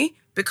knew me.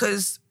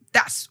 Because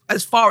that's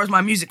as far as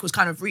my music was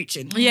kind of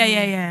reaching.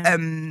 Yeah.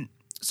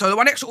 So the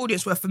One Extra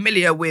audience were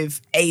familiar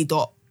with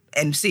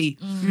A.MC.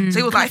 So he was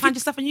Can I like, find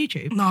your stuff on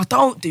YouTube? no,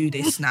 don't do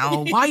this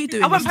now. Why are you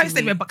doing I won't this to post me?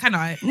 anywhere, but can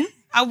I?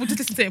 I will just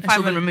listen to it in It's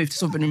all 5 been minutes.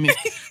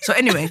 removed. So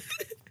anyway,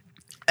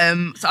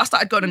 so I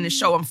started going on this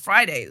show on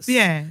Fridays.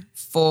 Yeah.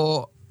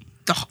 For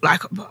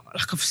like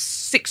a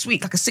 6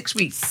 week, like a 6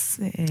 week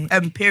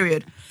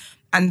period.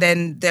 And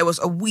then there was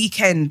a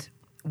weekend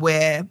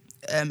where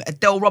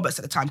Adele Roberts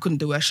at the time couldn't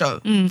do her show.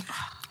 And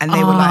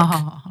they were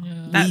like,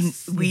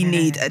 we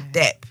need a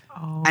dep.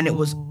 And it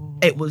was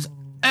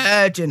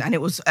urgent, and it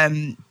was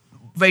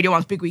Radio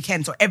 1's big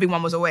weekend, so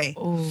everyone was away.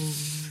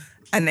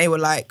 And they were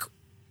like,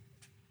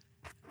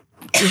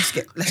 let's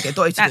get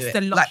Dotty to That's do it.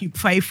 the luck Like, you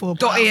pray for.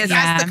 Dotty is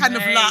That's the kind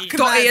of luck.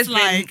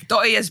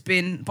 Dotty has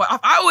been, but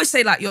I always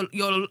say like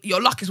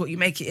your luck is what you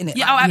make it, innit?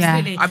 Yeah, Like,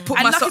 absolutely. I put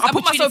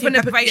myself in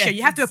a preparation.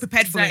 You have to be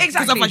prepared for it. Exactly.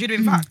 Because otherwise you're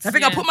doing facts. I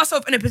think I put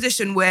myself in a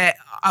position where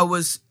I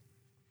was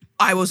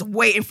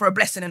waiting for a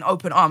blessing in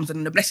open arms,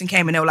 and the blessing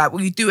came, and they were like,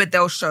 well, you do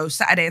Adele's show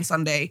Saturday and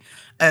Sunday.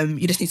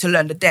 You just need to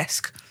learn the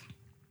desk.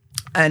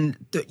 And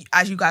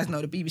as you guys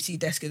know, the BBC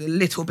desk is a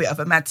little bit of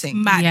a mad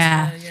thing.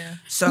 Yeah.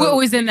 So We're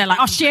always in there like,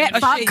 oh shit,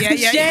 fuck, shit,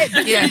 shit.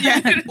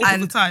 All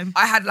and the time.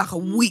 I had like a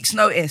week's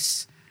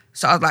notice.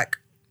 So I was like,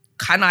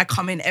 can I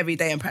come in every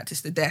day and practice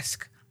the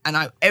desk?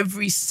 And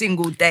every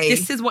single day.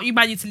 This is what you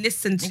might need to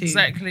listen to.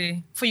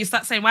 Exactly. Before you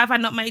start saying, why have I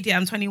not made it?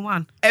 I'm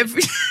 21.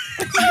 Every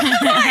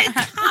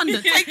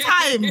Take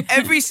time.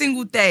 every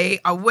single day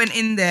I went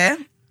in there,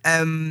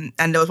 and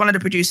there was one of the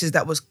producers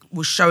that was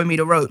showing me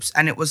the ropes,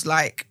 and it was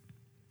like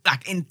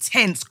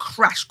intense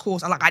crash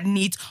course.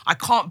 I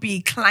can't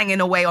be clanging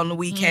away on the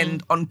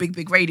weekend on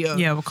big radio.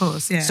 Yeah, of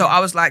course. Yeah. So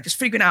I was like just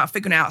figuring out.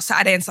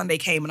 Saturday and Sunday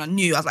came, and I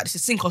knew, I was like, this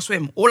is sink or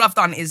swim. All I've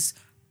done is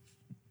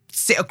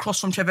sit across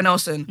from Trevor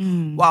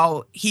Nelson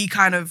while he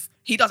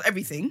does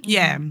everything.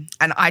 Yeah.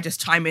 And I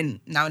just chime in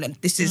now and then.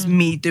 This is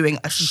me doing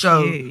a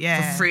show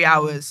for 3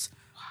 hours.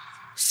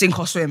 Sink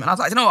or swim. And I was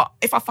like, you know what?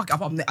 If I fuck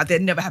up,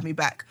 they'd never have me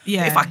back.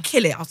 Yeah. But if I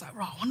kill it, I was like,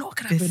 I wonder what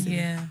can happen.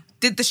 Yeah.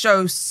 Did the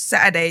show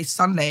Saturday,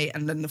 Sunday,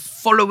 and then the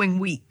following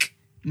week,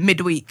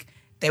 midweek,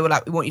 they were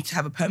like, we want you to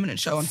have a permanent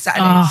show on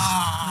Saturdays.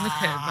 Look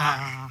at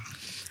that.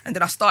 And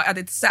then I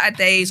did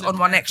Saturdays on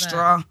One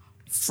Extra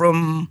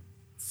from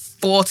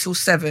 4 till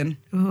 7.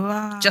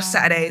 Wow. Just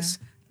Saturdays.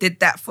 Did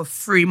that for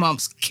 3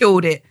 months.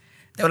 Killed it.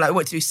 They were like, we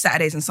want to do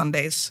Saturdays and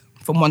Sundays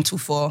from 1 till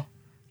 4.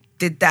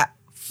 Did that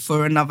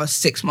for another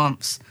 6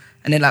 months.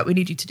 And they're like, we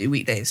need you to do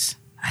weekdays.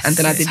 And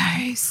then I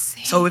did.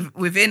 So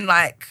within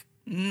like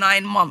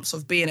 9 months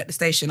of being at the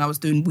station, I was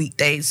doing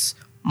weekdays,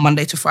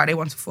 Monday to Friday,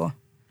 1 to 4.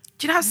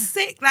 Do you know how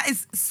sick that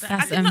is?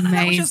 That's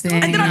amazing.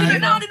 And then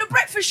I did a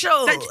breakfast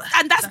show.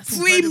 That's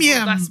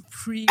premium. That's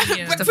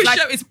premium. Breakfast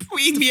show is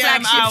premium.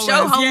 flagship hours.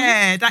 show, homie.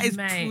 Yeah, that is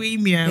Mate.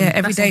 premium. Yeah,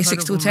 every That's day,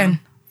 6 till incredible, 10.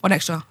 One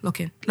Extra, lock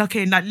in. Lock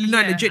in, like,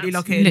 legitimately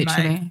lock in.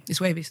 Literally. Like. It's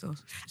wavy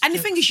stores. And the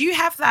thing is, you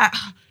have that.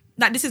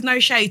 Like, this is no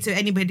shade to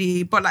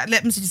anybody, but like,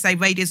 let me just say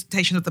radio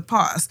stations of the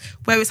past,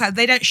 where it's like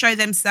they don't show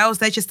themselves.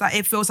 They just like,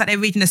 it feels like they're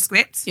reading a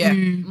script. Yeah.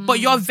 But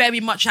you're very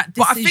much like,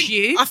 this is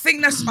you. I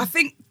think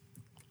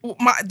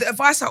the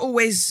advice I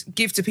always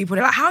give to people,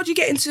 they're like, how do you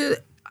get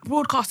into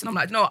broadcasting? I'm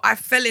like, no, I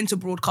fell into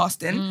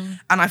broadcasting,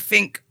 and I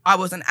think I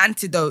was an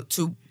antidote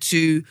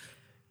to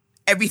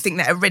everything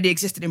that already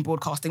existed in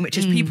broadcasting, which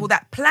is people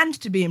that planned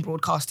to be in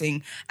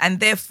broadcasting, and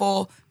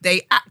therefore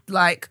they act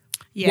like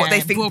what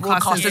they think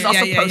broadcasters are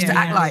supposed to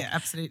act like. Yeah,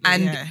 absolutely.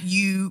 And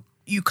you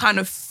kind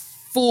of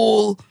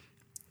fall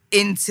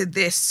into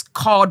this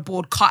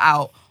cardboard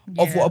cutout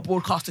of what a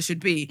broadcaster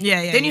should be.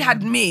 Then you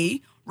had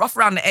me, rough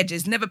around the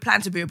edges, never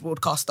planned to be a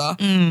broadcaster.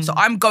 So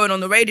I'm going on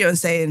the radio and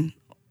saying,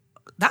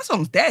 that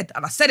song's dead.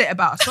 And I said it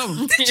about a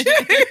song. Did you?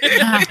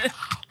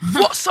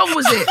 What song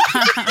was it?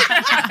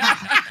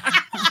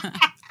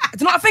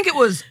 I think it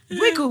was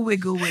Wiggle,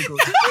 Wiggle, Wiggle.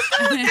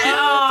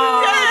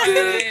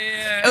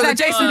 It was a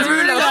Jason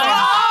Derulo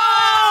song.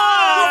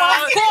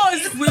 Of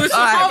course. We were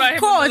talking about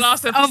him in the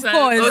last episode. Of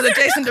course. It was a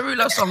Jason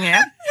Derulo song,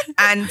 yeah?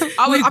 And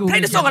I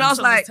played the song and I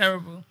was like,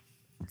 terrible.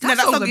 that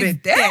song's a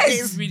bit dead.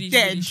 It's really,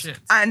 really shit.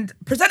 And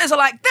presenters are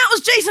like, that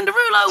was Jason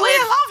Derulo with.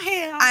 I love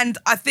him. And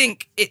I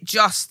think it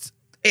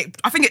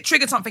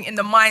triggered something in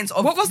the minds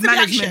of What was the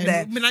management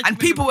reaction? there. And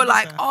people were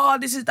like, oh,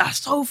 that's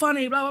so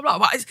funny, blah, blah, blah.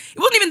 But it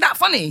wasn't even that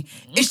funny.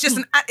 It's just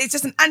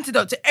an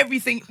antidote to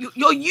everything.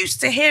 You're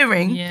used to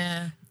hearing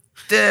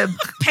the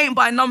paint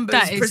by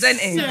numbers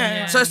presenting.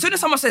 So as soon as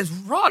someone says,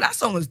 raw, that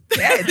song was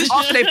dead,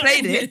 after they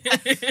played it,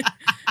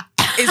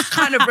 it's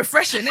kind of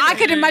refreshing. I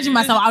could imagine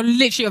myself. I would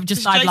literally have just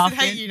started Jason laughing.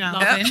 hate you now?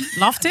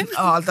 Laughed him?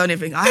 Oh, I don't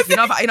even. I've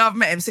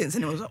met him since,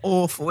 and it was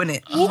awful,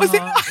 innit? What was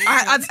it?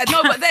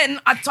 No, but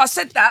then I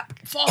said that.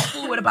 Fast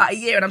forward about a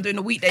year, and I'm doing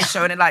a weekday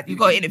show, and they're like, "You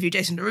got to interview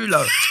Jason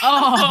Derulo."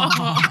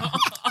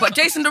 But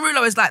Jason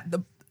Derulo is like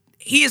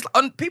he is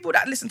on people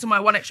that listen to my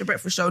One Extra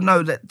Breakfast show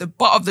know that the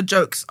butt of the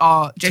jokes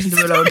are Jason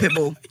Derulo and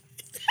Pitbull.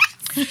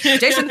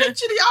 Jason Derulo,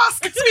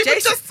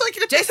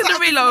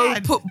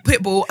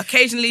 Pitbull,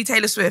 occasionally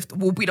Taylor Swift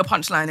will be the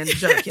punchline in the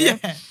joke, yeah?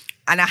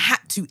 And I had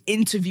to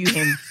interview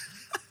him.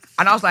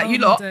 And I was like,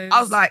 I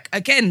was like,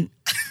 again,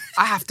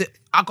 I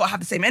got to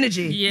have the same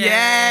energy.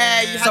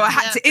 So I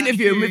had to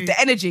interview him with the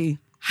energy.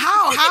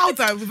 How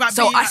though? Without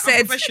So being I said,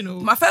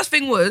 unprofessional? my first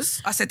thing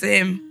was, I said to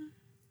him,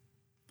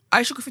 are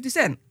you shook with 50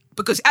 Cent?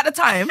 Because at the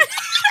time,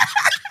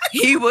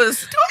 he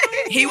was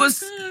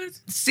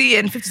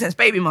seeing 50 Cent's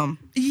baby mum.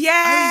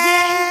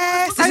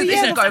 Yes.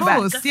 This is going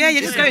back. Yeah,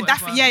 you're just going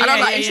daffy. Yeah, And I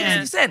was like, yeah, you shook yeah.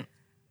 50 Cent?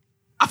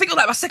 I think it was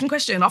like my second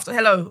question after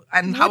hello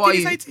and how What are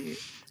did you? he say to you?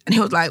 And he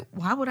was like,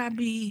 why would I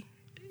be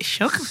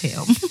Shook of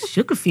him.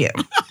 shook with him?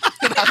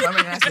 That's what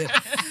I said.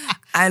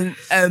 And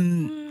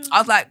I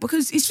was like,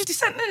 because he's 50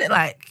 Cent, isn't it?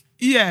 Like,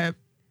 Yeah.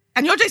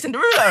 and you're Jason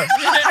Derulo.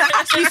 I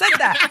actually said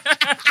that.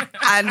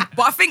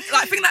 But I think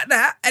like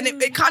that, and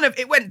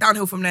it went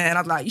downhill from there. And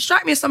I was like, you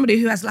strike me as somebody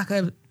who has like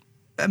a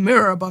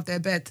mirror above their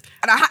bed,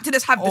 and I had to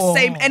just have the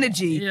same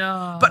energy,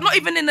 but not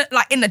even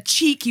in a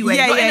cheeky way,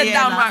 not in a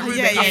downright rude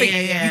way. I think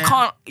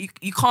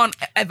you can't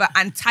ever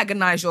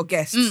antagonize your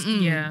guests.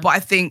 But I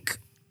think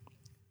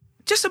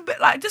just a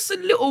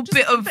little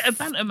bit of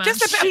banter, man.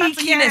 just a bit of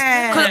cheekiness,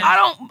 because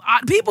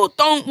people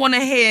don't want to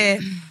hear.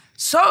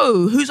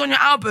 So, who's on your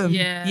album?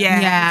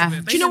 Yeah.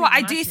 Do you know what?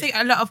 I do think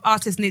a lot of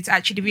artists need to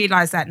actually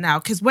realise that now.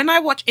 Because when I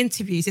watch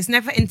interviews, it's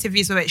never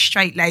interviews where it's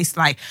straight laced,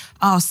 like,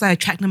 oh, so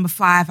track number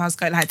 5, I was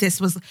going like this.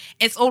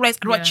 It's always,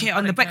 I'd watch it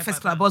on the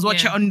Breakfast Club, or I'd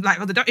watch it on like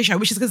on the Dotty show,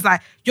 which is because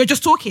like you're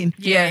just talking.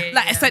 So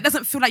it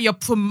doesn't feel like you're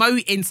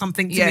promoting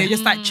something to me. You're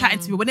just like chatting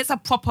to me. When it's a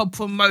proper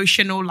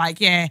promotional,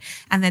 like, and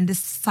then this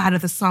side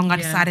of the song I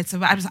decided to,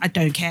 I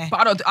don't care.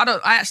 But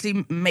I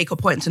actually make a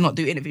point to not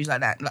do interviews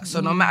like that. Like,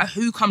 so no matter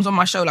who comes on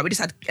my show, like we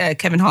just had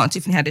Kevin Hart and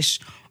Tiffany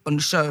Haddish on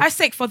the show. I was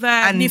sick for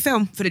the new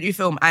film. For the new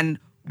film, and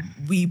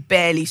we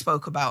barely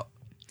spoke about.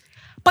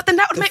 But then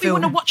that would The make me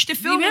film. want to watch the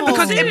film more.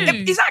 Because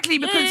exactly,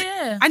 because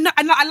I know,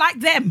 I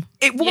like them.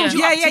 it warms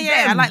you up to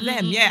them. I like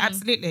them. Yeah,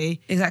 absolutely.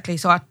 Exactly.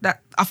 So I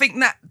think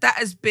that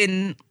has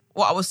been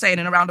what I was saying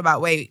in a roundabout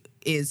way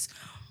is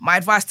my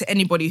advice to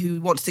anybody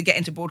who wants to get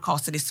into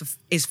broadcasting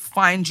is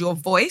find your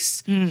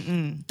voice.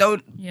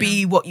 Don't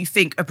be what you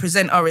think a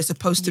presenter is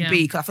supposed to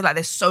be, because I feel like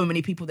there's so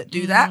many people that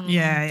do that.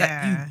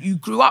 You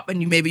grew up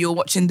and you're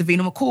watching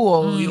Davina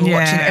McCall, or you're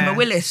watching Emma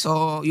Willis,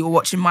 or you're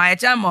watching Maya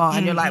Jama,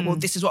 and you're like, well,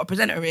 this is what a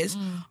presenter is.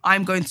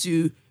 I'm going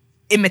to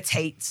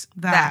imitate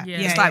that.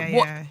 It's like,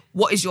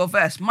 what is your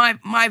verse? My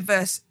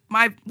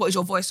what is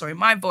your voice? Sorry,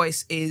 my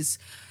voice is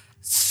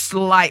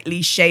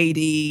slightly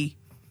shady,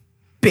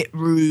 bit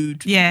rude,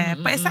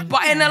 But it's like,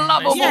 but in a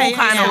lovable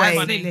kind of way.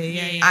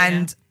 Absolutely.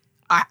 And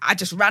I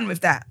just ran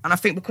with that. And I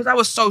think because I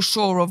was so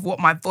sure of what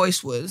my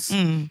voice was,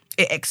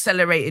 it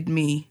accelerated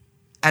me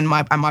and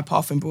my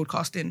path in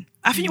broadcasting.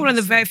 I think you're one of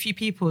the very few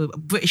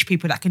British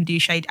people that can do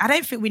shade. I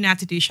don't think we know how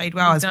to do shade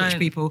well as British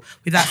people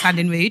without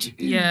sounding rude.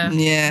 Yeah.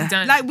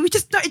 Like we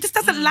just don't, it just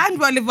doesn't land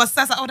well with us.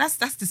 That's like, oh, that's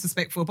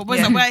disrespectful. But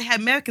when I hear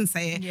Americans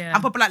say it,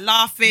 and people like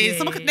laughing.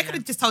 They could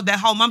have just told their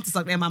whole mum to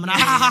suck their mum,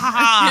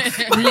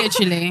 and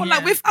Literally. But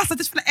like with us, I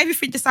just feel like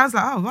everything just sounds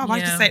like, oh, wow, why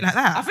did you say it like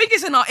that? I think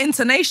it's in our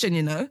intonation,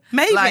 you know.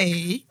 Maybe.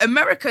 Like,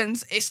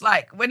 Americans, it's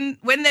like when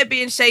they're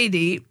being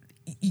shady,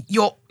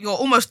 you're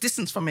almost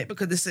distanced from it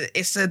because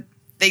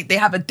they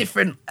have a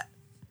different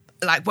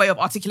like way of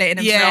articulating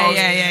themselves.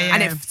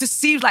 And it just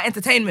seems like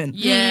entertainment.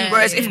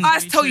 Whereas if I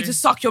tell you to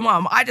suck your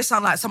mum, I just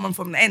sound like someone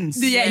from the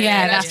ends.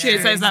 Yeah, that's true.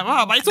 So it's like,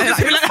 wow, but it's all like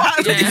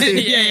that.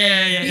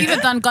 You even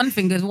done gun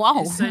fingers.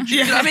 Wow. So true. Do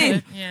you know what I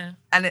mean? Yeah.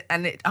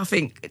 And I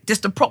think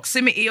just the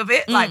proximity of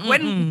it, like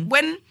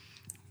when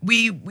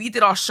we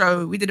did our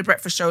show, we did a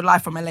breakfast show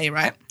live from LA,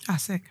 right? Ah,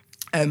 sick.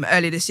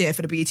 Earlier this year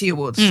for the BET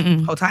Awards.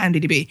 Hold tight,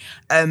 MDDB.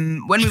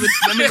 When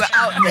we were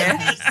out there,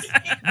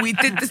 we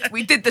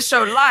did the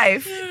show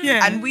live,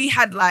 and we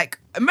had like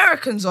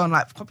Americans on,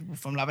 like people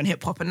from Love and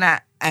Hip Hop and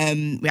that.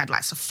 We had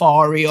like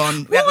Safari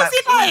on. What was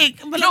he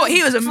like? You know what?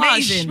 He was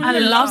amazing. I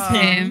love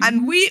him.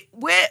 And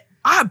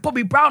I had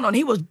Bobby Brown on.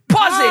 He was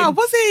buzzing.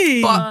 Was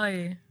he?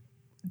 But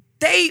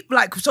they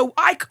like, so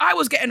I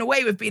was getting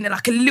away with being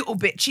like a little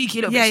bit cheeky,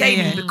 a little bit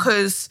shady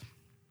because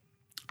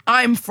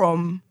I'm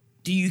from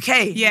the UK.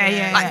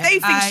 Like they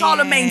think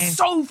Charlemagne's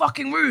so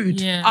fucking rude.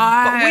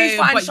 But we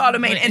find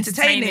Charlemagne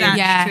entertaining.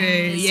 Yeah. True.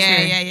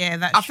 Yeah.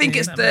 That's I think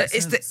true.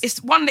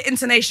 it's one, the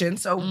intonation.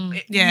 So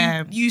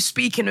you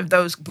speaking of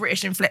those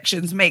British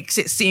inflections makes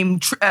it seem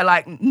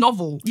like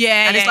novel.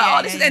 And it's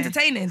like, this is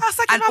entertaining. Oh,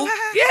 suck your And mum.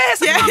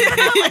 yes,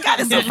 oh my god,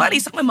 it's so funny.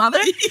 Suck my mother.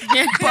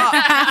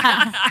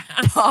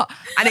 But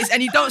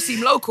and you don't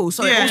seem local,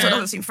 so it also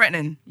doesn't seem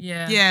threatening.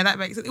 Yeah, that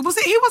makes sense. Who was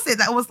it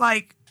that was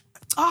like,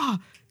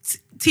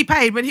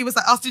 T-Pain, when he was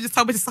like, "Oh, you just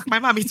told me to suck my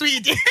mum," he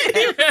tweeted it.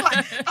 He was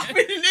like, "I've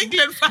been in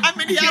England for how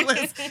many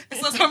hours?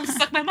 So told me to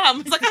suck my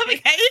mum." It's like,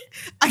 okay,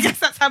 I guess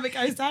that's how it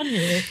goes down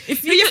here.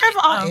 If you're your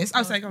favourite artist, I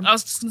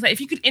was just gonna say, if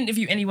you could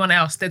interview anyone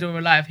else, dead or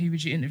alive, who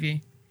would you interview?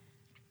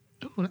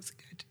 Oh, that's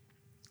good.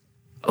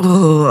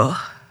 Oh,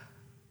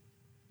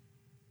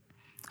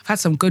 I've had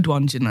some good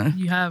ones, you know.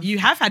 You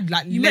have had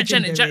like You met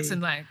Janet legendary- Jackson,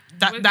 like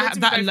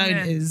that alone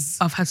is.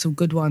 I've had some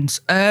good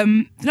ones. You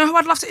know who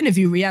I'd love to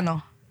interview?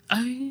 Rihanna. Oh,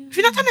 Have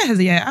you not done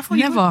it yet? I thought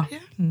you Never.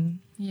 would.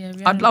 Yeah.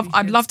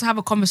 I'd love to have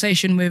a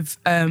conversation with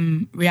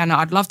Rihanna.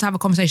 I'd love to have a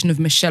conversation with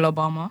Michelle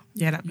Obama.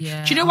 Do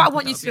you know what I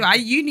want you to do?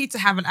 You need to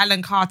have an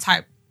Alan Carr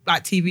type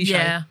like TV show.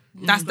 Yeah.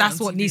 That's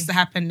what needs to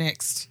happen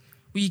next.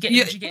 Will you get?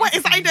 What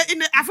is that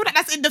I feel like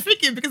that's in the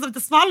thinking because of the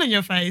smile on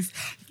your face.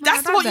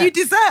 That's what you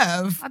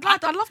deserve. I'd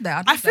love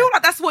that. I feel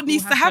like that's what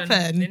needs to It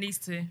happen. needs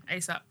to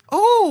ASAP.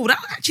 Oh, that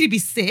would actually be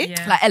sick.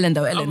 Yeah. Like Ellen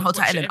though, Ellen. would Hold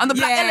tight, watch Ellen. it. I'm the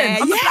Black Yeah, Ellen.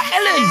 I'm the yeah. Black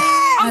Ellen.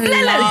 I'm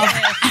Black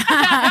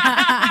Ellen.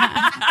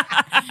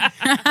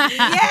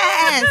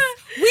 Yes.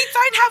 We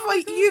don't have a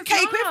UK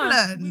We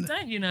equivalent.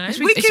 don't, you know.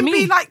 We It's can me.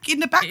 be like in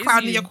the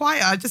background in you. your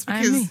choir just me.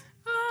 because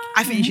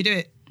I think you should do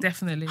it.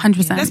 Definitely.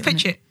 100%. Let's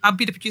pitch it. I'll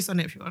be the producer on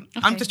it if you want.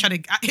 I'm just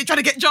trying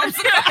to get jobs.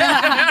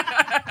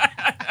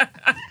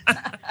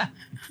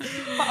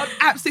 But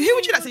absolutely, who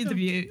would you like to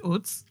interview,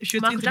 Odds? If you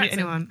were to Michael interview Jackson.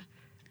 anyone,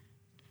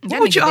 That what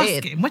would you nigga ask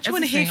dead. him? What do you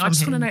want to hear Everything. from I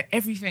just him? want to know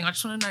everything. I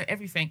just want to know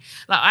everything.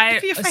 Like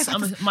Look at your face.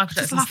 I'm I a just- Michael just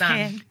Jackson love stan.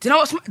 him. Do you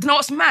know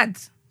what's mad?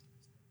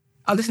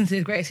 I listened to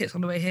his greatest hits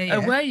on the way here. Yeah?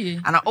 Oh, were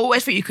you? And I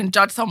always think you can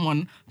judge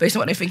someone based on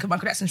what they think of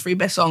Michael Jackson's 3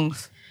 best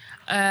songs.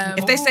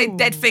 If they say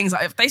dead things,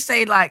 like if they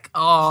say like,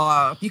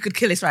 "Oh, you could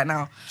kill this right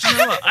now." Do you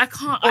know what? I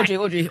can't.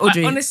 Audrey.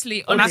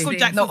 Honestly, Michael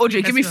Jackson. No,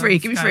 Audrey, give me 3.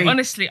 Give me 3.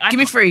 Honestly, Give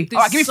me 3.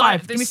 All right, give me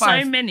 5. Give me There's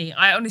 5. so many.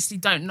 I honestly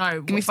don't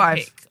know. Give me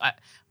 5.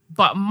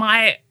 But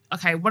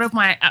one of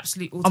my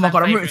absolute all-time Oh my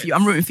god, I'm rooting for you.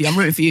 I'm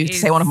rooting for you to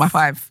say one of my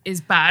 5.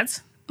 Is Bad.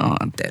 Oh,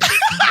 I'm dead.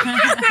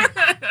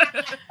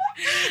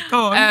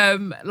 Go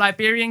on.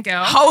 Liberian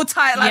Girl. Hold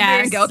tight,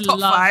 Liberian Yes, Girl, top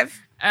love.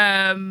 5.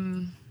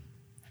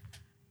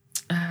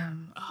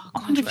 I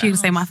wonder if you would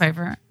say my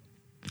favourite.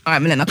 All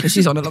right, Milena, because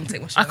she's on a long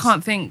take. I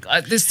can't think.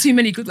 There's too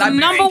many good ones.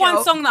 Liberian Number one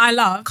Girl. song that I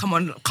love. Come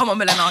on,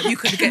 Milena. You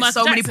could get Michael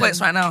so many Jackson.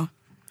 points right now.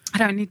 I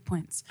don't need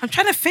points. I'm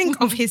trying to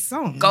think of his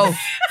song. Go.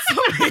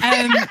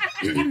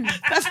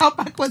 That's how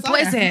backwards I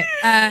What is am.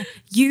 it?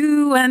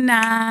 You are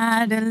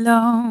not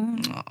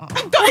alone. I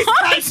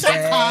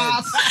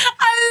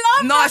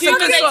love No, that it's a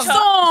good fucking song.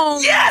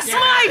 song. Yes,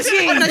 my G.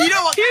 You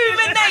know what?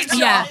 Human nature.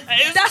 Yeah.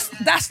 That's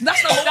the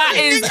That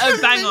is a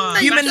banger.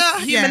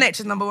 Human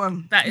nature's number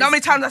 1. That You know how is-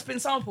 many times that's been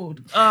sampled?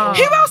 Who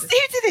else? Who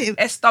did it?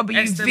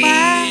 SWV.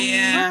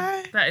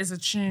 Yeah. That is a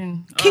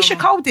tune. Keisha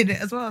Cole did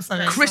it as well. So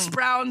Chris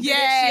Brown.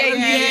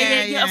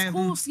 Yeah, of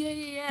course.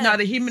 Yeah. No,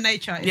 the Human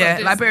Nature. Yeah,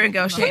 Liberian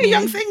Girl. Pretty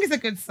Young Thing is a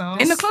good song.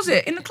 In the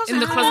closet. In the closet. In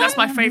the closet, that's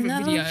my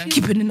favourite video.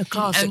 Keep it in the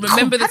closet. And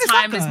Remember the How does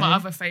that Time is go? my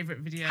other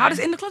favourite video. How does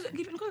it in the closet?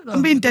 Keep it in the closet. Though.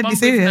 I'm being deadly One with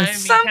serious. Naomi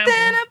Something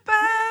Campbell.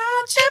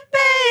 about you,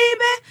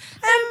 baby,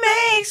 that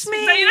makes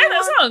me. Don't you know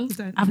that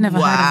song? I've never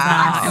heard of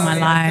that in my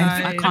Wow.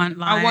 life. I can't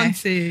lie. I want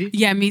to.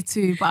 Yeah, me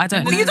too, but I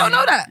don't know. Well, you don't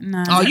know that?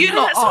 No. Oh, you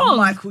lot that are song?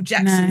 Michael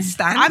Jackson No.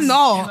 stans. I'm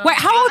not. Wait,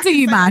 how old are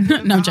you, man?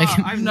 No, I'm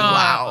joking. No,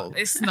 Wow.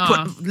 it's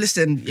not.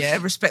 Listen, yeah,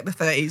 respect the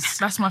 30s.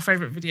 That's my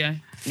favourite video.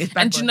 It's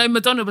bad And do you boy. know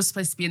Madonna was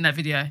supposed to be in that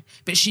video,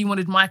 but she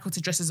wanted Michael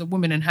to dress as a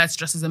woman and her to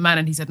dress as a man,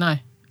 and he said no.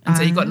 And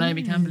so he got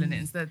Naomi Campbell in it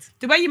instead.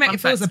 The Way You Make Fun Me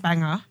Feel is a fact.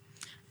 banger.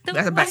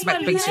 That's a back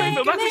big tune.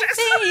 But Michael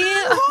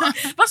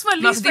Jackson. That's my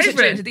No, it's least a decent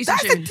tune. It's a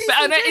favourite. decent tune. But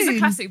I know it's a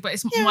classic, but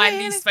it's my yeah,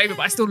 least favourite.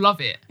 But I still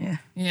love it. Yeah.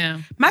 Yeah.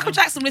 Michael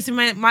Jackson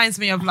reminds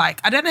me of like,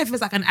 I don't know if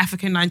it's like an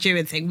African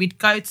Nigerian thing. We'd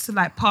go to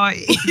like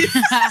parties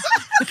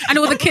And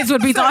all the kids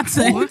would be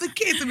dancing. All the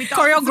kids would be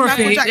dancing Choreography.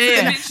 to Michael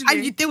Yeah. Jackson.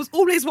 And there was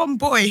always one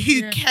boy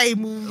who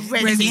came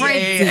ready.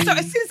 Ready. So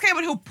as soon as he came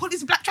on, he'll put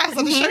his black trousers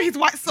on and show his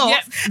white socks.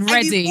 Yep. And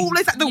Ready. he's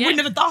always at the winner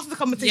of the dancing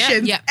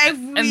competition. Yep.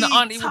 Every And the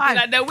auntie would be time.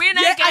 like, the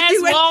winner Yeah, and gets he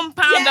went- £1.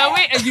 Yeah. The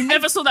winner. And you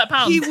never saw that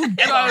pound. He would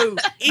go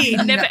You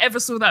in. never ever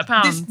saw that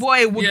pound. This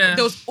boy would. Yeah.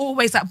 There was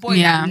always that boy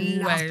Yeah. that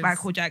loved Always.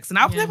 Michael Jackson.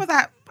 I was never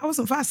that. I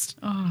wasn't fussed.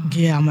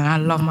 Yeah, man, I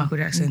love Michael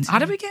Jackson. How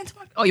did we get into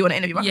Michael? Oh, you want to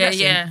interview Michael Yeah,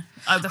 Jackson? yeah.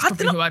 That's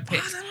probably who I'd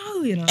pick. I don't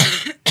know, you know.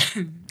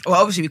 Well,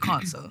 obviously we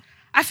can't, so.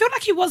 I feel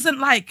like he wasn't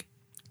like.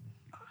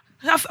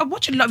 I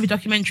watched a lot of his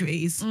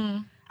documentaries.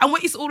 And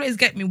what used to always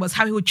get me was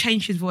how he would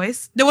change his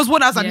voice. There was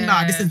one I was like,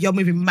 nah, this is, you're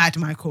moving mad,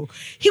 Michael.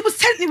 He was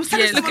telling Yeah,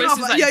 someone the off, voice was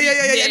like, like,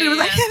 yeah. And he was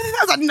like, yeah. I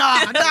was like,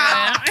 nah.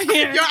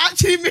 Yeah. You're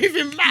actually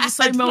moving mad. was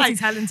so Like,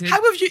 multi-talented.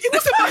 how have you, it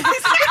wasn't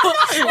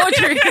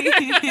Audrey.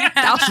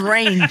 That's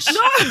range.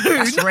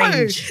 That's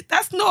range.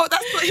 That's not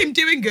him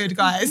doing good,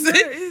 guys. It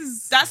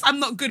is. That's I'm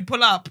not good,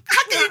 pull up.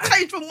 How can you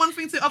change from one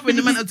thing to the other in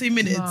the matter of 2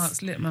 minutes? Oh,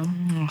 it's lit,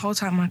 man. Hold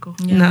tight, Michael.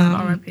 Yeah,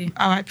 R.I.P.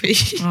 R.I.P.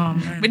 Oh,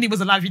 man. When he was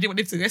alive, you didn't want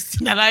him to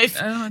rest in your life.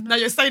 Oh, no. Now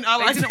you're saying I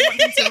R.I.P. didn't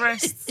want him to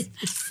rest.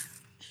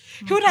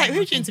 Who'd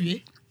you interview?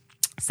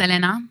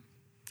 Selena.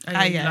 Oh,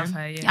 yeah. you love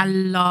her, yeah. I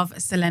love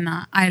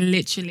Selena. I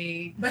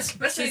literally. Best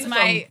She's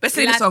my Best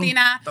sing the song.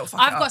 Latina. Don't fuck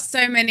it I've up. got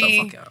so many.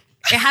 Don't fuck it up.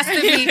 It has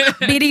to be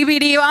bidi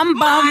bidi bam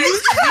bam.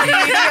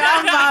 Bidi bidi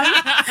bam bam.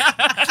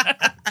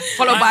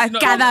 Followed by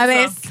Not-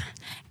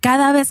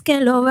 Cada vez que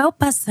lo veo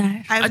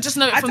pasar. I just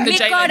know it from the Mi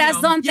J-Lo film.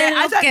 corazón te Yeah,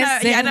 I don't know.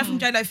 enloquece. Yeah, I know from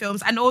J-Lo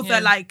films, and also Yeah.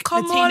 like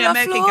Come Latino on the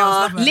American floor. girls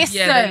love her. Listen.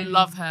 Yeah, they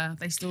love her.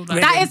 They still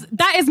like her.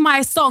 That is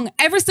my song.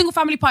 Every single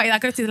family party that I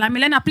go to, they're like,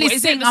 Milena, please What,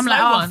 is it sing. the I'm like,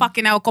 slow oh, one?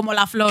 fucking hell, como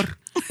la flor.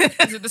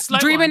 Is it the slow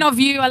Dreaming one? of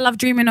you. I love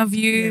Dreaming of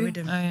you. Oh,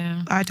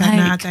 yeah. I don't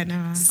know. I Like- don't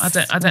know.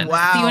 I don't.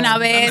 Wow. De una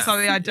vez.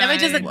 sorry, I Let me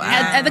just don't.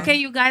 Wow. educate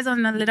you guys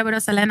on a little bit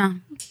of Selena.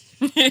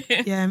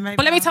 Yeah, maybe.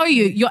 But let me tell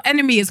you, your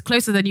enemy is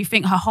closer than you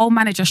think. Her whole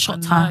manager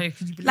shot her. No,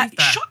 could you believe Like,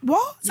 that? shot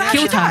what? Is that how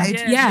Killed she her.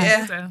 died? Yeah. she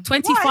killed her.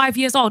 25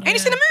 years old. Ain't you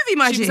seen the movie, She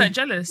Maggie? was like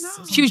jealous.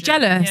 or She was some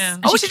jealous. shit. Yeah.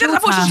 Oh, she killed I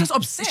thought she was her. just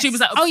obsessed. She was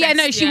like Oh yeah, obsessed,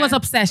 no, she was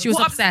obsessed. She was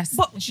obsessed.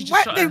 But She just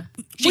why shot they, her.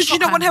 She would you shot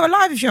not her. want her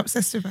alive if you're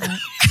obsessed with her?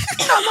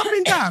 No, I'm not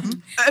being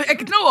dumb.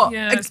 You know what?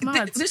 Yeah, it's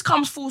mad. This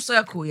comes full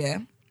circle, yeah?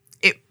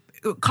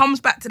 It comes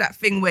back to that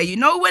thing where, you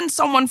know, when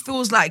someone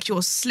feels like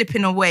you're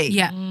slipping away.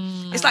 Yeah.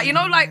 It's like, you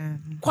know, like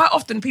quite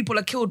often people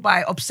are killed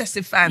by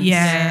obsessive fans.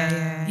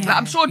 Yeah. Like,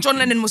 I'm sure John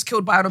Lennon was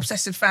killed by an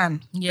obsessive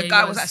fan. Yeah, The he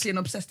guy was was. actually an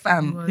obsessed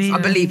fan, was. I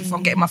believe, if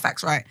I'm getting my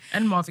facts right.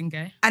 And Marvin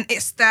Gaye. And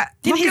it's that...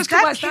 Didn't Marvin his Gaye's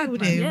killed by dad his dad, kill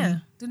man. him? Yeah.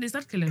 Didn't his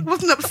dad kill him?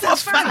 Wasn't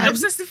obsessed An fan.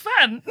 obsessive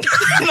fan.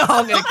 No,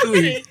 I'm going to kill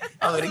you.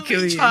 I'm going to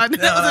kill you. That was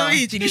a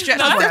reach. Did you stretch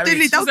That was that definitely,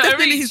 reach? that was Was that a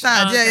definitely reach? his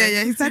dad. Oh, Yeah, okay. yeah,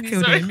 yeah. His dad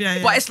killed Sorry. him. Yeah,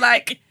 yeah. But it's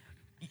like,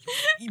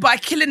 by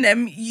killing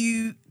them,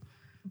 you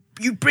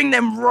bring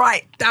them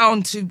right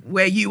down to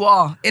where you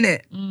are,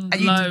 innit? And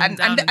you low, and,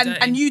 down and, and and,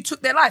 dirty. and you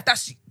took their life.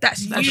 That's you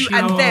your-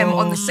 and them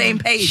on the same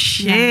page.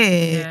 Shit.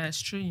 Yeah,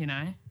 it's true, you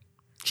know.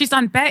 She's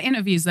done bare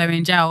interviews though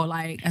in jail,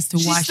 like as to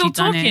why She's still she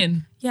done it.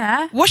 talking.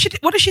 Yeah. What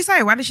did she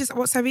say?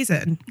 What's her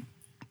reason?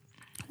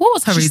 What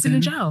was her She's reason? still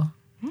in jail.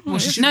 Well,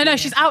 she should No, be,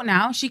 she's out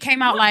now. She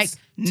came out like 2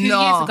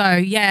 No. years ago.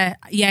 Yeah.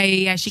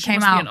 She She came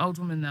must be out. an old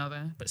woman now,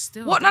 though. But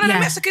still. What? None of Yeah. the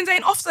Mexicans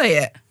ain't off there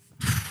yet.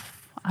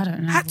 I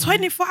don't know. At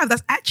 25,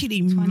 that's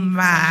actually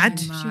mad.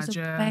 She was a Mad,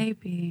 yeah.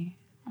 baby.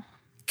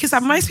 Because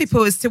like most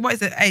people, is what is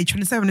the age?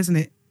 27, isn't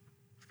it?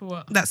 For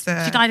what? That's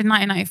the She died in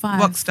 1995.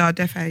 rockstar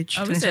death age.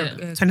 Oh, is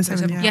it?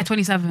 27, yeah. Yeah,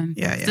 27.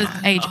 Yeah, It's the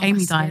yeah. age Oh, Amy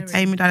that's died.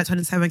 scary. Amy died at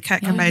 27.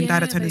 Kurt Cobain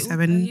died at they all-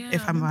 27, yeah,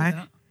 if I I'm remember right.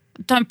 that.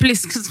 Don't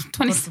please, because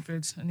 20. God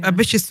forbid. Anyway. A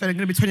bitch is going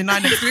to be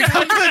 29 next week.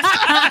 I'm good.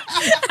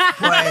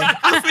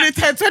 I'm going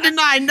to turn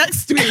 29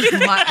 next week.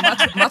 My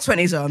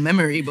 20s are a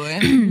memory, boy.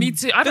 Me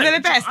too. I But don't, they're the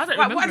best. I don't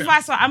What remember it.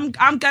 advice?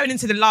 I'm going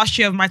into the last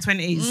year of my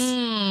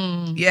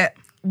 20s. Yeah.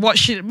 What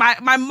should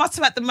my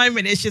motto at the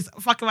moment is just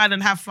fuck around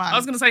and have fun. I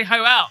was going to say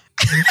hoe out.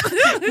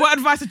 What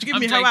advice would you give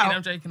I'm me? joking, How out?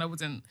 I'm joking. I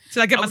wouldn't.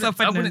 Should I get I myself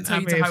wouldn't, I pregnant? wouldn't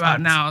tell you to I'll be hoe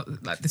out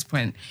fucked. now at this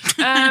point.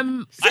 You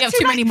have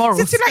too many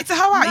morals. Is it too late to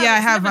hoe out? No, yeah, I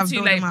it's have. never I've too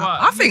built late, them but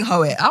up. I think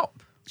hoe it up.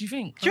 do you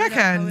think? Do you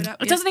reckon?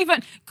 It doesn't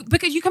even,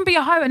 because you can be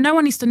a hoe and no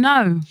one needs to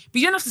know. But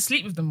you don't have to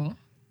sleep with them all.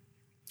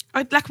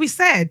 Like we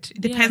said,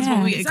 it depends Yeah,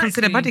 what we exactly.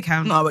 consider body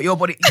count. No, but your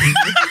body...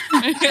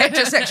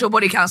 heterosexual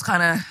body count's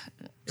kind of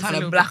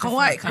little black bit and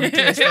white. Kind of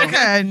You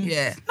reckon?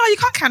 Yeah. No, you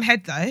can't count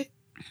head though.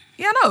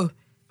 Yeah, no.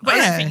 But I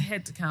it's- don't think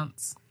head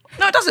counts.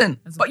 no, it doesn't.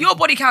 But your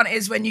body count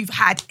is when you've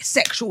had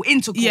sexual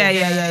intercourse. Yeah.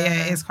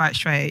 It is quite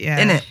straight. Yeah.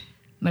 Innit?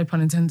 No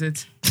pun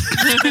intended.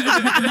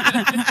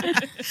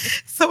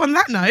 So on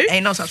that note,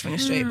 Ain't no such thing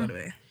as straight, by the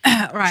way.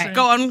 Right.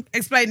 go on,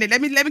 explain it. Let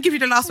me give you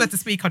the last word to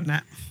speak on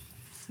that.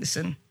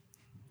 Listen,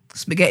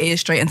 spaghetti is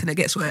straight until it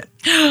gets wet.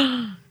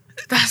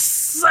 That's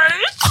so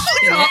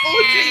Audrey,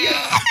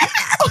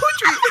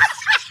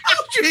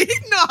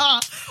 nah.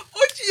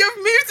 Audrey, you've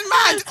moved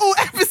mad all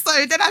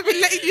episode and I've been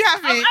letting you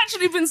have I've it.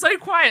 actually been so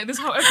quiet this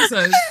whole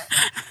episode.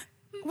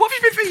 What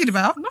have you been thinking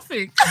about?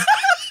 Nothing.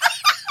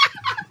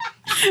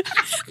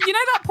 You know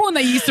that porn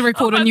that you used to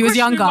record Oh, when my you was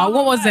question in younger? my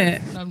What was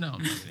life. it? No, I'm not.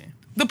 I'm not doing it.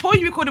 The porn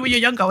you recorded when you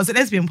were younger, was it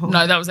lesbian porn?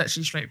 No, that was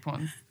actually straight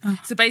porn.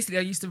 So basically,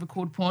 I used to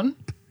record porn.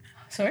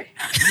 Sorry?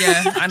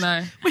 Yeah, I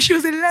know. When she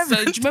was 11. So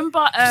do you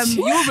remember?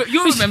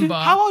 You'll remember.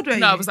 How old were you?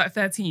 No, I was like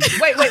 13.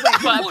 Wait.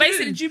 But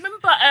basically, do you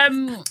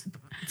remember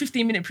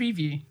 15-minute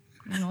preview?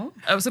 No.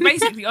 So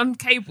basically, on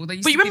cable, they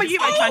used But to you remember give- you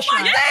went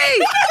flashlight? Hey,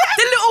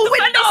 the little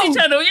Fantasy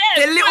window. channel,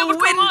 yeah. The little It would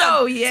come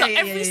on. window, yeah, So yeah,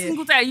 every yeah.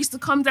 single day, I used to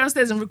come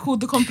downstairs and record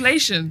the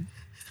compilation.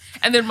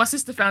 And then my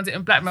sister found it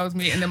and blackmailed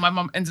me, and then my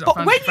mum ended up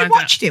But when you finding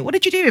watched it, what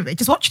did you do with it?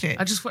 Just watched it?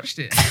 I just watched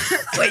it.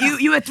 Wait,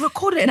 you were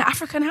recording it in an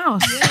African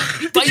house?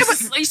 But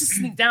I used to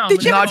sneak down.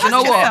 Did you No, ever do you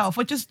touch know what? yourself?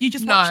 Or you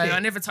just No, watched it? I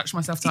never touched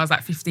myself till I was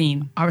like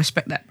 15. I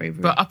respect that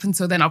bravery. But up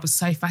until then, I was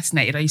so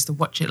fascinated. I used to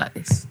watch it like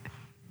this.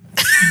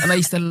 And I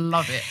used to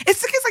love it.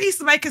 It's because I used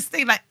to make us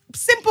thing like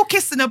simple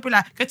kiss and they'll be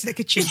like, go to the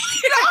kitchen.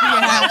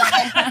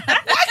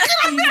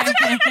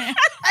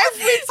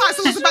 Every time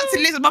someone was about to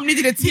listen, mum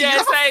needed a tea. Yeah, I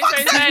was like, same, "Fuck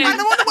same, that, same. man,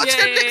 I want to watch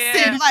Yeah, the next yeah,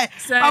 scene." yeah. Like,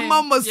 my Same,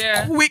 mum was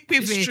yeah. quick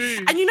with It's it.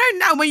 true. And you know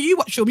now when you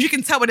watch films, you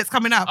can tell when it's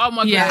coming up. Oh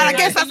my Yeah. God. And I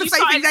guess that's the You same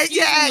thing, started like,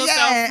 excusing yeah,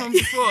 yourself yeah. From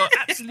before.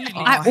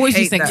 Absolutely. I always hate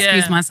used to that.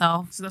 excuse Yeah.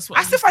 myself. So that's what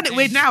I still find it used to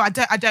weird do. now.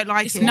 I don't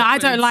like it. No, I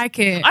don't like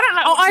it. I don't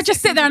like Oh, I watching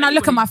just sit sex there and I with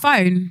look at my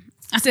anybody. phone.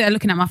 I sit there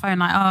looking at my phone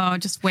like, oh,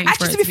 just waiting for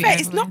Actually, it to be fair,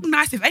 over. it's not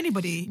nice with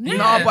anybody. Yeah.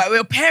 No, but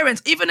with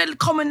parents, even a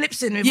common lip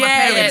sync with my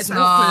Yeah, parents. it's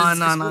No, awkward.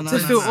 no, It's no, awkward. no. To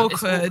feel no.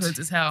 awkward. It's awkward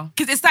as hell.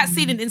 Because it's that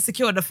scene in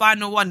Insecure, the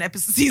final one,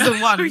 episode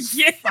season 1.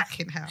 Yeah.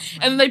 Fucking hell. Man.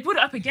 And they brought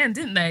it up again,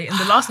 didn't they? In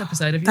the last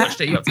episode. Have you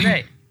watched it? You up to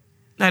date?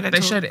 No,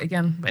 They showed it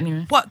again. But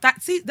anyway. What that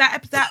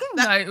episode?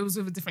 No, it was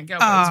with a different girl,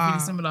 but it was really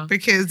similar.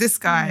 Because this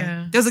guy,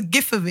 Yeah. there was a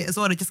gif of it as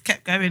well. That just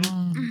kept going.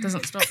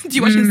 Doesn't stop. Do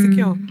you watch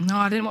Insecure? No,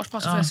 I didn't watch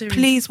past the first series.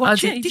 Please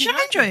watch did- it. Did did you you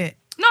like enjoy it?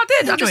 No, I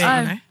did. I Enjoy just, it.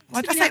 I, You know?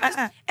 Why did I say it like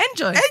that?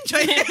 enjoy. Enjoy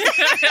it.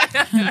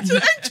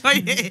 To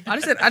enjoy it.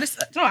 I just,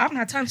 no, I haven't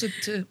had time to,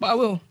 but I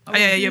will. Oh,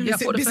 yeah, you're Yeah,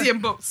 busy, for the busy first- in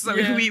books. So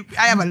Yeah.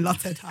 I have a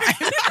lot of time.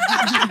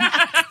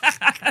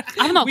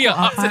 I'm not We are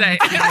up to date.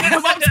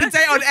 I'm up to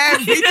date on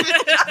everything.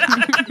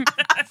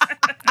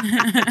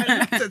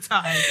 A lot of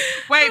time.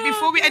 Wait,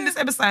 before we end this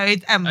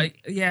episode,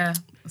 Yeah,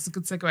 that's a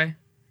good segue.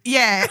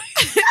 yeah.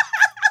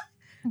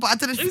 But I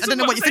don't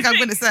know what you think I'm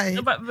going to say.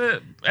 About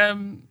the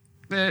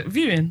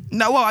viewing.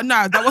 No, well,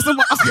 no, that wasn't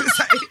what I was going to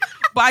say.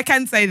 But I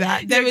can say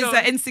that. There is go an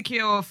on.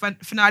 Insecure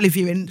finale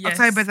viewing. Yes,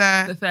 October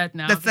the third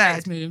now. The The third.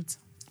 date's moved.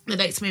 The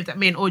date's moved that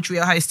me and Audrey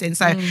are hosting.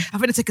 So I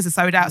think the tickets are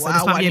sold out. So this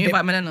Wow, might why be you a bit.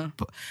 invite Melena?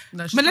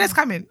 No, she's Melena's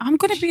coming. I'm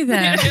going to be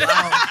there.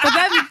 But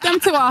then them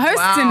two are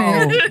hosting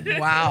it.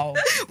 Wow.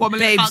 What, Melena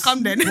Babes. can't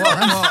come then?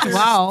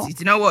 Wow. Do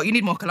you know what? You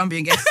need more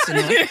Colombian guests. You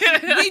know?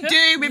 We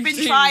do. We've been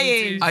do,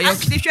 trying. we do.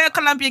 Actually, if you're a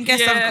Colombian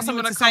guest, Yeah, I've got you something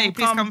wanna to say. come,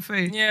 Please come. come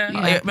through. Yeah.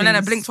 Yeah. Melena,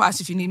 please. blink twice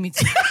if you need me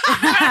to.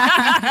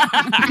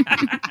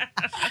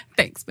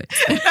 Thanks, babe.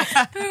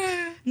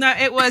 No,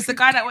 it was the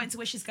guy that went to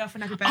wish his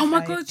girlfriend happy birthday. Oh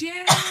my God,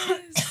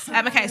 yes.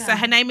 Okay, so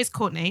her name is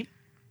Courtney.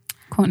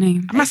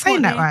 Courtney. Am I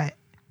saying that Courtney. right?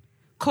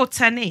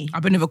 Courtney.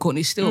 I've been never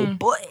Courtney still,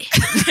 boy.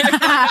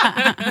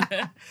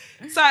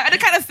 So at the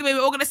kind of thing, we're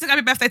all gonna sing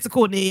happy birthday to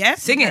Courtney, yeah?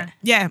 Sing it.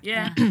 Yeah.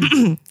 Yeah.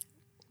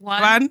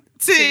 1,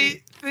 2,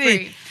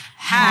 3.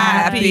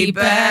 Happy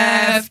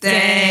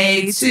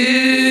birthday to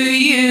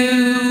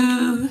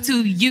you.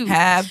 To you.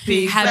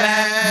 Happy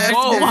birthday.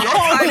 Whoa. Your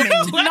timing.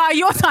 No,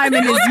 your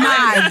timing is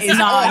mad.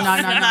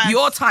 No.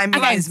 Your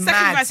timing Okay, is second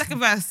mad. verse, second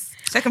verse.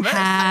 Second verse.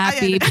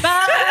 Happy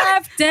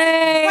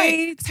birthday.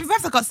 Wait, second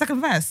verse, I got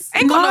second verse.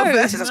 Ain't got no No.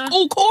 verses. That's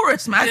all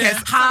chorus, man. Yeah.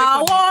 How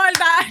old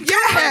that?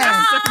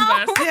 Yeah.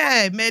 Second verse.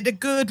 Yeah, may the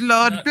good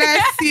Lord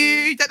bless you.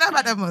 You don't know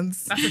about them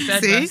ones. That's the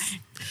third See? verse.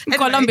 Anyway,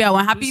 Colombia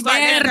one. Happy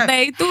Right, let's go.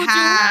 birthday to you.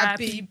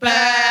 Happy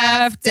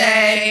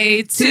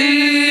birthday to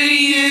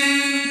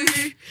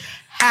you.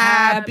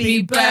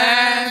 Happy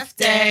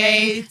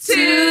birthday to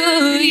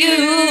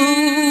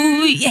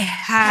you. Yeah.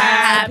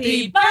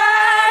 Happy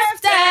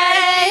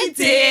birthday,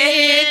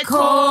 dear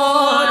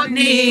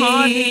Courtney.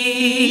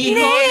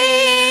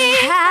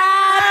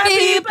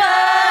 Happy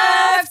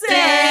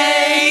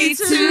birthday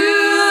to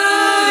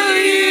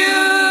you.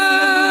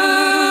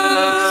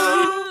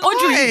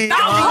 Audrey, that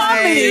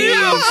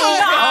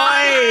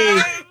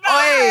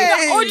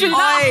Audrey,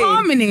 that We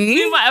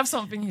harmony. might have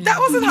something here. That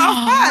wasn't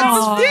half bad.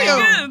 Oh. Still.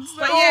 Good.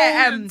 But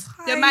yeah,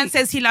 the man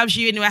says he loves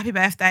you and happy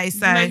birthday.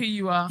 So You know who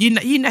you are.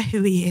 you know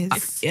who he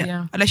is.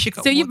 Yeah. Unless you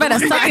got So you more better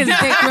than- suck his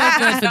dick real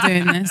good for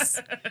doing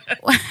this.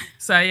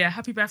 So yeah,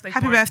 happy birthday.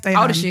 Happy Courtney. birthday.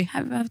 How old is man. she?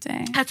 Happy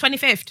birthday. Her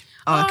 25th.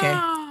 Oh, okay.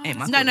 Ain't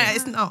my No, Courtney.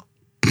 it's not.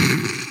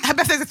 Her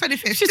birthday's the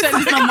 25th. She said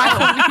it's not my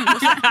fault.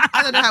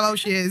 I don't know how old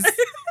she is.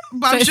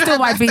 But So I'm it sure still her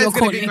might be birthday's your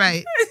gonna be Courtney.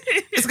 great.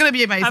 It's going to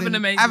be amazing. Have an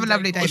amazing Have a day,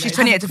 lovely day. Courtney. She's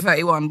babe. 28 to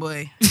 31,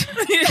 boy.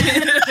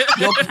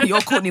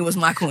 your Courtney was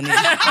my Courtney.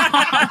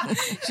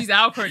 She's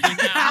our Courtney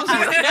now.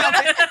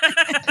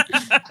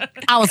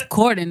 I was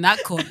courting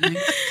that Courtney.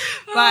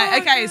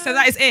 Right, okay, so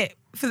that is it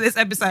for this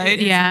episode.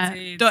 Yeah.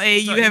 Indeed. Dotty,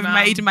 you Dotty, have ma'am.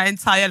 made my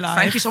entire life.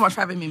 Thank you so much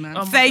for having me, man.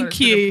 Oh my Thank God, it's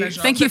been a you.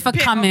 pleasure. Thank you for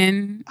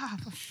coming. Oh,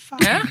 for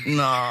fuck. Yeah?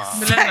 No.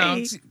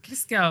 Milena,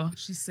 this girl,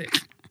 she's sick.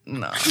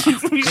 No. She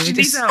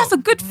needs help. That's a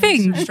good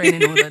thing.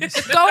 Training order.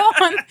 Go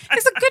on.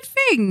 It's a good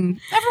thing.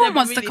 Everyone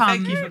wants to come.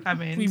 Thank you for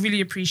coming. We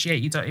really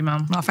appreciate you, Dotty,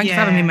 man. No, thank you for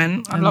having me,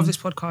 man. I love this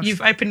podcast.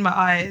 You've opened my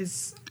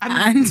eyes.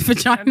 And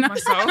vagina. My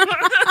soul.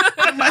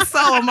 My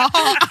soul and my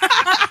heart.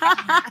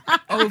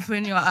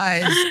 Open your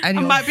eyes and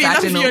I your might be enough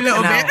for you a vaginal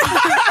little canal. bit.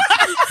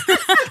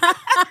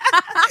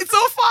 It's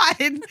all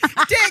fine.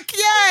 Dick,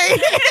 yay.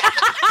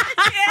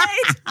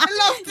 I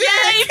love dick.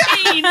 Yay,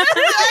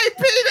 Yay,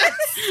 penis.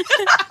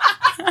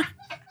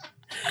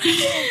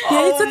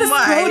 Yeah, to the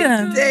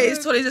scrotum. days.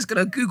 Tolly's just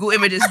gonna Google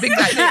images big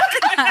like this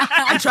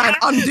and try and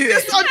undo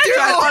it. undo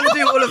Try it all. and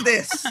undo all of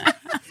this.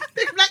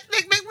 Big black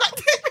dick, big black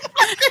dick, big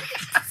black dick.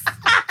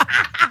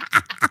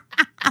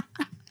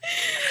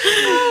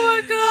 Oh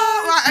my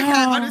God. Right,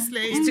 okay,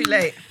 honestly. It's too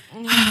late.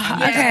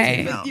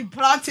 Okay. You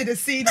planted a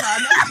seed, man.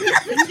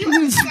 You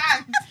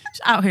understand?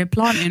 Out here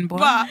planting, boy.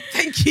 But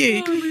thank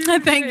you. Thank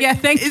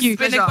you.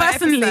 been a great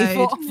Personally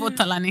episode. for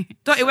Talani.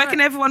 Dotty, where can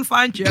everyone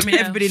find you? I mean,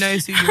 everybody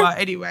knows who you are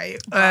anyway.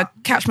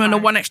 Catch me on the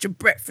One Extra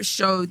Breakfast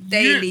Show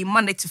daily,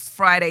 Monday to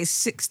Friday,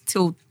 6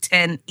 till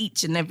 10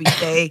 each and every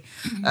day.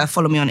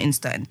 Follow me on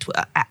Insta and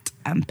Twitter at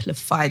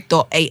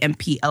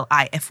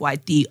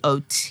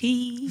amplified.amplifydot.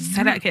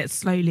 Say that again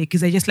slowly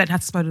because they just learned how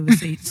to spell the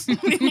receipts.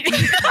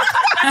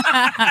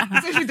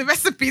 Especially the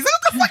recipes.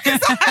 What the fuck is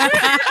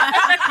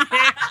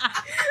that?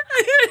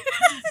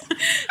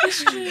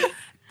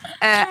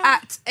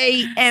 At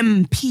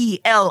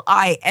amplifydot.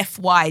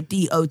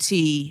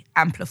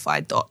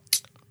 Amplified.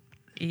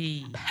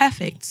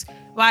 Perfect.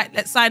 Right,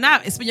 let's sign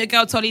out. It's been your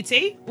girl, Tolly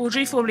T.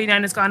 Audrey, formerly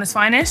known as Ghana's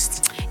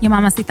finest. Your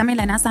mamacita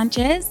Milena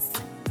Sanchez.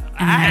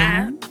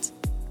 And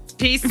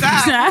peace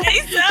out.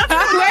 Peace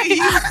out.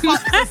 You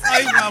fucked us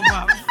over,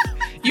 mum.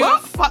 You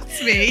have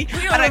fucked me.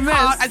 And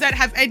I don't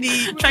have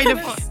any train of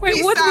thought. Wait,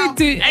 Peace what do we out.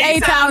 do?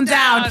 A-town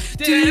down.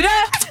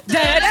 Do-da,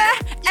 da-da,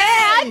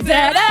 and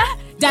da-da,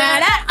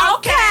 da-da,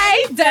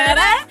 okay,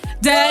 da-da,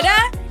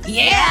 da-da,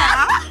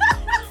 yeah.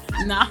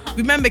 No.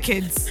 Remember,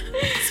 kids,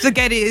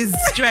 spaghetti is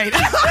straight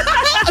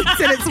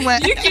until it's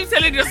wet. You keep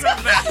telling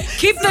yourself that.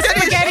 Keep the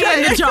spaghetti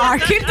in the jar.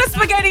 Keep the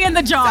spaghetti in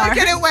the jar. Don't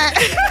get it wet.